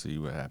 and we'll see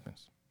what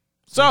happens.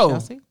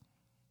 So,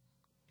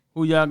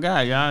 who y'all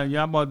got?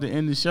 Y'all about to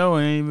end the show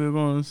and ain't even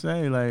gonna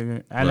say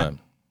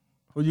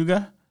who you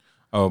got?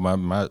 Oh my!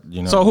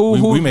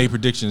 So we made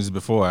predictions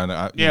before.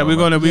 We're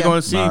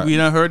gonna see. We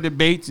done heard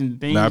debates and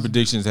things. My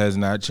predictions has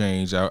not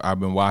changed. I've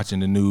been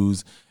watching the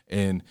news,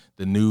 and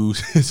the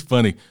news is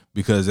funny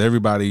because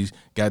everybody's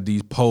got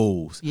these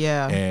polls.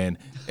 Yeah, and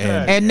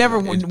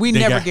we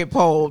never get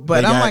polled.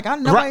 But I'm like,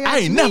 I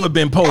ain't never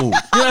been polled. You know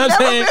what I'm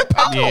saying?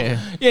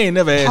 Yeah, you ain't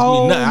never asked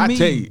me nothing. I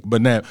tell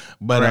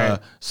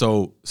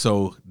you,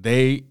 so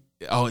they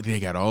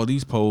got all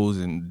these polls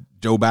and.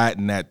 Joe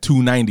Biden at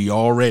 290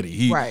 already.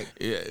 He's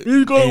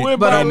going to win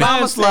by a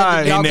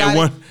landslide.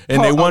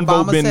 They won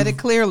vote. Obama said it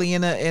clearly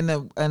in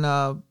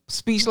a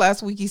speech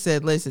last week. He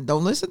said, "Listen,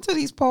 don't listen to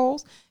these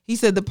polls." He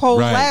said the polls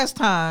last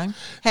time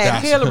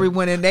had Hillary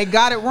winning. They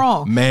got it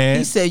wrong. Man,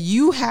 he said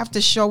you have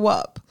to show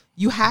up.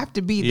 You have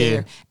to be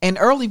there. And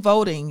early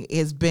voting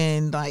has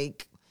been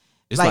like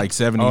It's like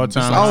 70, all it's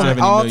like time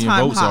 70 all million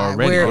time votes high.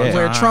 already.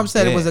 Where Yeah. Trump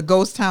said it Yeah. was a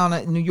ghost town.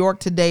 New York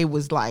today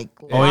was like.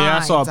 Oh yeah, I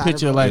saw a lines out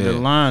picture of like the Yeah.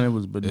 line. It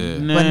was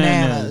bananas.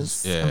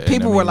 bananas. Yeah, And and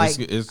people I mean, were like,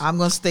 it's- "I'm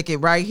gonna stick it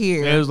right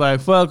here. It was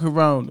like fuck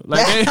Corona.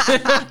 Like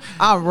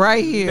I'm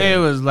right here." it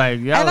was like,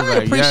 And I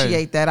like,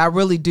 appreciate that. I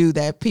really do.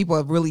 That people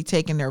have really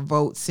taken their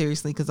vote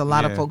seriously because a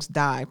lot of Yeah. folks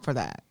died for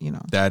that. You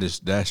know.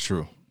 That's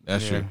true.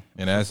 That's Yeah. true.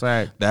 And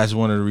Fact. that's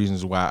one of the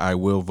reasons why I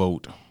will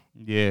vote.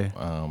 Yeah.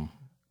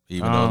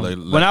 Even though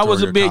When I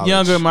was a bit College-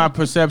 younger, my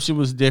perception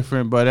was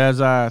different. But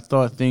as I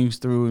thought things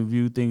through and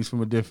viewed things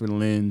from a different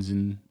lens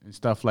and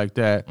stuff like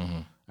that,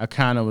 I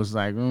kind of was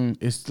like,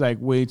 it's like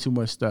way too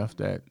much stuff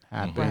that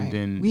happened. Right.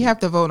 And We have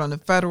to vote on the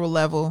federal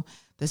level,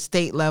 the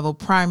state level,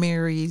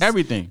 primaries,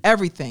 everything.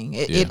 Everything.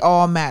 It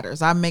all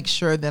matters. I make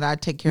sure that I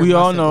take care. We of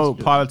all myself.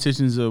 know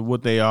politicians are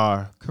what they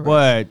are, Correct.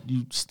 but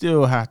you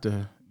still have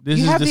to. This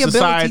You is have the the ability to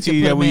society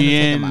put that them in we and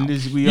take in. them out.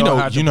 This, we all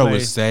have to you know play.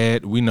 what's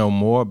sad? We know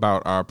more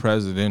about our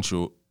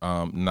presidential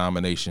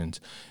nominations,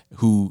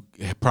 who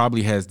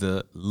probably has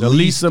the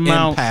least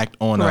amount impact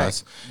on Correct.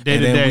 us, Day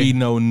and to then day. we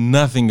know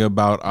nothing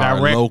about our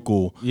Direct.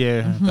 local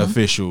Yeah.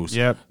 officials.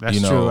 Yep, that's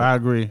you know? true. I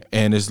agree.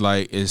 And it's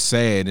like it's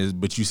sad,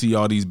 but you see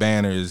all these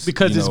banners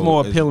Because you it's know,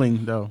 more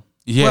appealing, though.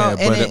 Yeah,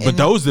 Well, and but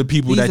those are the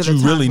people these that are the you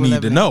times really we're need to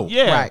living in. know.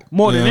 Yeah, Right.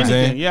 more You than know what I'm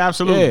anything. saying? Yeah,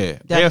 absolutely. Yeah.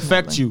 They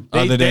affect you.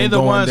 Other than They're the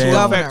going ones who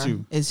down- affect you.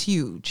 Governor is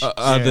huge.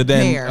 Other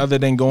Mayor,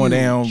 than going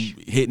down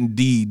huge. hitting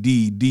D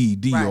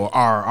Right. or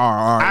R.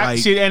 I, like,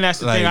 see, and that's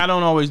the thing. I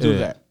don't always do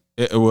that.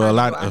 Well, a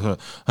lot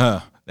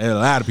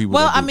of people.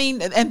 Well, that I do.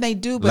 mean, and they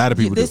do, A lot but of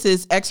people this do.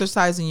 is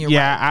exercising your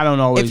Yeah, right. I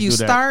don't always If you do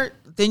that. start,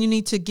 then you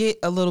need to get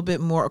a little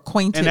bit more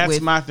acquainted And that's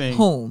with my thing.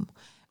 whom.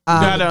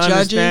 gotta Judges,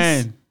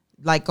 understand.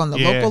 like on the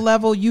Yeah. local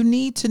level, you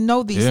need to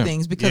know these Yeah.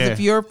 things because Yeah. if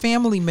your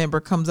family member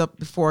comes up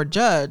before a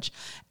judge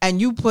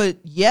and you put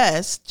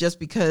yes just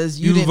because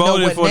you didn't know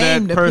voted what for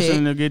name that to person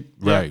pick, to get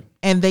Right.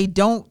 and they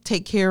don't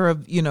take care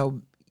of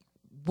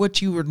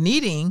what you were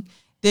needing,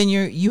 then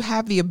you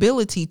have the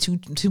ability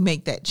to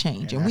make that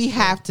change, and we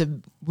have to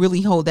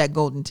really hold that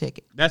golden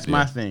ticket. That's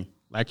my thing.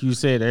 Like you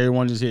said,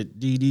 everyone just hit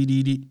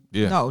D.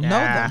 Yeah. No, know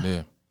Yeah. them.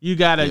 Yeah. You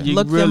gotta, you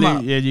Look them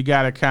up. really, you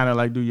gotta kind of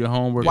like do your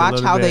homework. a Watch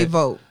little how bit. they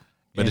vote.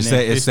 But And it's that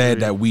sad history.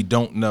 that we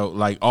don't know.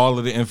 Like all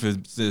of the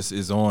emphasis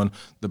is on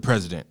the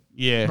president.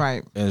 Yeah,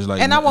 Right. And it's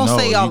like, And I won't no,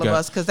 say you all of got-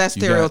 us because that's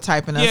you got-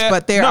 stereotyping us. Yeah.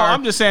 But there No, are.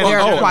 I'm just saying- there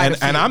are Oh, quite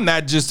a and few. I'm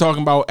not just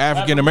talking about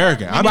African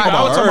American. I'm I talking was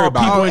about talking about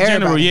everybody. people in Oh,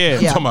 general. everybody. Yeah.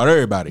 I'm talking about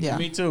everybody. Yeah.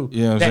 Me too.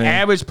 You know what I'm the saying?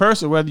 average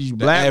person, whether you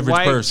black, average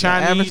white, person.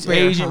 Chinese, Average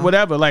bear, Asian, huh?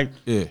 whatever. Like,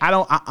 Yeah.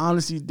 I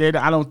honestly,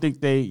 I don't think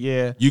they.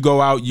 Yeah, You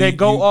go out. they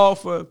go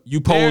off of.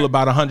 You poll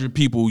about 100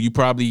 people. You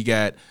probably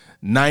got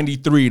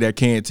 93 that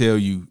can't tell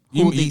you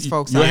Who these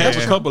folks you are. have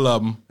Yeah. a couple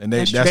of them, and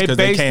that's They because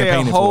they base their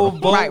campaigning whole for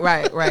them.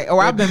 vote. Right.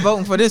 Or I've been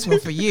voting for this one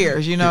for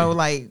years.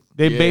 Like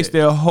They base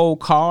their whole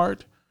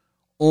card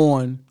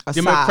on A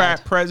Democrat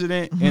side.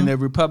 president and the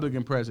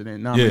Republican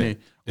president nominee.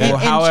 Yeah. Or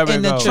however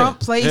and it the goes. Trump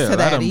plays Yeah, a to lot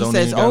that. of them He don't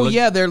says, even gotta "Oh look-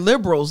 yeah, they're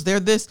liberals. They're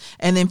this,"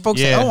 and then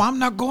folks say, Yeah. "Oh, I'm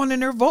not going in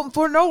there voting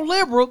for no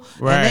liberal."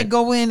 Right. And they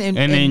go in and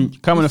then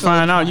coming we to feel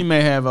find it's out, fine. you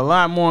may have a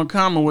lot more in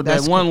common with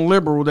That's that one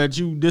liberal that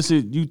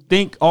you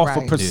think off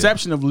Right. a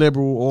perception of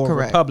liberal or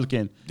Correct.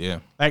 Republican. Yeah.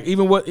 Like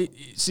even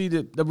see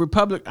the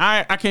Republic.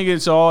 I can't get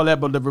into all that,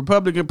 but the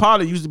Republican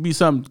Party used to be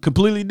something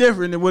completely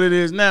different than what it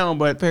is now.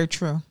 But very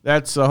true.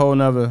 that's a whole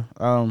nother.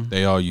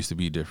 They all used to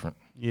be different.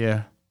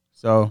 Yeah.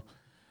 So,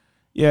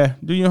 yeah,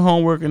 do your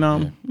homework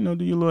and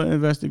do your little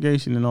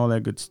investigation and all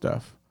that good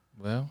stuff.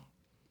 Well,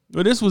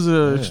 But this was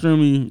an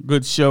extremely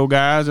good show,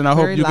 guys, and I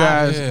Very hope you live.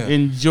 guys Yeah.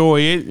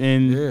 enjoy it.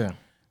 And yeah.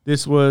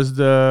 this was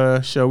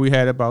the show we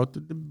had about the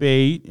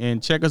debate.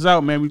 And check us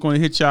out, man. We're going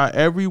to hit y'all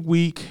every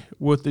week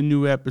with a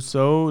new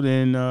episode.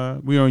 And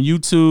we're on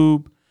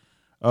YouTube.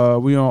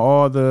 We on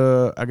all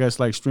the, I guess,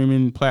 like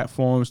streaming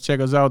platforms. Check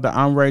us out, the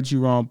I'm Right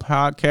You Wrong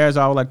podcast.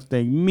 I would like to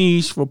thank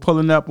Mish for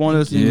pulling up on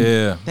us and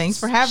Yeah. Thanks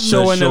for having me.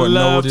 showing the Short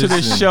love to the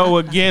notice and- show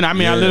again. I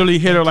mean, I Yeah. literally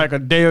hit her like a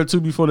day or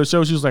two before the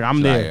show. She was like,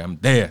 I'm there. I'm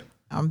there.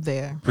 I'm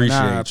there. Appreciate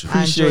Nah, you. I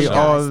appreciate enjoy you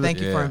all guys. the- Thank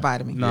you for Yeah.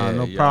 inviting me. No,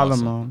 no you're problem.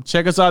 awesome.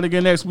 Check us out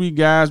again next week,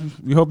 guys.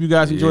 We hope you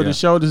guys enjoyed Yeah. the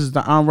show. This is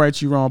the I'm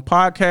Right You Wrong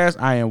podcast.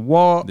 I am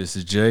Walt, This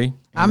is Jay.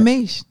 I'm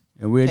Mish.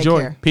 and we Take enjoy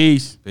care. it.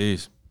 Peace.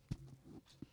 Peace.